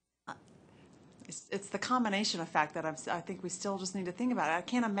 it's the combination effect that I think we still just need to think about. I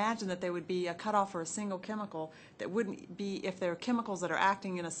can't imagine that there would be a cutoff for a single chemical that wouldn't be, if there are chemicals that are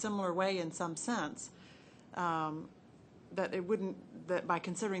acting in a similar way in some sense, that it wouldn't, that by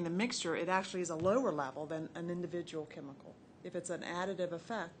considering the mixture, it actually is a lower level than an individual chemical, if it's an additive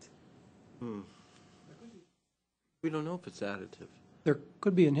effect. We don't know if it's additive. There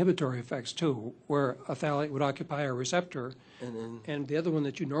could be inhibitory effects too, where a phthalate would occupy a receptor, And and the other one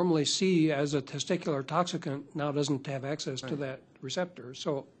that you normally see as a testicular toxicant now doesn't have access to that receptor.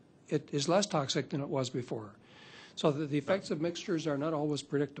 So it is less toxic than it was before. So the effects of mixtures are not always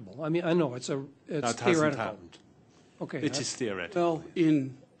predictable. I mean, I know it's That hasn't theoretical. happened. Okay. It is theoretical. Well,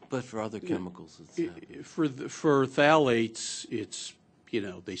 in, but for other chemicals, it's for phthalates, it's, you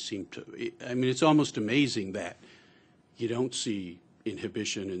know, they seem to, I mean, it's almost amazing that you don't see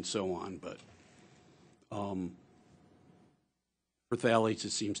inhibition and so on, but for phthalates,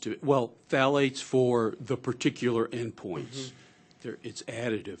 it seems to, well, phthalates for the particular endpoints, it's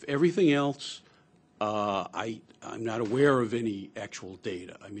additive. Everything else, I'm not aware of any actual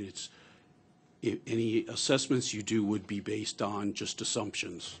data. I mean, it's, any assessments you do would be based on just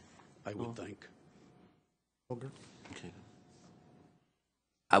assumptions, I would think. okay.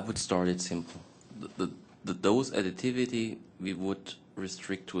 I would start it simple. The dose additivity we would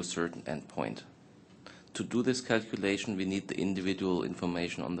restrict to a certain endpoint. To do this calculation, we need the individual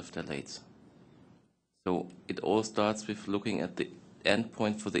information on the phthalates. So it all starts with looking at the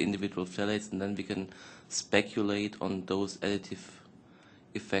endpoint for the individual phthalates, and then we can speculate on those additive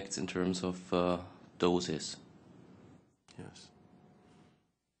effects in terms of doses. Yes.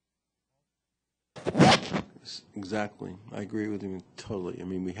 Exactly. I agree with you totally. I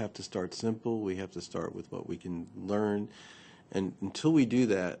mean, we have to start simple. We have to start with what we can learn. And until we do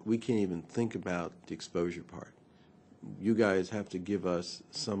that, we can't even think about the exposure part. You guys have to give us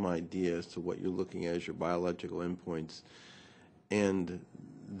some idea as to what you're looking at as your biological endpoints and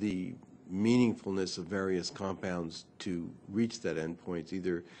the meaningfulness of various compounds to reach that endpoint,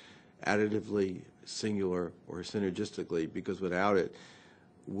 either additively, singular, or synergistically, because without it,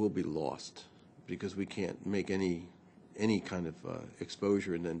 we'll be lost, because we can't make any kind of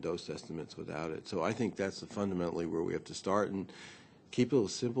exposure and then dose estimates without it. So I think that's fundamentally where we have to start and keep it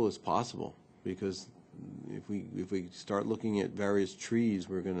as simple as possible, because if we start looking at various trees,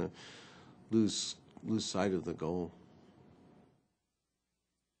 we're going to lose sight of the goal.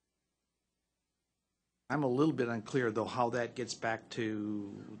 I'm a little bit unclear, though, how that gets back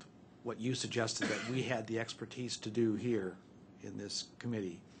to what you suggested that we had the expertise to do here in this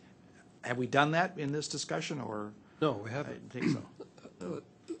committee. Have we done that in this discussion, or? No, we I haven't. didn't think so.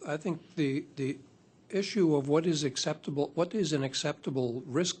 I think the issue of what is an acceptable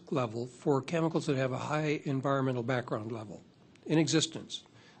risk level for chemicals that have a high environmental background level in existence,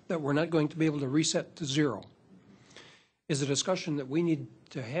 that we're not going to be able to reset to zero, is a discussion that we need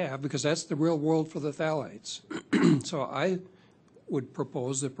to have, because that's the real world for the phthalates. So I would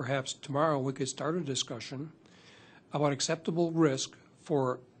propose that perhaps tomorrow we could start a discussion about acceptable risk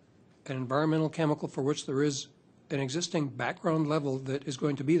for an environmental chemical for which there is an existing background level that is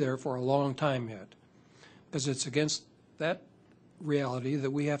going to be there for a long time yet. Because it's against that reality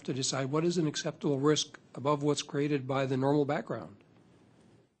that we have to decide what is an acceptable risk above what's created by the normal background.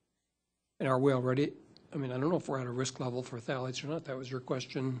 And are we already, I mean, I don't know if we're at a risk level for phthalates or not. That was your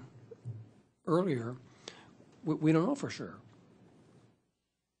question earlier. We don't know for sure.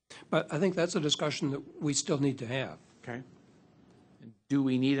 But I think that's a discussion that we still need to have. Okay. Do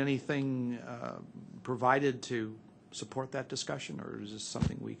we need anything provided to support that discussion, or is this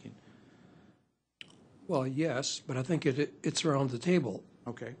something we can? Well, yes, but I think it's around the table.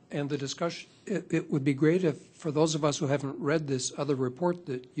 Okay. And the discussion, it would be great if, for those of us who haven't read this other report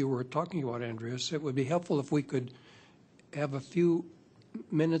that you were talking about, Andreas, it would be helpful if we could have a few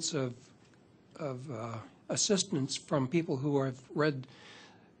minutes of assistance from people who have read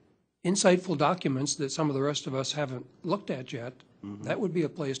insightful documents that some of the rest of us haven't looked at yet, that would be a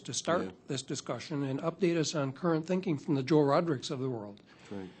place to start this discussion and update us on current thinking from the Joe Rodericks of the world,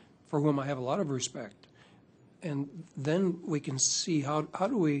 for whom I have a lot of respect. And then we can see how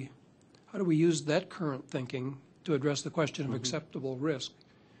do we use that current thinking to address the question of acceptable risk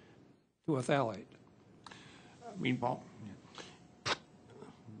to a phthalate. I mean,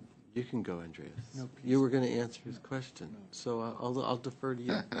 You can go, Andreas. No, you were going to answer his question, so I'll defer to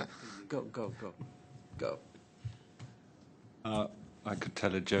you. Go. I could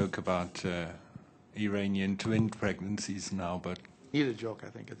tell a joke about Iranian twin pregnancies now, but Need a joke, I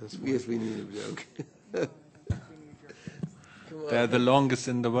think, at this point. Yes, we need a joke. they're the longest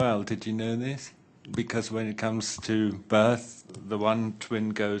in the world. Did you know this? Because when it comes to birth, the one twin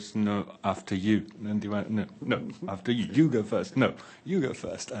goes, no, after you. And the one, no, after you. You go first. No, you go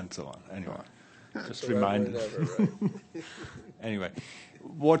first, and so on. Anyway, just remind. Anyway,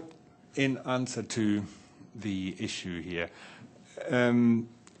 what, in answer to the issue here,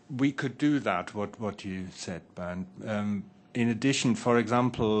 we could do that, what you said, Bernd. In addition, for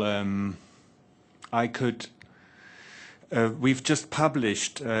example, I could... we've just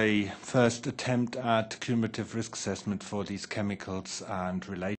published a first attempt at cumulative risk assessment for these chemicals and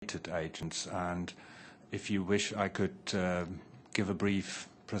related agents, and if you wish, I could give a brief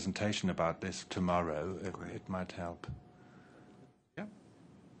presentation about this tomorrow. It might help. Yeah.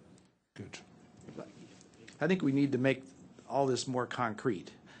 Good. I think we need to make all this more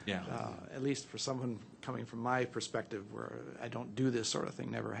concrete. Yeah. At least for someone coming from my perspective, where I don't do this sort of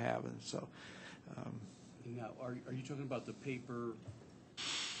thing, never have, and so. Now, are you talking about the paper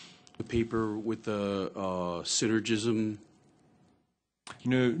with the synergism?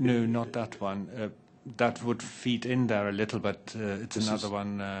 No, not that one. That would feed in there a little, but it's another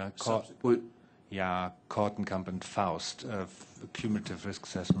one. Kortenkamp and Faust, cumulative risk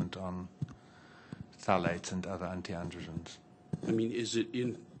assessment on phthalates and other antiandrogens. I mean, is it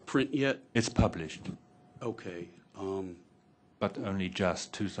in print yet? It's published, Okay. but only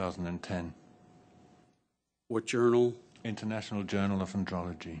just 2010. What journal? International Journal of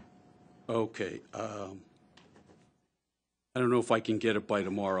Andrology. Okay. I don't know if I can get it by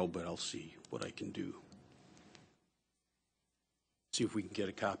tomorrow, but I'll see what I can do. See if we can get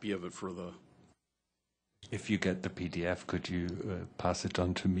a copy of it for the... If you get the PDF, could you pass it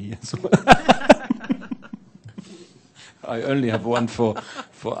on to me as well? I only have one for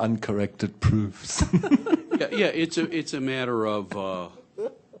uncorrected proofs. Yeah, it's a matter of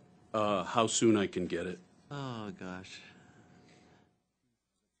how soon I can get it. Oh, gosh.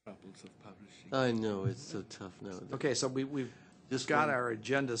 I know, it's so tough now. Okay, so we've Just got one- our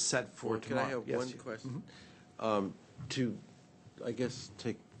agenda set for Can I tomorrow. have Yes, one you- question? To, I guess,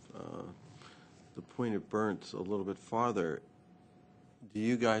 take the point of Burnt's a little bit farther, do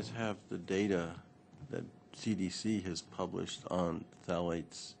you guys have the data that CDC has published on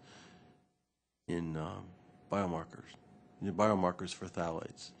phthalates in biomarkers, biomarkers for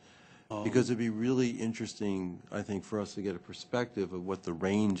phthalates? Because it'd be really interesting, I think, for us to get a perspective of what the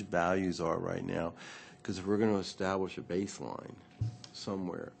range values are right now. Because if we're going to establish a baseline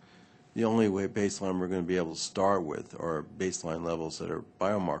somewhere, the only way baseline we're going to be able to start with are baseline levels that are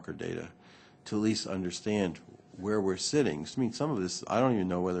biomarker data to at least understand where we're sitting. I mean, some of this, I don't even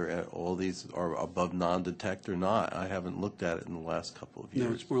know whether all these are above non-detect or not. I haven't looked at it in the last couple of years.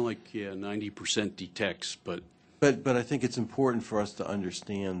 No, it's more like, 90% detects, but... But I think it's important for us to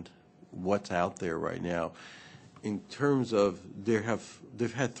understand what's out there right now. In terms of, they've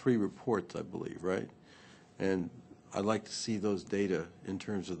had 3 reports, I believe, right? And I'd like to see those data in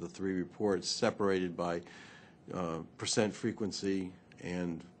terms of the 3 reports separated by percent frequency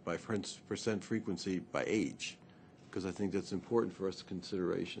and by percent frequency by age, because I think that's important for us to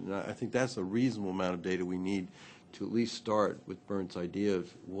consideration. And I think that's a reasonable amount of data we need to at least start with Bernd's idea of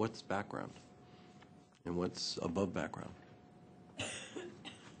what's background and what's above background.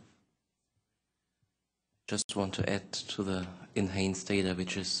 Just want to add to the enhanced data,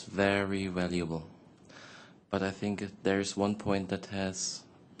 which is very valuable. But I think there is one point that has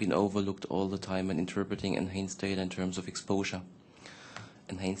been overlooked all the time when interpreting enhanced data in terms of exposure.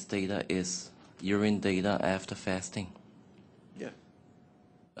 Enhanced data is urine data after fasting. Yeah.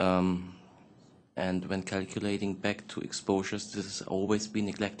 And when calculating back to exposures, this has always been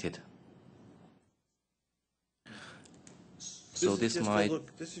neglected. So this might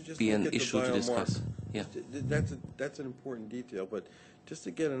be an issue to discuss. Yeah. That's an important detail, but just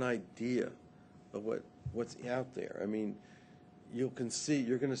to get an idea of what's out there. I mean, you're going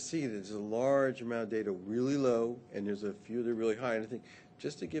to see there's a large amount of data really low, and there's a few that are really high. And I think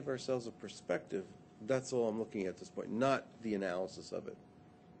just to give ourselves a perspective, that's all I'm looking at this point, not the analysis of it.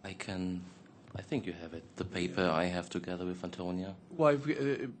 I think you have it, the paper I have together with Antonia. Well,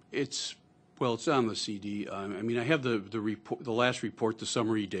 it's on the CD. I mean, I have the report, the last report, the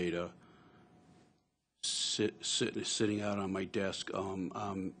summary data, sitting out on my desk.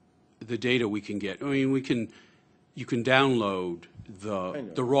 The data we can get. I mean, you can download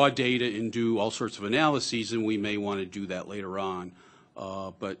the raw data and do all sorts of analyses, and we may want to do that later on.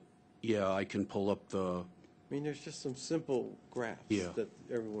 But yeah, I can pull up the. I mean, there's just some simple graphs Yeah. that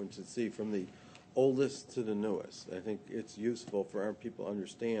everyone should see from the oldest to the newest. I think it's useful for our people to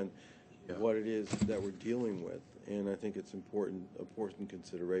understand what it is that we're dealing with, and I think it's important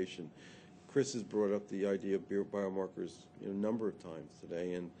consideration. Chris has brought up the idea of biomarkers a number of times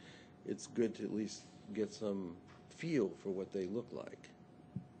today, and it's good to at least get some feel for what they look like.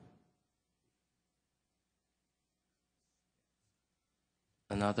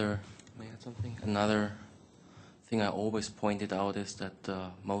 May I add something? Another thing I always pointed out is that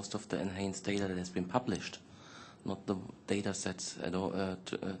most of the enhanced data that has been published, not the data sets at all,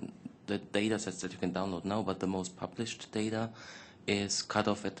 the data sets that you can download now, but the most published data is cut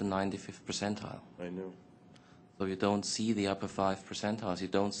off at the 95th percentile. I know. So you don't see the upper 5 percentiles. You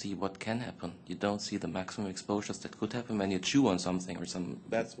don't see what can happen. You don't see the maximum exposures that could happen when you chew on something or some.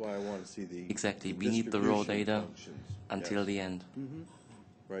 That's why I want to see the Exactly. the We need the raw distribution data functions. until Yes. the end.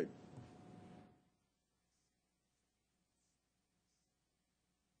 Right.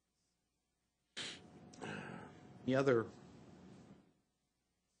 Any other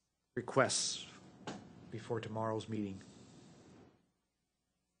requests before tomorrow's meeting?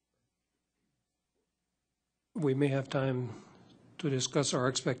 We may have time to discuss our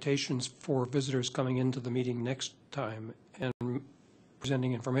expectations for visitors coming into the meeting next time and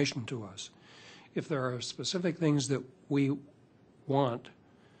presenting information to us. If there are specific things that we want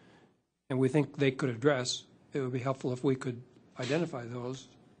and we think they could address, it would be helpful if we could identify those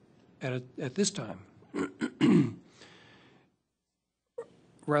at this time,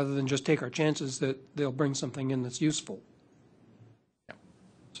 rather than just take our chances that they'll bring something in that's useful.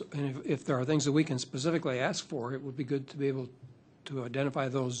 So, and if there are things that we can specifically ask for, it would be good to be able to identify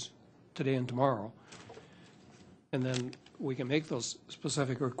those today and tomorrow. And then we can make those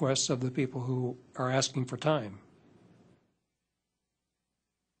specific requests of the people who are asking for time.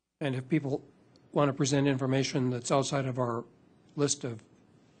 And if people want to present information that's outside of our list of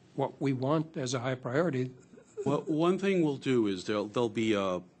what we want as a high priority. Well, one thing we'll do is there'll be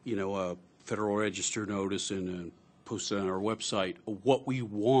a Federal Register notice and posted on our website of what we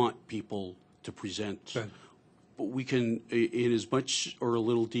want people to present. Good. But we can, in as much or a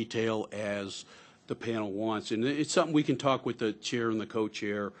little detail as the panel wants, and it's something we can talk with the chair and the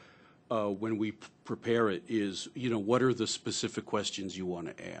co-chair when we prepare it, is, what are the specific questions you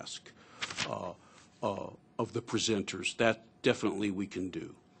want to ask of the presenters? That definitely we can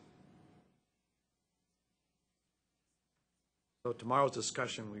do. So tomorrow's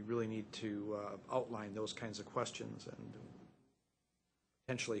discussion, we really need to outline those kinds of questions and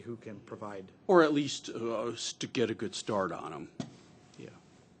potentially who can provide. Or at least to get a good start on them. Yeah.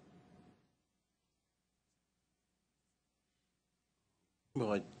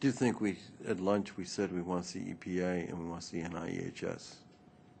 Well, I do think at lunch, we said we want to see EPA and we want to see NIEHS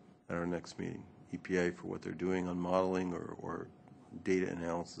at our next meeting. EPA for what they're doing on modeling or data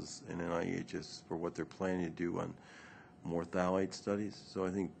analysis, and NIEHS for what they're planning to do on more phthalate studies. So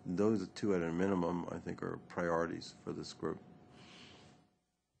I think those two at a minimum, I think, are priorities for this group.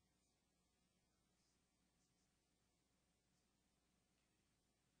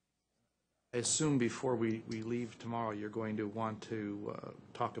 I assume before we leave tomorrow, you're going to want to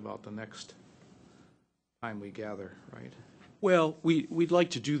talk about the next time we gather, right? Well, we'd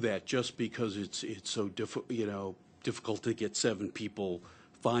like to do that just because it's so difficult to get 7 people,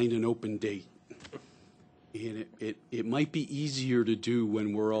 find an open date. And it might be easier to do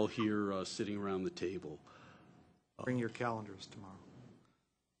when we're all here sitting around the table. Bring your calendars tomorrow.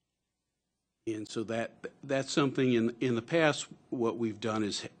 And so that's something in the past, what we've done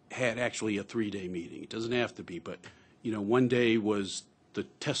is had actually a 3-day meeting. It doesn't have to be, but, one day was the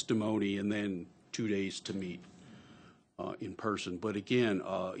testimony and then 2 days to meet in person. But again,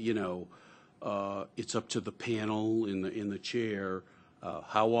 it's up to the panel in the chair,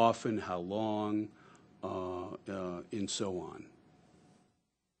 how often, how long, and so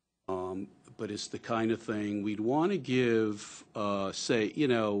on. But it's the kind of thing we'd want to give,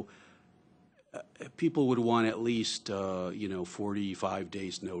 people would want at least, 45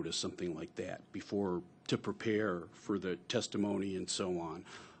 days notice, something like that, to prepare for the testimony and so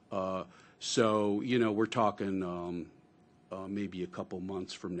on. So, we're talking maybe a couple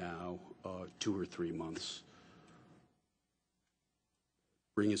months from now, 2 or 3 months.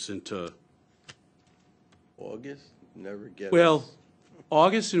 bring us into, August, never get well, us.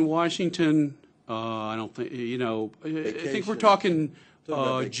 August in Washington, I don't think, you know, I think we're Vacation. talking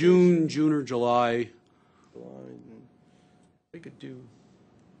Talking about June or July, We could do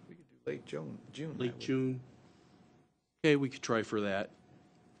late June. late that would- June. Okay, we could try for that.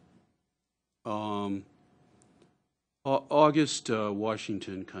 August,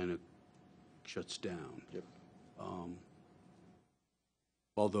 Washington kind of shuts down. Yep.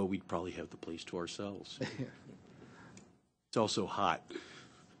 Although we'd probably have the place to ourselves. It's also hot.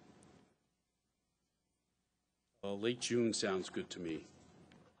 Late June sounds good to me.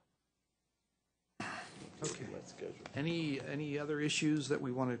 Okay. That schedule. Any other issues that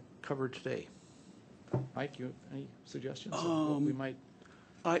we want to cover today? Mike, any suggestions of what we might?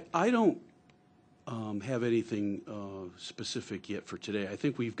 I don't have anything specific yet for today. I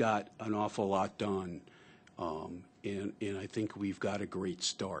think we've got an awful lot done, and I think we've got a great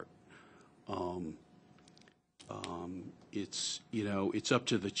start. It's, you know, it's up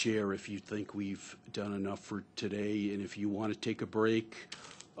to the chair if you think we've done enough for today, and if you want to take a break.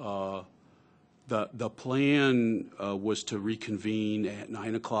 The plan was to reconvene at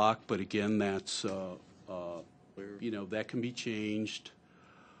 9 o'clock, but again, that's, you know, that can be changed.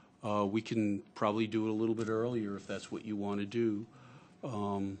 We can probably do it a little bit earlier if that's what you want to do.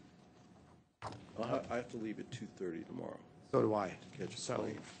 I have to leave at 2:30 tomorrow. So do I. Catch a So,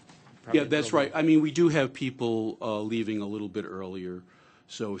 plane. Yeah, that's right. I mean, we do have people leaving a little bit earlier,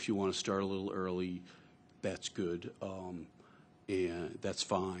 so if you want to start a little early, that's good, and that's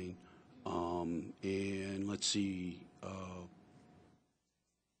fine. And let's see,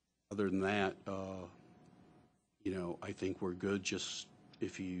 other than that, you know, I think we're good, just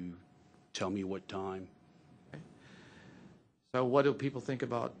if you tell me what time. So what do people think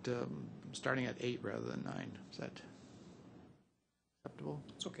about starting at 8 rather than 9? Is that acceptable?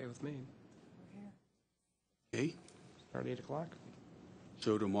 It's okay with me. Okay, Start at 8 o'clock?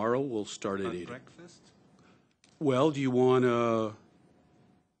 so tomorrow we'll start at 8. Breakfast? Well, do you want to,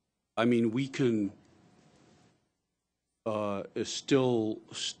 I mean, we can still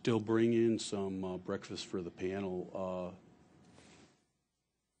bring in some breakfast for the panel.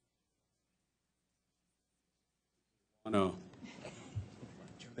 Want to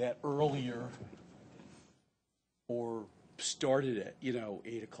do that earlier or start it at, you know,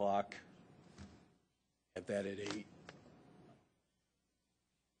 8 o'clock? Have that at 8.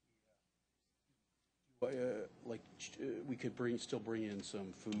 Like, we could still bring in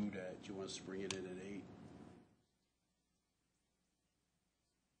some food at, do you want us to bring it in at 8?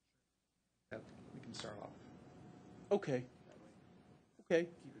 We can start off. Okay. Okay.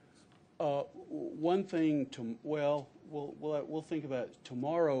 One thing we'll think about it.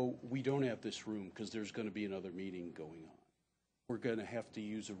 Tomorrow, we don't have this room because there's going to be another meeting going on. We're going to have to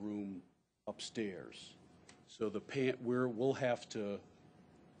use a room upstairs. So we'll have to,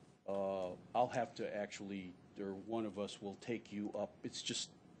 I'll have to actually, or one of us will take you up. It's just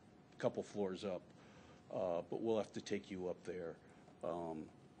a couple floors up, but we'll have to take you up there.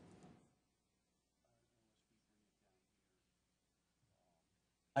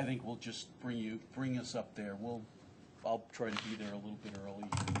 I think we'll just bring us up there. I'll try to be there a little bit early.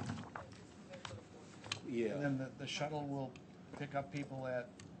 Yeah. And then the shuttle will pick up people at?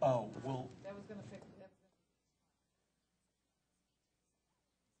 Oh, well.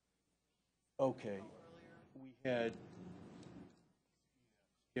 Okay. We had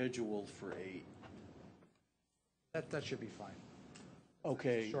scheduled for 8. That should be fine.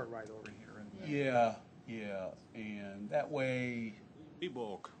 Okay. Short ride over here. And Yeah, and that way, We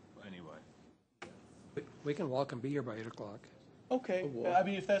walk, anyway. We can walk and be here by 8 o'clock. okay. I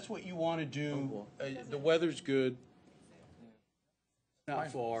mean, if that's what you want to do, the weather's good.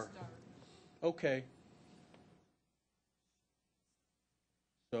 Not far. Okay.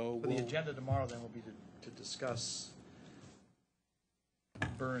 So the we'll, agenda tomorrow then will be to discuss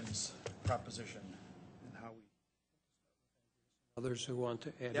Burns' proposition and how we. Others who want to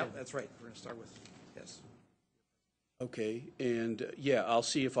add in. Yep, that's right. We're going to start with, yes. okay, and yeah, I'll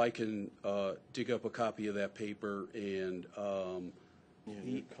see if I can dig up a copy of that paper and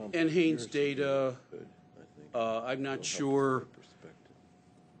Haynes data. I'm not sure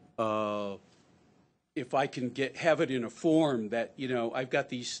if I can have it in a form that, you know, I've got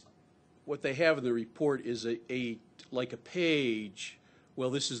these, what they have in the report is like a page. Well,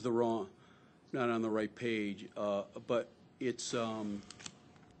 this is not on the right page, but it's, you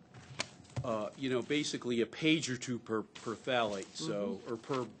know, basically a page or two per phthalate, so, or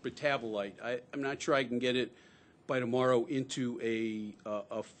per metabolite. I'm not sure I can get it by tomorrow into a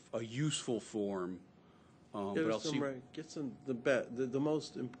useful form. Get but I'll us see. get some, the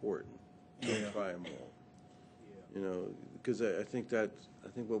most important. Don't try them all. You know, because I think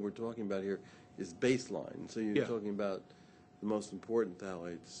what we're talking about here is baseline. So you're Yeah. talking about the most important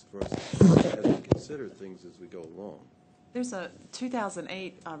phthalates for us as we consider things as we go along. There's a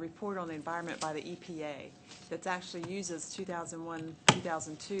 2008 report on the environment by the EPA that actually uses 2001,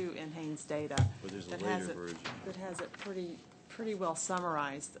 2002 NHANES data. But there's a that later has it- version. That has it pretty well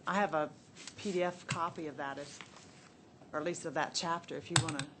summarized. I have a PDF copy of that, or at least of that chapter, if you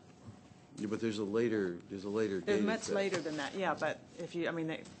want to. Yeah, but there's a later It's data much set. later than that, yeah, but if you, I mean,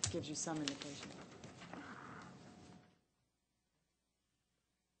 it gives you some indication.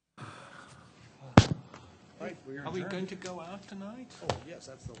 Right, we're Are we adjourned. going to go out tonight? Oh, yes,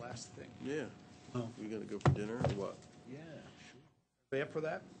 that's the last thing. Yeah. We gonna go for dinner or what? Yeah, sure. Are they up for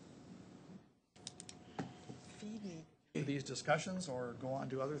that? Feed me. For these discussions, or go on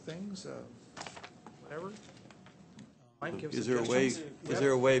to other things, whatever? Mike, give Is there a way? suggestions? Is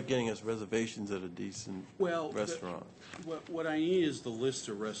there a way of getting us reservations at a decent Well, restaurant? What I need is the list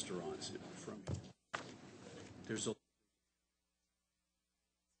of restaurants from you. There's a